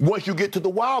once you get to the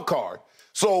wild card.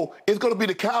 So it's going to be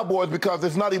the Cowboys because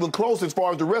it's not even close as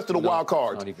far as the rest of the wild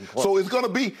cards. Not even close. So it's going to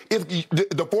be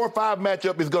the 4-5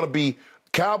 matchup is going to be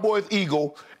Cowboys,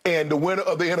 Eagles, and the winner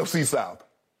of the NFC South.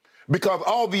 Because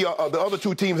all the other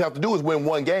two teams have to do is win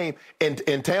one game, and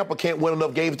Tampa can't win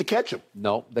enough games to catch them.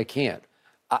 No, they can't.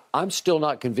 I'm still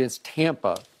not convinced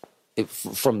Tampa,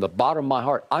 from the bottom of my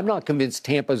heart, I'm not convinced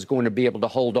Tampa is going to be able to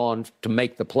hold on to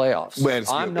make the playoffs. Man,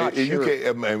 I'm not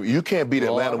sure. You can't beat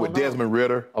Atlanta with Desmond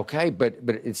Ridder. Okay, but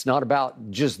it's not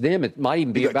about just them. It might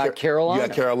even be about Carolina. You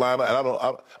got Carolina,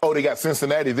 and they got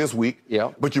Cincinnati this week.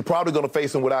 Yeah. But you're probably going to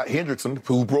face them without Hendrickson,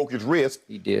 who broke his wrist.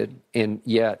 He did, and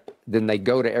yet then they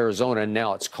go to Arizona, and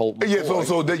now it's Colt McCoy. Yeah,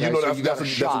 so you got a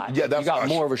shot. You got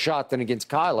more of a shot than against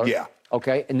Kyler. Yeah.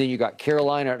 Okay, and then you got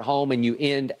Carolina at home, and you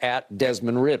end at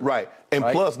Desmond Ridder. Right, and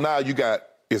plus now you got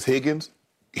Higgins.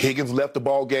 Higgins left the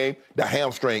ball game. The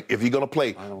hamstring. Is he going to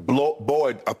play?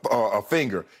 Boyd a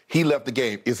finger. He left the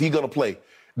game. Is he going to play?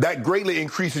 That greatly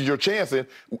increases your chances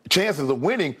of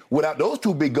winning without those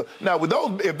two big guns. Now with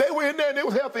those, if they were in there and they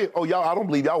was healthy, y'all, I don't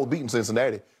believe y'all were beating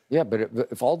Cincinnati. Yeah, but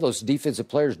if all those defensive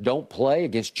players don't play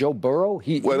against Joe Burrow,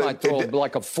 he might throw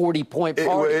like a 40-point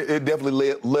party. It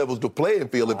definitely levels the playing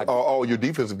field if all your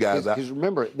defensive guys out. Because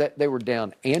remember, that they were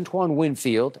down Antoine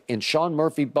Winfield and Sean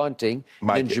Murphy-Bunting,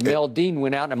 and Jamel Dean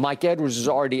went out, and Mike Edwards is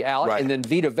already out, and then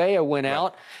Vita Vea went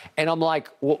out. And I'm like,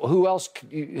 well, who else?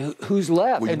 Who's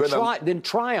left? Well, then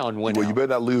Tryon went out. Well, you better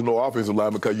not lose no offensive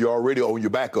line because you're already on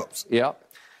your backups. Yeah.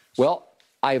 Well,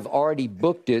 I've already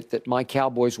booked it that my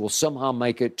Cowboys will somehow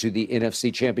make it to the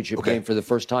NFC Championship game for the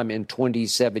first time in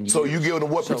 27 years. So you giving them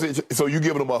what percentage? So you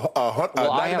giving them a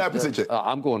 99%?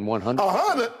 I'm going 100.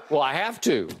 100? Well, I have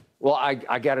to. Well, I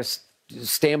got to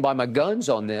stand by my guns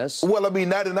on this. Well, I mean,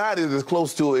 99 is as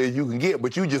close to it as you can get,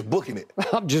 but you're just booking it.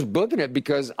 I'm just booking it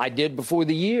because I did before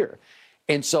the year.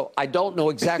 And so I don't know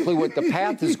exactly what the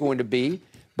path is going to be,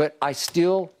 but I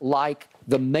still like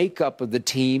the makeup of the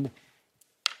team.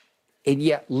 And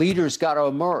yet, leaders got to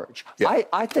emerge. Yeah.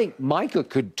 I think Micah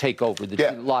could take over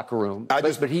the locker room, but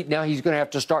now he's going to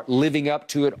have to start living up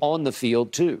to it on the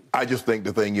field too. I just think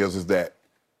the thing is that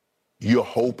you're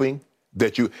hoping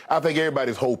that I think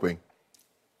everybody's hoping.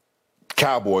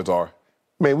 Cowboys are,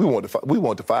 man. We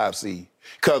want the 5 seed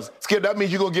because Skip. That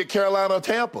means you're going to get Carolina or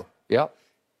Tampa. Yep.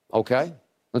 Okay.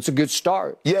 That's a good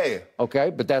start. Yeah.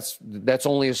 Okay, but that's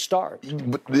only a start.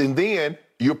 And then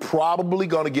you're probably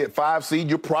going to get 5 seed.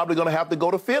 You're probably going to have to go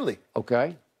to Philly.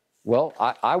 Okay. Well,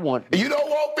 I want... You don't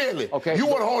want Philly. Okay. You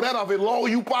want to hold that off as long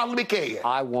as you possibly can.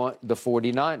 I want the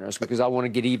 49ers because I want to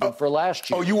get even for last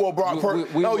year. Oh, you want Brock Purdy?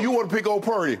 You want to pick on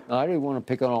Purdy. I didn't want to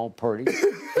pick on old Purdy.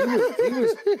 He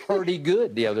was pretty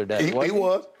good the other day. He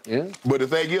was. Yeah. But the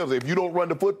thing is, if you don't run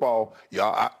the football,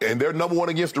 and they're number one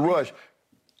against the rush,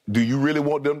 do you really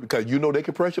want them? Because you know they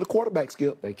can pressure the quarterback,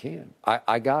 Skip. They can.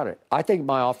 I got it. I think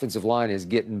my offensive line is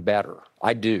getting better.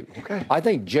 I do. Okay. I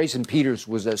think Jason Peters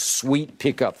was a sweet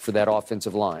pickup for that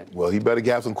offensive line. Well, he better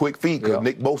have some quick feet because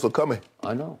Nick Bosa coming.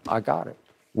 I know. I got it.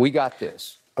 We got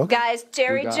this. Okay. Guys,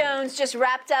 Jerry Jones just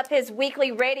wrapped up his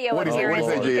weekly radio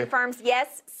appearance. He confirms,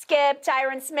 yes, Skip,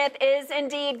 Tyron Smith is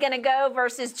indeed going to go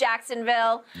versus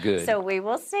Jacksonville. Good. So we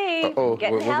will see. We're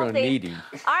healthy. going to need him.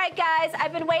 All right, guys,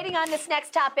 I've been waiting on this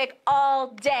next topic all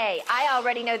day. I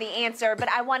already know the answer, but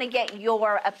I want to get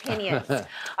your opinions.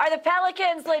 Are the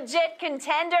Pelicans legit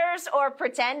contenders or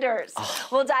pretenders?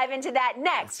 We'll dive into that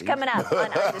next, coming up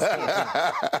on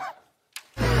Undisputed.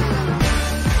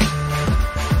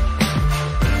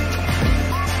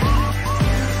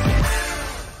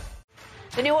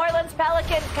 The New Orleans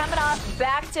Pelicans coming off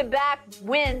back-to-back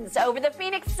wins over the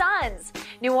Phoenix Suns.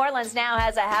 New Orleans now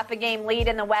has a half-a-game lead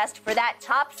in the West for that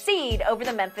top seed over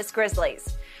the Memphis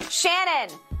Grizzlies.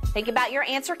 Shannon, think about your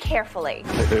answer carefully.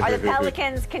 Are the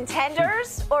Pelicans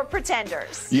contenders or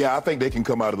pretenders? Yeah, I think they can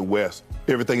come out of the West.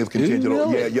 Everything is contingent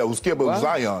on. Well, Skip was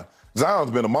Zion.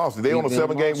 Zion's been a monster. They're on a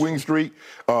 7-game winning streak,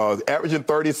 averaging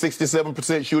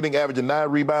 67% shooting, averaging 9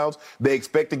 rebounds. They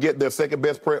expect to get their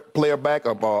second-best player back,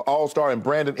 all-star, and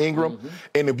Brandon Ingram. Mm-hmm.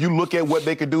 And if you look at what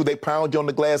they could do, they pound you on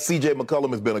the glass. C.J.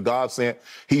 McCollum has been a godsend.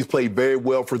 He's played very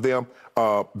well for them.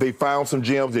 They found some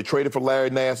gems. They traded for Larry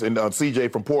Nance and C.J.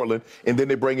 from Portland, and then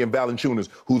they bring in Valanciunas,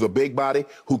 who's a big body,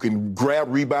 who can grab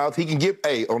rebounds. He can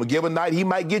on a given night, he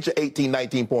might get you 18,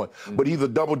 19 points. Mm-hmm. But he's a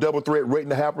double-double threat waiting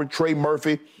to happen. Trey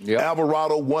Murphy,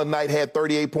 Alvarado, one night had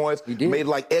 38 points. He did. Made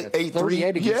like 8 threes.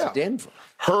 Against Denver.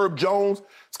 Herb Jones,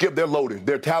 Skip, they're loaded.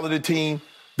 They're a talented team.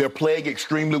 They're playing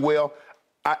extremely well.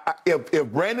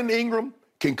 If Brandon Ingram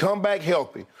can come back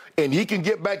healthy and he can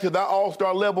get back to that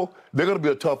all-star level, they're going to be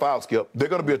a tough out, Skip. They're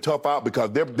going to be a tough out because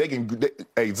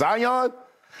hey, Zion,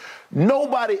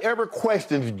 nobody ever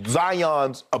questions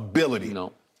Zion's ability.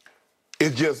 No.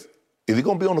 It's just, is he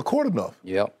going to be on the court enough?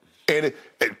 Yep. And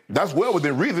that's well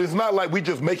within reason. It's not like we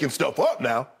just making stuff up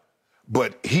now,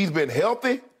 but he's been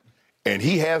healthy and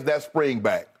he has that spring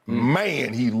back.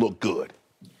 Man, he looked good.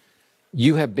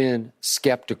 You have been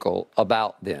skeptical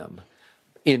about them,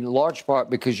 in large part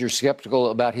because you're skeptical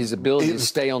about his ability to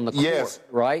stay on the court, yes.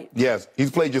 right? Yes.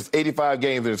 He's played just 85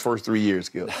 games in his first 3 years,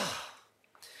 Skip.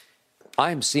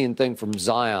 I am seeing things from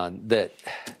Zion that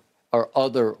are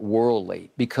otherworldly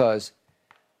because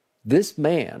this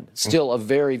man, still a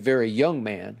very, very young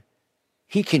man,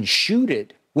 he can shoot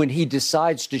it when he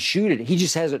decides to shoot it. He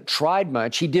just hasn't tried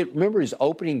much. He did, remember his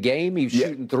opening game? He was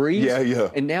shooting threes. Yeah.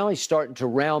 And now he's starting to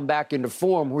round back into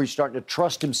form where he's starting to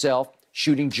trust himself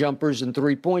shooting jumpers and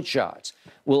three-point shots.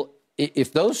 Well,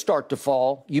 if those start to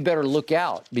fall, you better look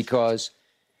out because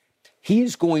he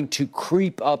is going to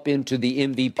creep up into the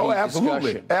MVP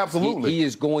discussion. Absolutely. He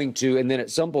is going to, and then at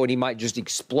some point he might just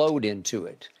explode into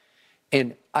it.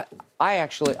 And I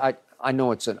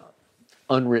know it's an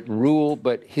unwritten rule,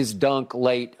 but his dunk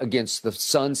late against the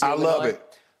Suns. I love it.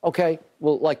 Okay,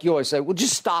 well, like you always say, well,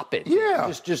 just stop it. Yeah.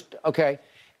 Just okay.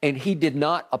 And he did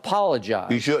not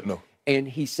apologize. He shouldn't have. And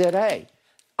he said, hey,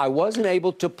 I wasn't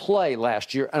able to play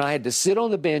last year, and I had to sit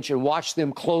on the bench and watch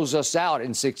them close us out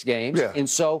in 6 games. Yeah. And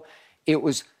so it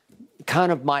was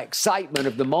kind of my excitement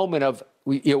of the moment of,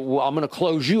 I'm going to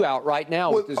close you out right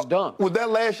now with this dunk. Was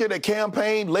that last year that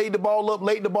campaign laid the ball up,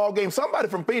 late the ball game? Somebody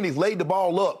from Phoenix laid the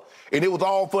ball up, and it was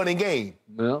all fun and game.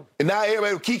 Well, and now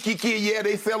everybody, yeah,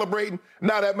 they celebrating.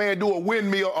 Now that man do a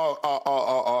windmill,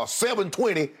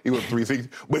 720. He was 360,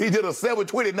 but he did a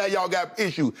 720. Now y'all got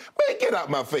issues. Man, get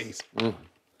out my face.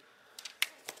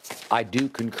 I do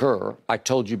concur. I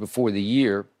told you before the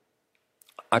year,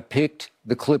 I picked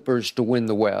the Clippers to win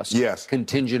the West. Yes.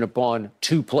 Contingent upon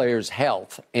 2 players'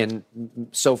 health. And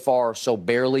so far, so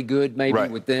barely good maybe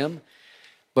with them.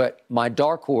 But my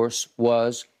dark horse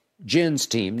was Jen's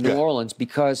team, New Orleans,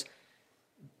 because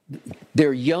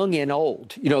they're young and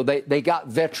old. You know, they got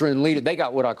veteran leader. They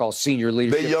got what I call senior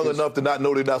leadership. They're young enough to not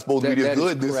know they're not supposed to be this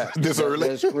good this early.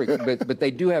 That is correct. But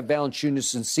they do have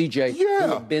Valanciunas and CJ who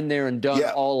have been there and done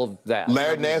all of that.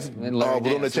 Larry Nance won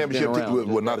the championship.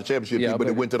 Well, not a championship team, but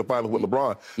they went to the finals with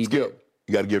LeBron. Skip,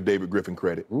 you got to give David Griffin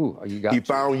credit. He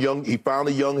found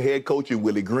a young head coach in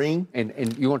Willie Green.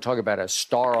 And you want to talk about a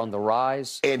star on the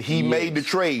rise? And he made the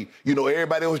trade. You know,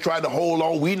 everybody was trying to hold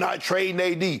on. We not trading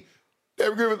AD.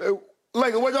 David Griffin,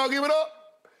 Lakers, what y'all giving up?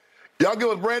 Y'all give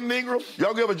us Brandon Ingram.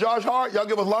 Y'all give us Josh Hart. Y'all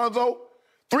give us Lonzo.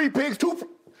 3 picks, 2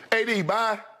 AD,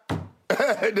 bye.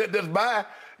 Just bye.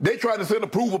 They trying to send a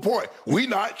proof of point. We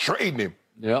not trading him.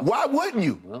 Yeah. Why wouldn't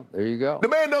you? Well, there you go. The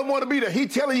man doesn't want to be there.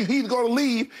 He's telling you he's going to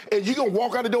leave, and you're going to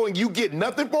walk out the door and you get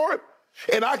nothing for him?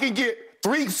 And I can get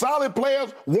 3 solid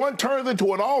players, 1 turns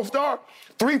into an all-star,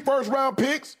 3 first-round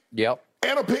picks,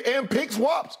 and pick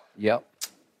swaps. Yep.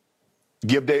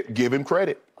 Give him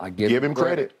credit. I give him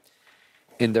credit.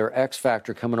 And their X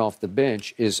factor coming off the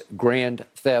bench is Grand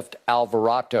Theft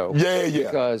Alvarado. Yeah.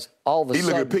 Because all of a sudden,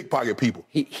 he look at pickpocket people.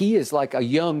 He is like a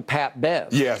young Pat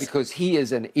Bev. Yes. Because he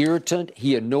is an irritant.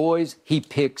 He annoys. He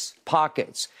picks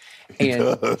pockets.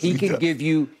 And he can give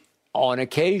you, on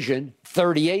occasion,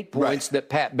 38 points that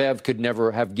Pat Bev could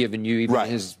never have given you even in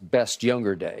his best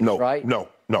younger days. Right? No.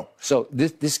 So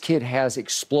this kid has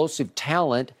explosive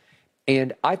talent.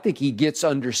 And I think he gets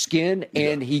under skin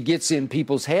and he gets in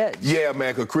people's heads. Yeah,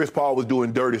 man, because Chris Paul was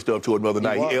doing dirty stuff to him the other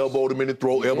night. He elbowed him in the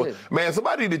throat. Man,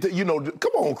 somebody need to,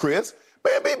 come on, Chris.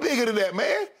 Man, be bigger than that,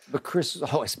 man. But Chris has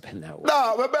always been that way.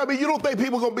 No, I mean, you don't think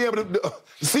people are going to be able to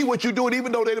see what you're doing,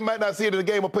 even though they might not see it in the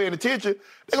game or paying attention.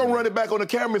 They're going to run it back on the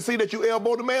camera and see that you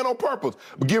elbowed the man on purpose.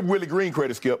 But give Willie Green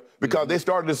credit, Skip, because they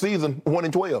started the season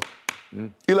 1-12.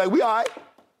 You're like, we all right.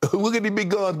 We'll get these big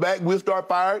guns back. We'll start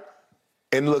firing.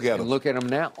 And look at them. Look at them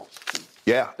now.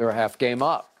 Yeah. They're a half game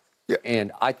up. Yeah.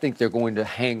 And I think they're going to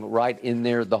hang right in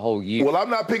there the whole year. Well, I'm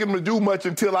not picking them to do much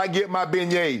until I get my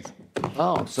beignets.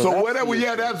 Oh, so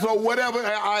whatever,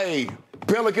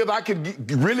 Pelicans, I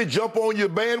could really jump on your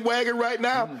bandwagon right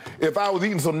now if I was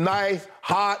eating some nice,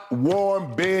 hot,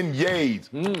 warm beignets.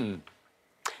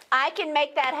 I can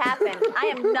make that happen. I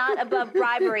am not above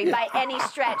bribery by any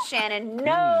stretch, Shannon.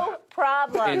 No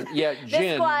problem. And yeah, This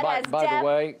Jen, squad by has the depth,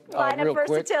 way, lineup real quick,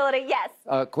 versatility. Yes.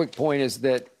 quick point is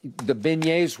that the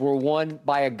beignets were won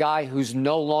by a guy who's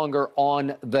no longer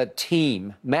on the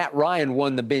team. Matt Ryan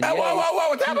won the beignets. Whoa.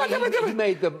 He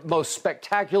made the most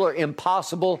spectacular,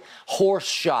 impossible horse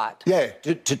shot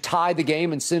to tie the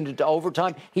game and send it to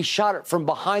overtime. He shot it from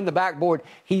behind the backboard.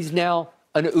 He's now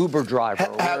an Uber driver.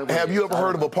 Have you ever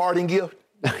heard of a parting gift?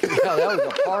 Yeah, that was a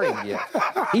party gift.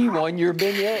 He won your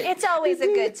beignet. It's always a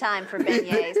good time for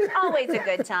beignets. Always a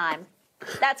good time.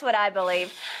 That's what I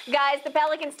believe. Guys, the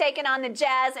Pelicans taking on the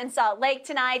Jazz in Salt Lake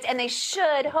tonight, and they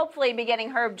should hopefully be getting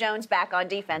Herb Jones back on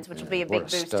defense, which will be a big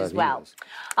boost as well.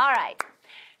 All right.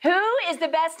 Who is the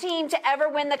best team to ever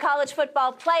win the college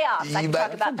football playoffs? I can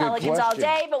talk about Pelicans all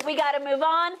day, but we got to move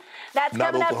on. That's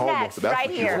coming up next, right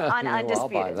here on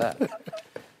Undisputed. I'll buy that.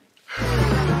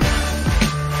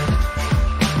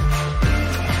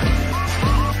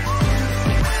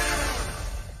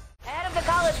 Ahead of the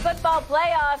college football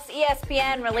playoffs,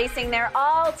 ESPN releasing their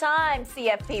all-time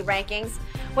CFP rankings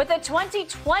with the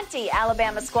 2020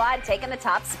 Alabama squad taking the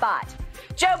top spot.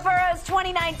 Joe Burrow's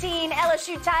 2019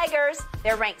 LSU Tigers,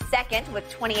 they're ranked second, with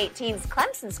 2018's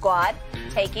Clemson squad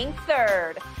taking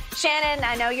third. Shannon,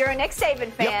 I know you're a Nick Saban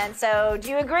fan, so do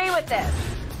you agree with this?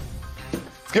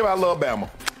 Skip, I love Bama.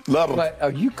 Love them. But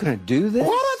are you going to do this?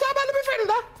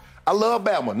 I love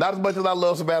Bama. Not as much as I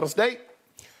love Savannah State,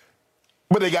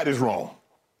 but they got this wrong.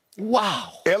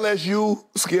 Wow. LSU,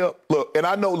 Skip, look, and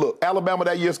I know, look, Alabama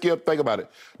that year, Skip, think about it.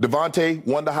 Devontae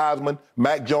won the Heisman.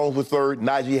 Mac Jones was third.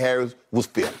 Najee Harris was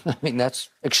fifth. I mean, that's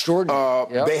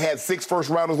extraordinary. They had 6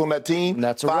 first-rounders on that team. And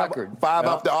that's a record. 5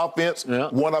 off the offense,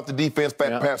 1 off the defense,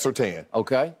 Pat Surtain.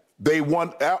 Okay. They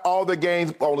won all their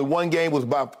games. Only one game was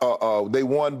they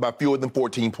won by fewer than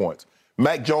 14 points.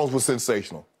 Mac Jones was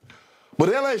sensational. But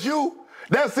LSU,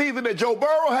 that season that Joe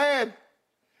Burrow had,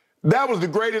 that was the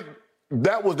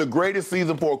greatest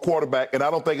season for a quarterback, and I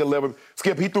don't think it'll ever.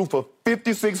 Skip, he threw for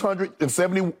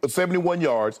 5,671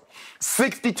 yards,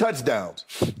 60 touchdowns.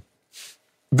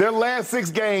 Their last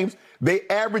 6 games, they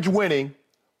averaged winning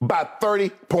by 30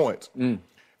 points.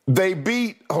 They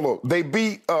beat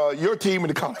your team in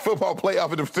the college football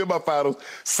playoff in the semifinals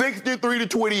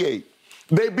 63-28.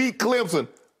 They beat Clemson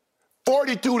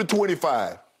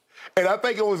 42-25. And I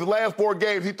think it was the last 4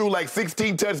 games, he threw like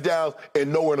 16 touchdowns and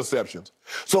no interceptions.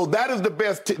 So that is the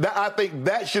best. I think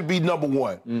that should be number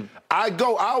 1.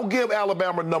 I'll give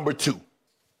Alabama number 2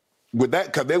 with that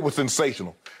because they were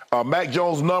sensational. Mac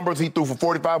Jones' numbers, he threw for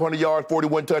 4,500 yards,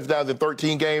 41 touchdowns in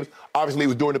 13 games. Obviously, it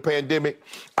was during the pandemic.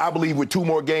 I believe with 2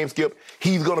 more games, Skip,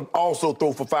 he's going to also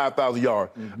throw for 5,000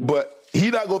 yards. But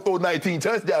he's not going to throw 19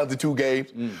 touchdowns in 2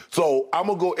 games. So I'm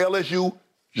going to go LSU,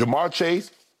 Jamar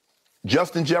Chase,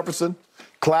 Justin Jefferson,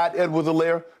 Clyde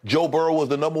Edwards-Helaire, Joe Burrow was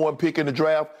the number 1 pick in the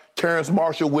draft. Terrence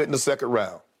Marshall went in the 2nd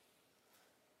round.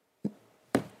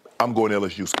 I'm going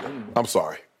LSU, Skip. I'm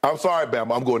sorry,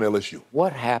 Bama. I'm going LSU.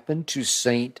 What happened to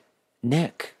St.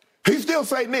 Nick? He's still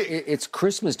St. Nick. It's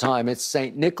Christmas time. It's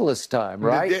St. Nicholas time,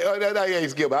 right? Hey,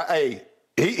 Skip.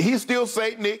 He's still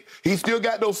St. Nick. He still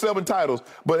got those 7 titles.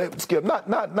 But Skip, not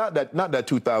that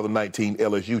 2019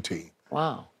 LSU team.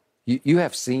 Wow. You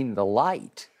have seen the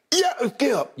light. Yeah,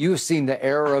 Skip. You have seen the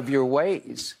error of your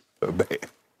ways. Man.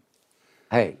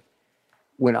 Hey,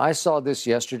 when I saw this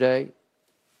yesterday,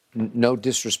 no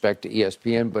disrespect to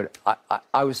ESPN, but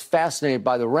I was fascinated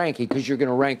by the ranking because you're going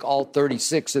to rank all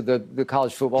 36 of the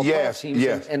college football teams.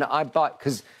 Yes. And I thought,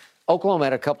 because Oklahoma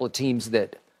had a couple of teams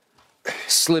that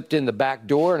slipped in the back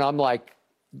door, and I'm like,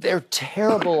 they're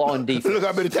terrible on defense. Look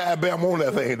how many times Bama on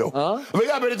that thing, though. Huh? Look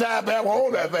how many times Bama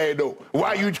on that thing, though.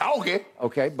 Why you talking?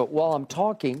 Okay, but while I'm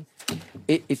talking,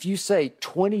 if you say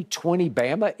 2020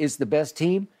 Bama is the best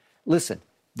team, listen,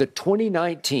 the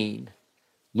 2019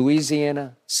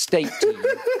 Louisiana State team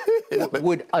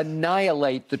would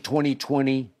annihilate the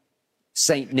 2020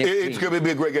 St. Nick team. It's going to be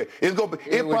a great game. It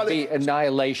would be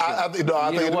annihilation. You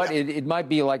know what? It might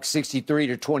be like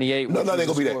 63-28. No, it ain't going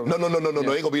to be that. No, it ain't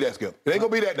going to be that, Skip. It ain't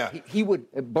going to be that now.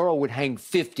 Burrow would hang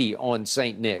 50 on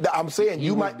St. Nick. I'm saying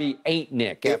you might be Ain't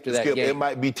Nick after that Skip, game. It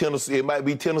might be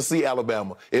Tennessee,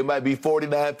 Alabama. It might be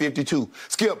 49-52.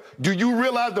 Skip, do you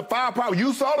realize the firepower?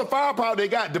 You saw the firepower they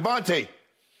got, Devontae.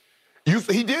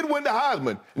 He did win the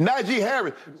Heisman. Najee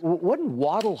Harris. Wasn't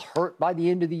Waddle hurt by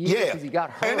the end of the year because he got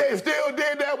hurt? And they still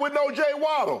did that with no Jay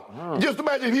Waddle. Just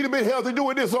imagine if he'd have been healthy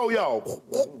doing this on y'all.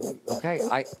 Okay,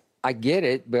 I get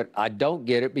it, but I don't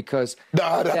get it because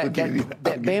that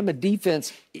Bama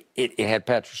defense, it had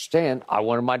Patrick Stan. I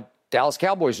wanted my Dallas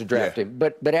Cowboys to draft him.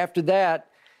 But after that,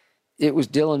 it was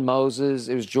Dylan Moses,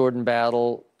 it was Jordan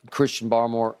Battle, Christian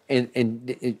Barmore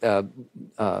and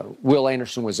Will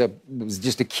Anderson was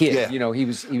just a kid. Yeah. You know, he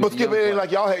was. But Skip, it ain't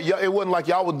like y'all had. It wasn't like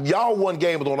y'all won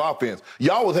games on offense.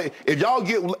 Y'all was if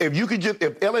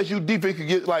LSU defense could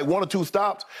get like 1 or 2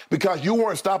 stops because you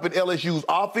weren't stopping LSU's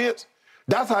offense.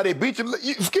 That's how they beat you.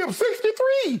 You Skip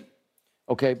 63.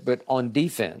 Okay, but on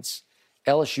defense,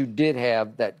 LSU did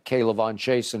have that Caleb Von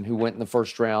Chasen who went in the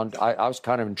first round. I was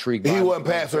kind of intrigued by him. He wasn't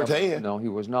past 13. No, he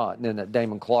was not. And then that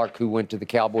Damon Clark who went to the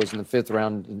Cowboys in the 5th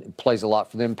round and plays a lot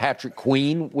for them. Patrick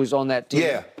Queen was on that team.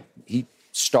 Yeah. He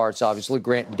starts, obviously.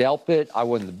 Grant Delpit, I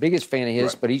wasn't the biggest fan of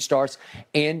his, Right. but he starts.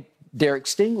 And Derek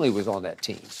Stingley was on that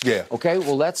team. Yeah. Okay,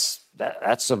 well, that's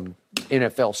some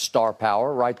NFL star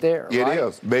power right there. It right?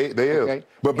 is. They is. Okay.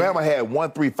 But Bama had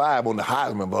 135 on the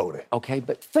Heisman voting. Okay,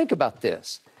 but think about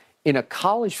this. In a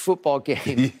college football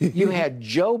game, you had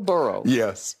Joe Burrow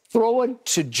Yes. throwing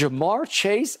to Jamar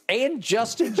Chase and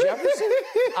Justin Jefferson.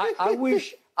 I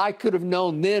wish I could have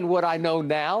known then what I know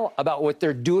now about what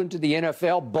they're doing to the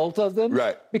NFL, both of them.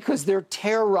 Right. Because they're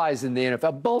terrorizing the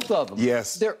NFL, both of them.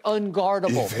 Yes. They're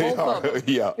unguardable, They both of are, them.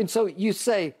 yeah. And so you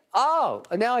say, oh,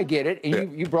 now I get it.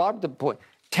 And you brought up the point.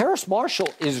 Terrace Marshall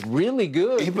is really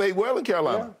good. He played well in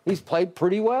Carolina. He's played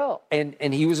pretty well, and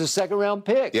he was a second-round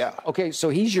pick. Yeah. Okay, so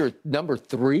he's your number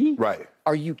 3? Right.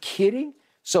 Are you kidding?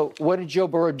 So what did Joe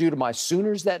Burrow do to my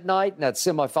Sooners that night in that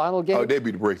semifinal game? Oh, they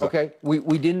beat the brakes off. Okay,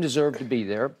 we didn't deserve to be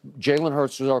there. Jalen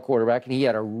Hurts was our quarterback, and he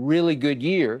had a really good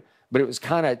year, but it was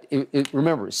kind of,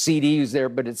 remember, CD was there,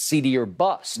 but it's CD or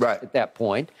bust at that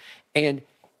point. And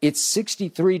it's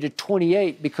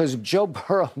 63-28 because Joe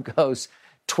Burrow goes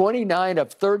 29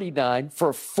 of 39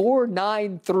 for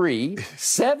 493,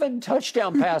 7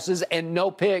 touchdown passes and no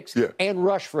picks, and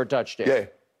rush for a touchdown. Yeah.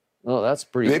 Oh, that's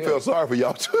pretty good. They felt sorry for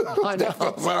y'all, too. I They know.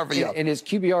 felt sorry for y'all. And his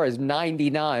QBR is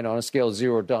 99 on a scale of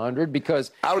 0 to 100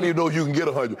 because I don't even know if you can get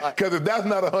 100. Because if that's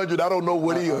not 100, I don't know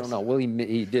what he is. I don't know. Well,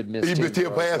 he did miss He missed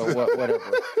 10 passes. so whatever.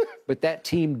 But that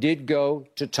team did go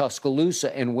to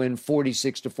Tuscaloosa and win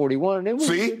 46-41. And it was a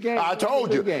See, good game. I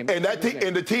told you. Game. And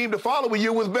the team the following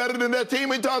year was better than that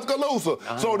team in Tuscaloosa.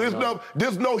 So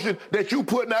this notion that you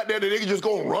putting out there that they can just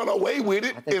go run away with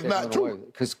it is not true.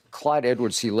 Because Clyde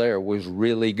Edwards-Helaire was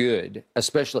really good,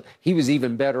 especially he was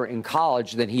even better in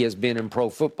college than he has been in pro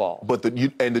football. But the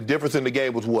difference in the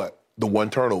game was what? The 1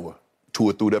 turnover.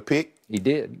 Tua threw that pick. He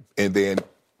did. And then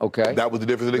that was the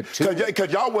difference.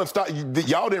 Because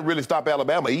y'all didn't really stop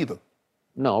Alabama either.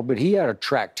 No, but he had a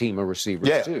track team of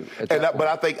receivers too. But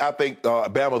I think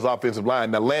Bama's offensive line.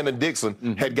 Now Landon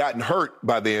Dixon had gotten hurt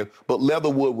by then, but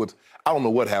Leatherwood was. I don't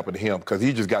know what happened to him because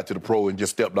he just got to the pro and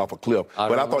just stepped off a cliff. I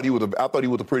thought he was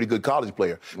a pretty good college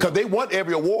player because they won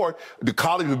every award. The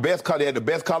best. They had the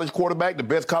best college quarterback, the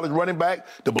best college running back,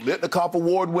 the Biletnikoff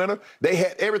Award winner. They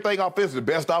had everything offensive, the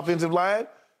best offensive line,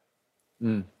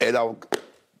 and I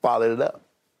followed it up.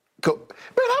 Man,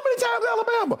 how many times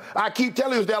Alabama? I keep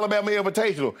telling you it's the Alabama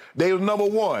Invitational. They was number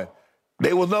 1.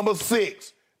 They was number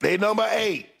 6. They number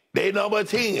 8. They number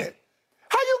 10.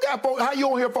 How you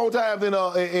on here 4 times in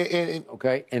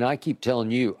Okay, and I keep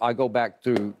telling you, I go back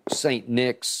through St.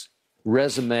 Nick's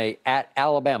resume at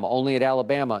Alabama, only at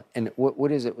Alabama, and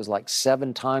what is it? It was like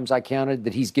 7 times I counted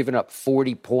that he's given up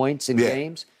 40 points in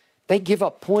games. They give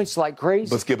up points like crazy.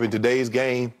 But skipping today's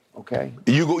game, okay,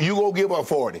 you go give up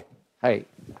 40. Hey,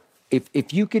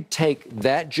 if you could take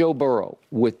that Joe Burrow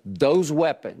with those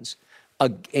weapons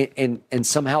and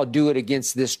somehow do it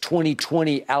against this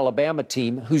 2020 Alabama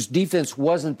team, whose defense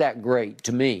wasn't that great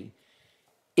to me,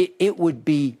 it would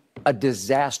be a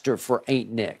disaster for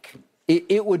Ain't Nick.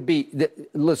 It would be,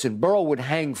 listen, Burrow would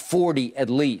hang 40 at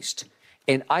least.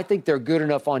 And I think they're good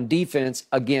enough on defense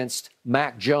against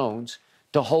Mac Jones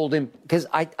to hold him, because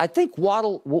I think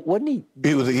Waddle, wasn't he?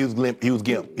 He was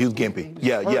gimpy.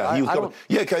 Yeah, he was coming.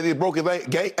 Yeah, because he broke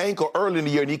his ankle early in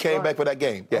the year and he came back for that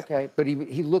game. Yeah. Okay, but he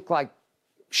looked like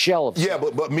shell of stuff. Yeah,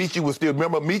 but Michie was still,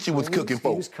 remember, Michie was cooking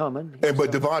folks. He was coming.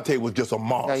 But Devontae was just a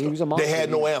monster. Yeah, he was a monster. They had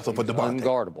no answer for Devontae.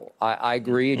 Unguardable. I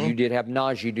agree, and you did have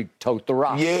Najee to tote the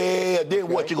rock. Yeah, then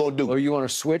what you gonna do? Or you want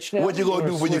to switch now? What you gonna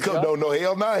do when you come? No,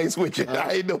 hell no, I ain't switching.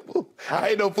 I ain't no fool.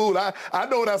 I know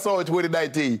what I saw in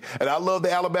 2019, and I love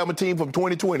the Alabama team from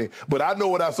 2020, but I know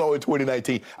what I saw in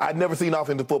 2019. I'd never seen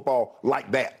offensive football like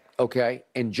that. Okay,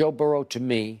 and Joe Burrow to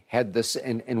me had this,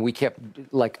 and we kept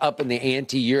like up in the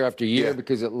ante year after year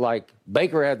because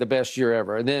Baker had the best year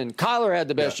ever, and then Kyler had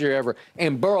the best year ever,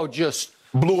 and Burrow just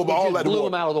blew him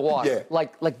out of the water. Yeah.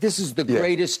 Like this is the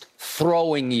greatest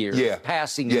throwing year,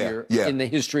 passing year in the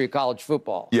history of college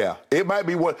football. Yeah, it might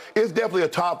be it's definitely a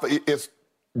top. It's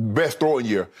best throwing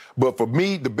year, but for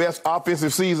me, the best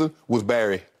offensive season was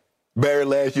Barry. Barry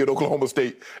last year at Oklahoma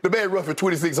State. The man rushed for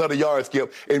 2,600 yards,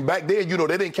 Skip. And back then,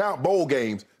 they didn't count bowl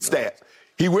games stats.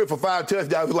 He went for 5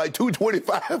 touchdowns, like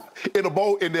 225 in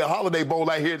the Holiday Bowl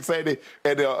out here in San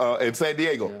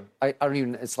Diego. Yeah. I don't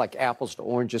even. It's like apples to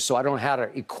oranges, so I don't know how to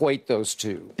equate those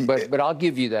two. But I'll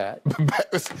give you that.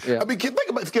 Yeah. I mean, think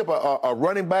about Skip, a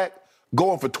running back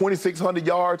going for 2,600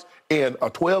 yards in a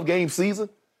 12-game season.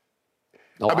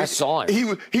 Oh, I saw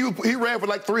him. He ran for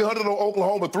like 300 on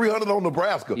Oklahoma, 300 on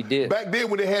Nebraska. He did. Back then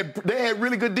when they had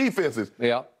really good defenses.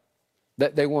 Yeah.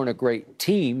 They weren't a great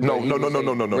team. No.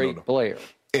 Great player.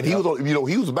 And he was,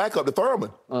 he was back up to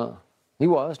Thurman. He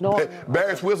was. No.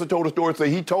 Barry Switzer told a story. Say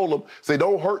he told him,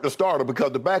 don't hurt the starter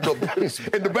because the backup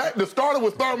the starter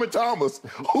was Thurman Thomas,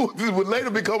 who would later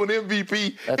become an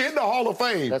MVP in the Hall of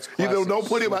Fame. That's don't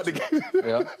put him out the game.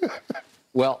 Yeah.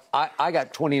 Well, I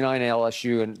got 29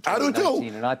 LSU and 2019, I do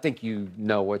too. And I think you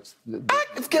know what's. I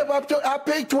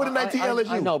picked 2019 LSU.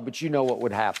 I know, but you know what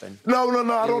would happen. No,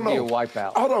 I don't know. It would be a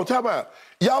wipeout. Hold on, time out.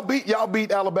 Y'all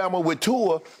beat Alabama with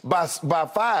Tua by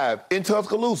 5 in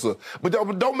Tuscaloosa, but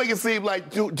don't make it seem like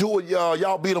Tua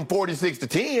y'all beat them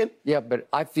 46-10. Yeah, but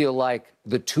I feel like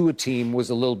the Tua team was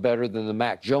a little better than the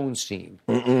Mac Jones team.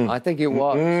 I think it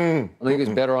was. I think it was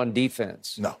better on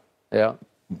defense. No. Yeah.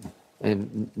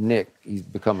 And Nick, he's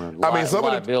becoming a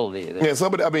liability.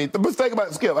 But think about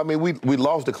it, Skip. I mean, we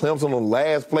lost to Clemson on the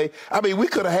last play. I mean, we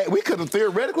could have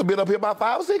theoretically been up here about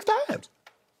 5 or 6 times.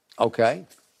 Okay,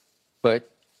 but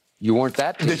you weren't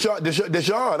that team.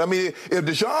 Deshaun. I mean, if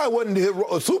Deshaun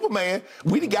wasn't Superman,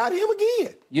 we'd have got him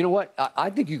again. You know what? I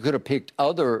think you could have picked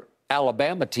other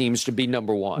Alabama teams to be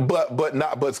number one.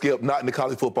 But Skip, not in the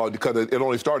college football because it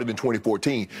only started in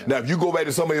 2014. Yeah. Now, if you go back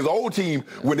to some of his old teams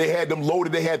when they had them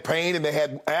loaded, they had Payne and they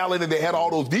had Allen and they had all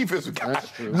those defensive guys.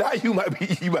 Now you might be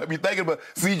thinking about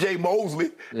C.J.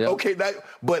 Mosley. Yeah. Okay,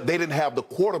 but they didn't have the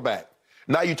quarterback.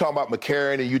 Now you talk about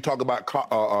McCarron and you talk about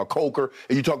Coker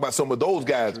and you talk about some of those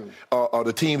guys,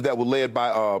 the teams that were led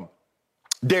by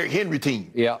Derrick Henry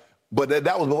team. Yeah. But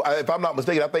that was, if I'm not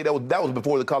mistaken, I think that was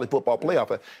before the college football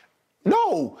playoff.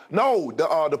 No.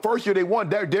 The first year they won,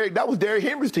 that was Derrick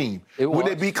Henry's team when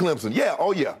they beat Clemson. Yeah,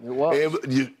 oh yeah. It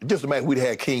was. Just imagine we'd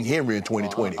had King Henry in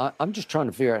 2020. I'm just trying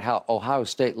to figure out how Ohio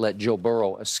State let Joe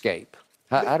Burrow escape.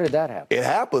 How did that happen? It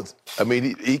happens. I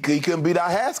mean, he couldn't beat our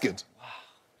Haskins.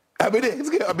 I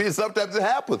mean, sometimes it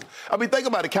happens. I mean, think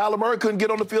about it. Kyler Murray couldn't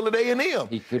get on the field at A&M.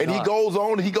 He wins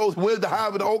the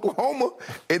Heisman to Oklahoma,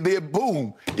 and then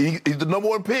boom, he's the number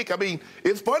 1 pick. I mean,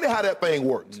 it's funny how that thing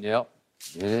works. Yep,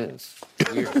 it is.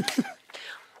 Weird.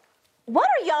 What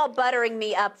are y'all buttering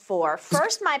me up for?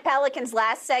 First, my Pelicans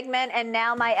last segment, and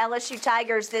now my LSU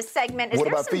Tigers this segment. Is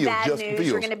there some bad news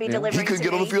you're going to be delivering to me? He couldn't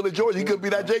get on the field at Georgia. He couldn't be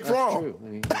that Jake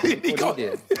Fromm. He did.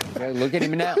 Okay, look at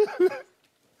him now.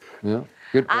 Yeah.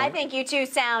 Good point. I think you two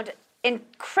sound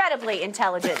incredibly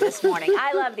intelligent this morning.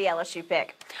 I love the LSU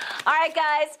pick. All right,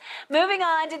 guys, moving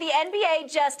on to the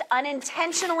NBA just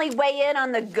unintentionally weigh in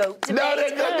on the GOAT debate. No,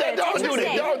 don't do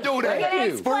that. Don't do that. We're going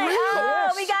to explain.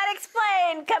 We got to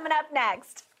explain coming up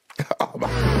next. Oh,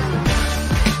 my.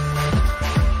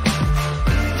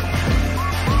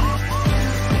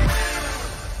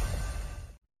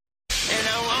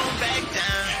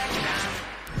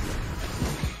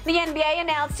 The NBA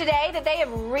announced today that they have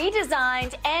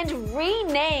redesigned and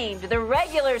renamed the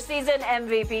regular season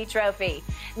MVP trophy.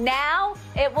 Now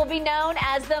it will be known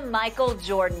as the Michael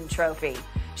Jordan Trophy.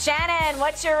 Shannon,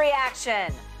 what's your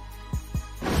reaction?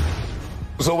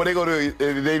 So what they going to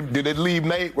do? Did they leave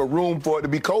Nate with room for it to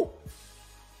be Colt?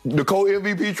 The Colt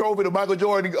MVP trophy to Michael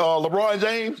Jordan, LeBron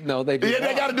James? No, they did. Yeah,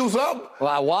 they got to do something.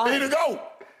 Well, why? They need to go.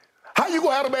 How you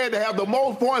going to have a man to have the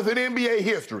most points in NBA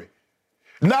history?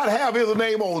 Not have his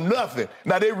name on nothing.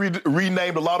 Now, they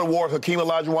renamed a lot of awards. Hakeem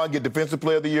Olajuwon get Defensive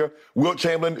Player of the Year. Wilt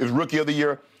Chamberlain is Rookie of the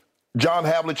Year. John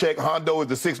Havlicek, Hondo is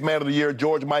the 6th Man of the Year.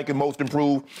 George Mikan, Most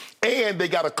Improved. And they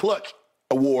got a clutch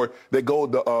award that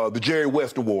goes the Jerry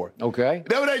West Award. Okay.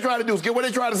 That's what they trying to do, Skip. What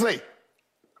they trying to say?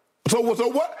 So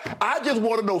what? I just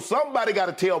want to know, somebody got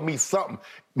to tell me something.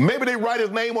 Maybe they write his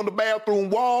name on the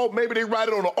bathroom wall. Maybe they write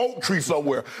it on an oak tree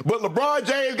somewhere. But LeBron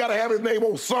James got to have his name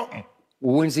on something.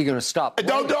 When's he going to stop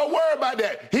playing? Don't worry about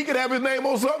that. He could have his name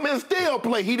on something and still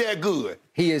play. He that good.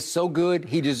 He is so good.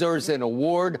 He deserves an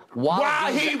award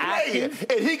while he's playing.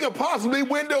 And he could possibly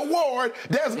win the award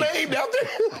that's named after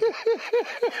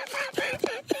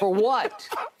For what?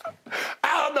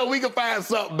 I don't know. We can find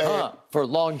something, man. For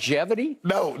longevity?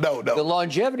 No. The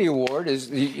longevity award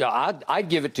is, I'd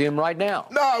give it to him right now.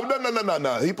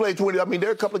 No. He played 20. I mean,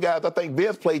 there are a couple of guys. I think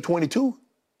Vince played 22.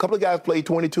 A couple of guys played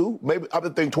 22. Maybe I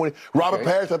would think 20. Robert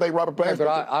Parrish. I think Robert Parrish. Yeah,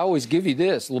 but I always give you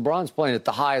this. LeBron's playing at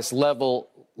the highest level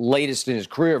latest in his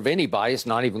career of anybody. It's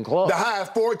not even close. The high is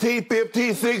 14,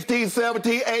 15, 16,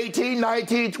 17, 18,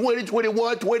 19, 20,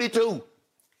 21, 22.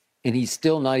 And he's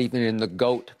still not even in the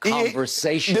GOAT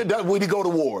conversation. That's when he go to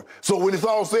war. So when it's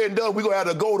all said and done, we're going to have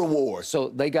to go to war. So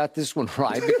they got this one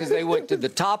right because they went to the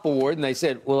top award and they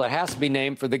said, well, it has to be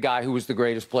named for the guy who was the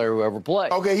greatest player who ever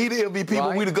played. Okay, he the MVP, Right?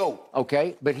 but we the GOAT.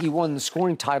 Okay, but he won the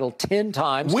scoring title 10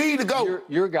 times. We the GOAT.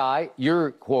 Your guy,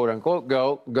 your quote-unquote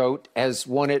GOAT, has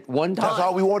won it one time. That's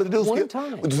all we wanted to do. One Skip.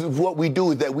 time. What we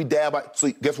do is that we dab out. So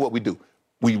guess what we do?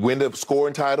 We win the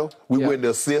scoring title. We win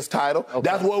the assist title. Okay.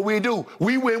 That's what we do.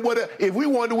 We win if we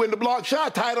wanted to win the block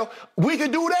shot title, we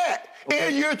could do that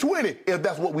in year 20 if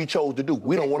that's what we chose to do.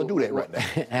 We don't want to do that right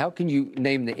now. How can you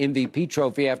name the MVP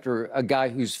trophy after a guy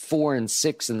who's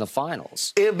 4-6 in the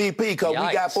finals? MVP because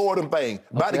we got 4 of them things.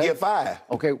 About to get 5.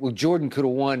 Okay, well, Jordan could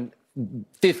have won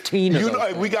 15 of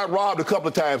those. We got robbed a couple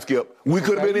of times, Skip. We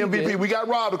could have been MVP. We got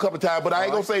robbed a couple of times, but I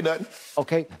ain't going to say nothing.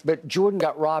 Okay, but Jordan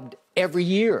got robbed every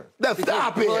year.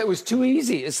 Stop it. Well, it was too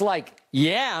easy. It's like,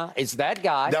 yeah, it's that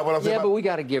guy. That's what I'm saying. Yeah, but we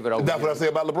got to give it over. That's what I say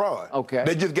about LeBron. Okay.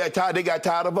 They just got tired. They got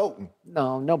tired of voting.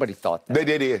 No, nobody thought that. They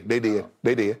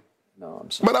did. No,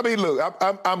 I'm sorry. But I mean, look,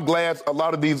 I'm glad a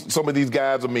lot of some of these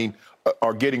guys,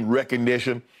 are getting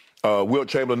recognition. Wilt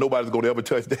Chamberlain, nobody's going to ever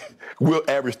touch that. Wilt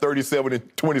averaged 37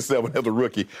 and 27 as a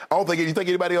rookie. You think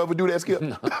anybody will ever do that, Skip?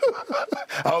 No.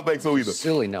 I don't think so either.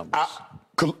 Silly numbers.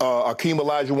 Akeem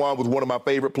Olajuwon was one of my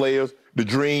favorite players. The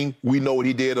Dream, we know what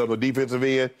he did on the defensive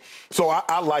end. So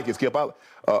I like it, Skip.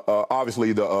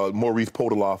 Obviously, the Maurice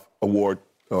Podoloff Award,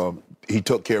 he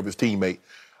took care of his teammate.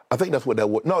 I think that's what that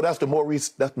was. No, that's the Maurice.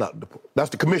 That's not. That's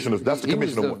the commissioners. That's the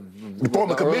commissioner one. The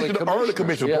former commissioner, early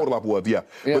commissioner Podoloff was. Yeah.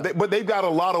 But they've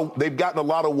got they've gotten a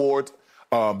lot of awards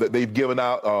that they've given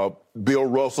out. Bill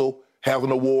Russell has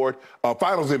an award.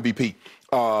 Finals MVP.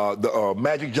 The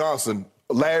Magic Johnson,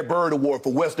 Larry Bird Award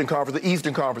for Western Conference, the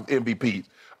Eastern Conference MVPs.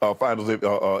 Finals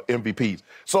MVPs.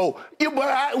 So,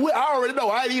 I already know.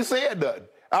 I ain't even said nothing.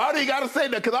 I already got to say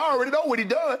that because I already know what he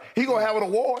done. He gonna have an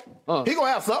award. He gonna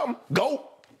have something. GOAT.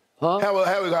 Have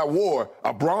an award,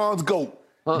 a bronze GOAT.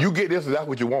 You get this, and that's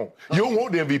what you want. You don't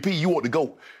want the MVP. You want the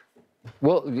GOAT.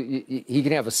 Well, he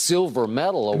can have a silver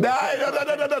medal. No,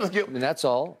 I Skip. mean, that's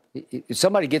all. If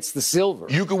somebody gets the silver.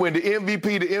 You can win the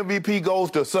MVP. The MVP goes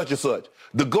to such and such.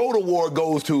 The GOAT award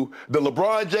goes to the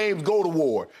LeBron James GOAT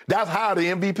award. That's how the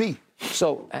MVP.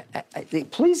 So,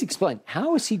 please explain,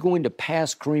 how is he going to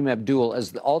pass Kareem Abdul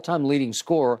as the all-time leading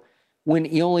scorer when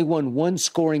he only won one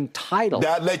scoring title?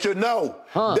 That let you know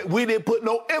that we didn't put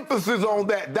no emphasis on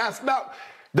that. That's not,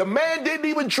 the man didn't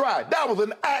even try. That was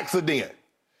an accident.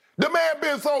 The man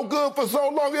been so good for so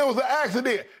long, it was an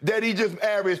accident that he just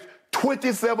averaged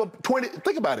 20,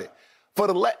 think about it, for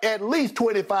at least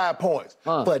 25 points.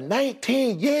 For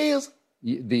 19 years.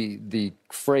 The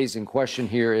phrase in question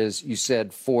here is, you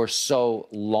said for so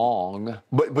long.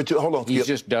 But hold on, Skip. He's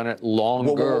just done it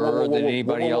longer than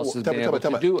anybody else has been able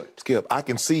to do it. Skip, I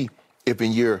can see if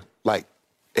in year like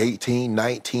 18,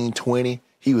 19, 20,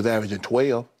 he was averaging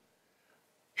 12.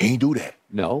 He ain't do that.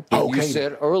 No, but you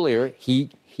said earlier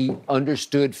he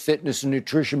understood fitness and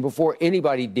nutrition before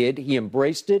anybody did. He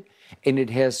embraced it, and it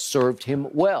has served him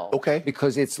well. Okay.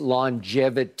 Because it's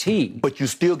longevity. But you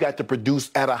still got to produce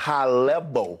at a high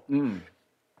level,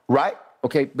 right?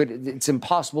 Okay, but it's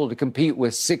impossible to compete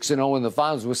with 6-0 in the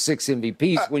finals with 6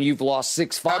 MVPs when you've lost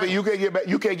 6 finals. I mean,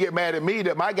 you can't get mad at me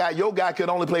that your guy could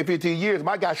only play 15 years.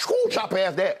 My guy, chop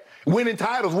past that. Winning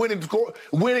titles,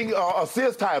 winning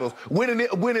assist titles,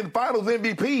 winning finals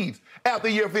MVPs after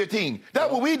year 15.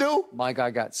 That's what we do. My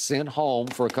guy got sent home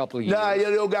for a couple of years. Nah,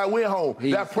 your guy went home.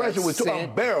 That pressure was too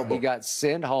unbearable. He got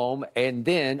sent home, and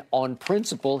then on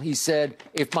principle, he said,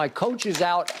 if my coach is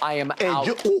out, I am out.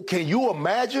 Can you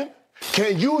imagine?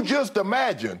 Can you just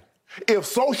imagine if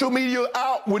social media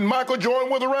out when Michael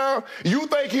Jordan was around? You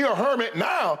think he a hermit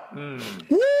now?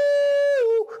 Woo!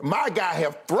 My guy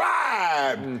have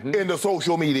thrived in the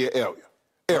social media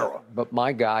era. But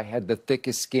my guy had the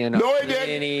thickest skin of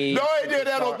any. No, he did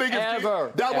that on thickest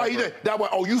skin. That's why he did. That's why.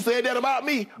 Oh, you said that about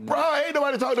me, bro? Ain't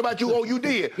nobody talking about you. Oh, you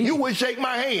did. You wouldn't shake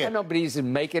my hand. I know, but he's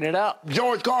making it up.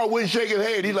 George Carl wouldn't shake his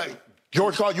hand. He's like,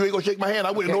 George Carl, you ain't gonna shake my hand.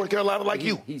 I went to North Carolina like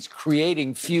you. He's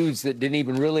creating feuds that didn't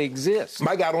even really exist.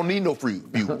 My guy don't need no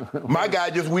feud. My guy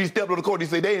just, when he stepped on the court, he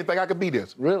said, they didn't think I could be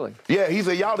this. Really? Yeah, he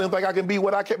said, y'all didn't think I could be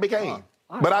what I became.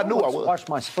 But I knew I was. Watched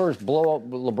my Spurs blow up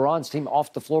LeBron's team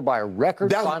off the floor by a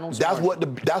record finals. That's what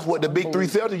the big three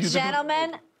Celtics used to do.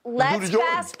 Gentlemen, let's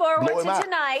fast forward to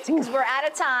tonight because we're out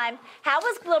of time. How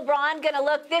is LeBron going to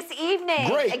look this evening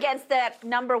against the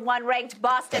 #1 ranked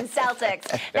Boston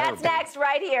Celtics? That's next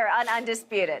right here on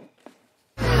Undisputed.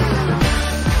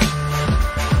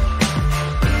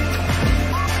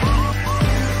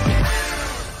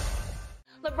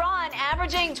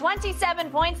 averaging 27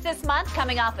 points this month,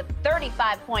 coming off a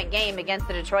 35-point game against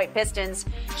the Detroit Pistons.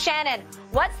 Shannon,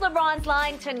 what's LeBron's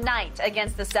line tonight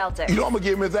against the Celtics? You know, I'm going to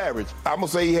give him his average. I'm going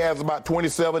to say he has about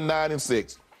 27, 9, and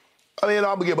 6. I mean,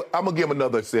 I'm gonna give him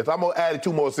another assist. I'm gonna add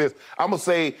 2 more assists. I'm gonna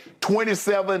say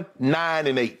 27, 9,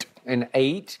 and 8. And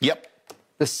 8? Yep.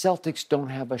 The Celtics don't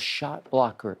have a shot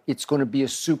blocker. It's going to be a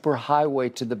super highway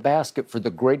to the basket for the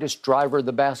greatest driver of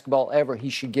the basketball ever. He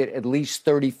should get at least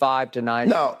 35 tonight,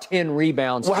 No. 10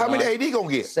 rebounds. Well, how many tonight. AD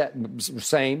gonna get?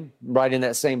 Same, right in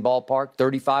that same ballpark.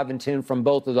 35 and 10 from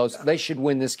both of those. They should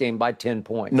win this game by 10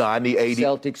 points. No, I need AD.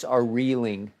 Celtics are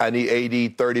reeling. I need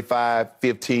AD 35,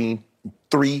 15,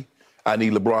 3. I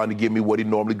need LeBron to give me what he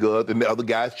normally does, and the other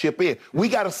guys chip in. We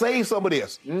got to save some of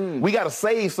this. We got to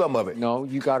save some of it. No,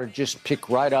 you got to just pick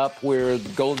right up where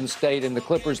Golden State and the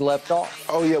Clippers left off.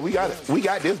 Oh, yeah, we got it. We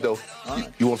got this, though.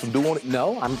 You want some do on it?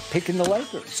 No, I'm picking the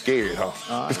Lakers. Scared,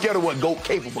 huh? Scared of what GOAT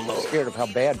capable of. Scared of how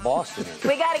bad Boston is.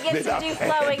 We got to get They're some not dew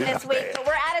bad. flowing They're this not week, bad. but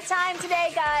we're out of time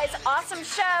today, guys. Awesome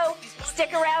show.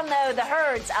 Stick around, though. The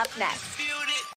Herd's up next.